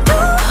to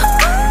do.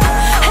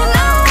 And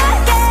I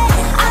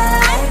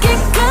like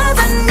it, cause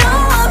I know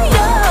I'm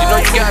yours. You know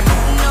you got me.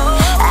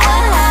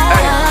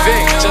 Hey,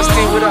 Vic,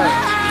 Justine, what up?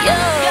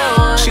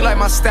 She like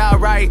my style,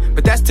 right?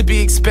 But that's to be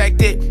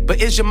expected.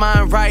 But is your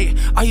mind right?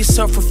 Are you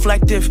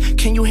self-reflective?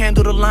 Can you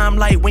handle the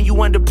limelight when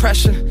you under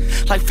pressure?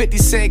 Like 50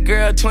 Cent,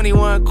 girl,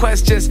 21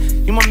 questions.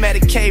 You my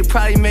Medicaid,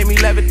 probably made me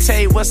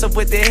levitate. What's up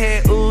with the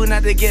head? Ooh,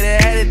 not to get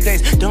ahead of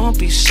things. Don't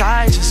be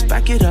shy, just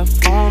back it up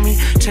on me.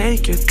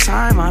 Take your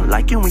time, I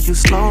like it when you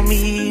slow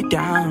me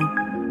down.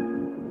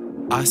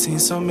 I've seen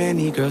so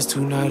many girls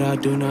tonight, I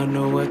do not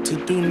know what to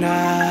do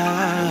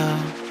now.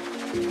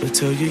 But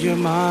tell you you're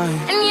mine.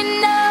 And you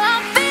know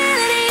I'm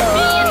feeling you.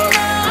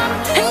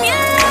 And you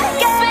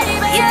like it,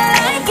 baby. You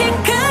like it,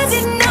 cause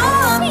you know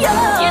I'm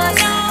yours. You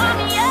know I'm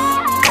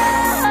yours.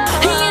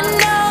 You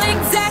know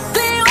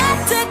exactly what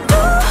to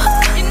do.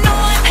 You know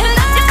and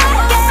I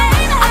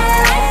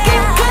like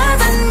it, cause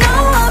I know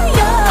I'm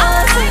yours.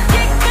 I like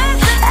it, cause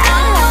I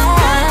know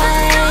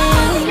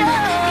I'm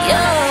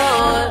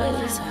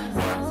yours.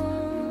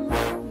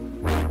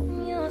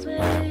 Yours,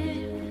 baby.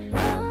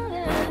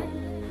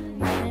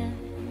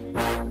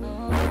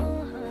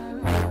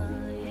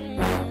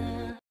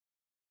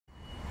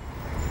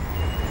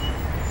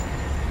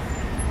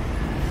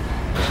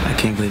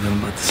 I can't believe I'm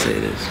about to say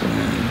this,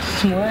 man.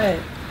 What?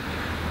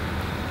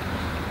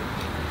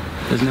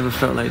 It's never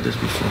felt like this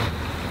before. I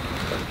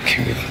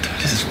can't believe I'm doing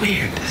this. Is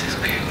weird. This is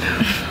weird now.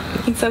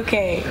 It's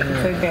okay.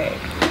 It's okay.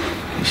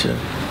 You sure?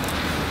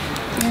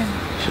 Yeah.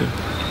 Sure.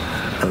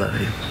 I love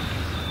you.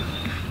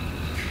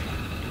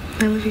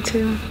 I love you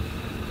too.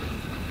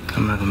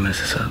 I'm not gonna mess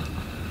this up.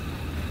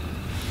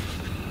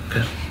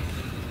 Okay?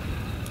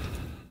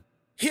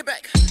 Hit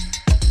back.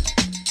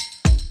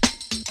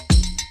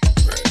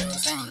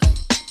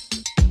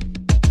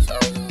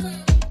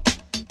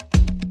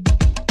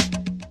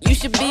 You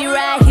should be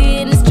right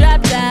here in this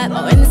drop top,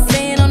 or in the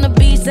sand on the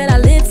beach that I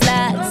live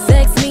slide.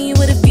 Sex me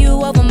with a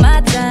view over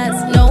my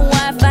ties. No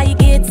Wi-Fi, you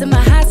get to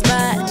my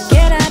hotspot.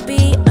 Can I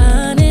be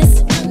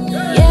honest?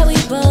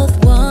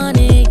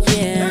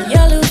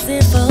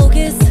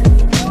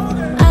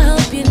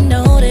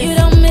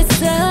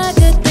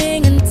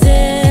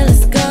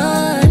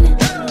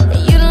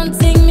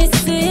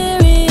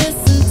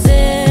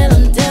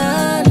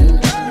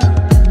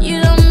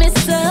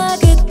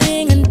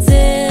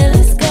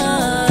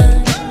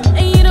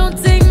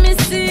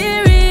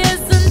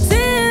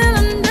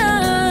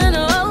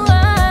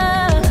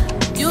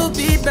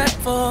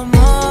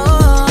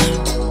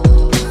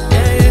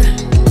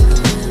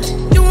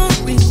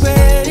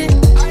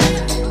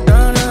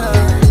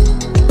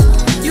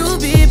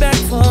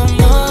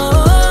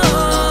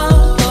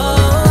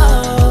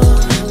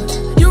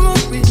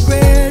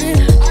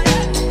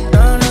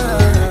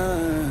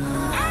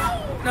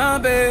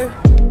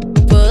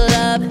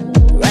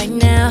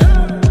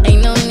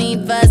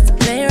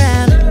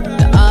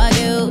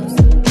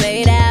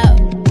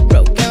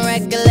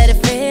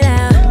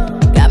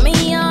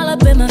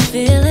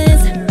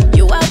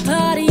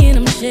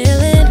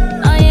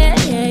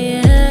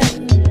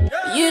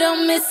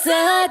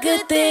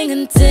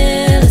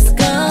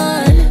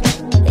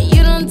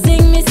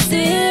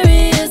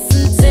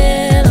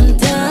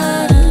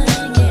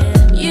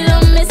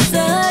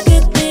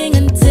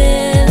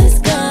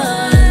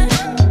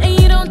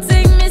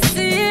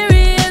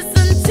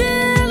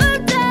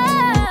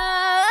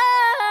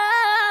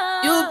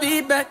 be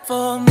back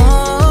for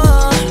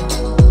more.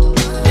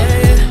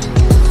 Yeah,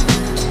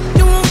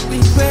 you won't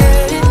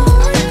regret it.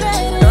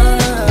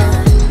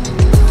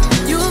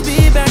 You'll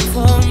be back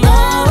for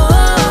more.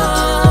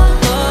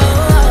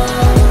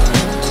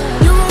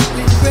 You won't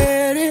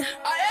regret it.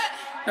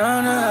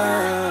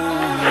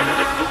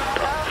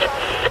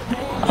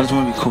 I just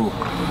wanna be cool.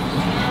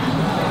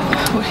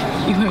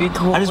 You wanna be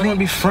cool? I just wanna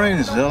be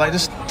friends, yo. Like,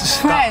 just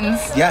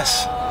friends? Stop.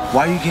 Yes.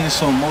 Why are you getting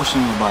so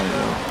emotional about it,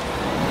 yo?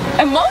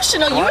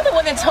 Emotional? What? You're the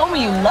one that told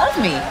me you love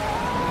me.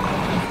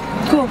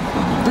 Cool.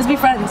 Let's be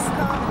friends.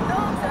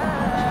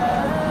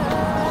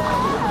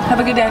 Have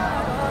a good day.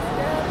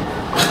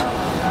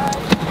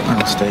 I'm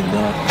gonna stay,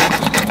 dog.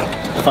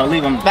 If I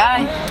leave, I'm...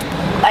 Bye.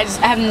 I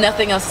have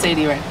nothing else to say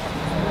to you right now.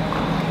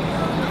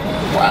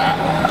 Wow.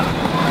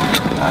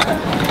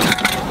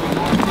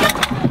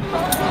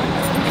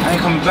 I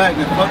ain't coming back,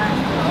 man. Fuck.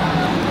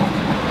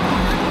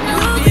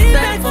 You'll be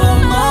back for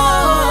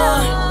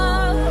more.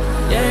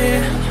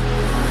 Yeah,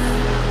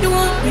 you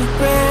won't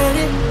regret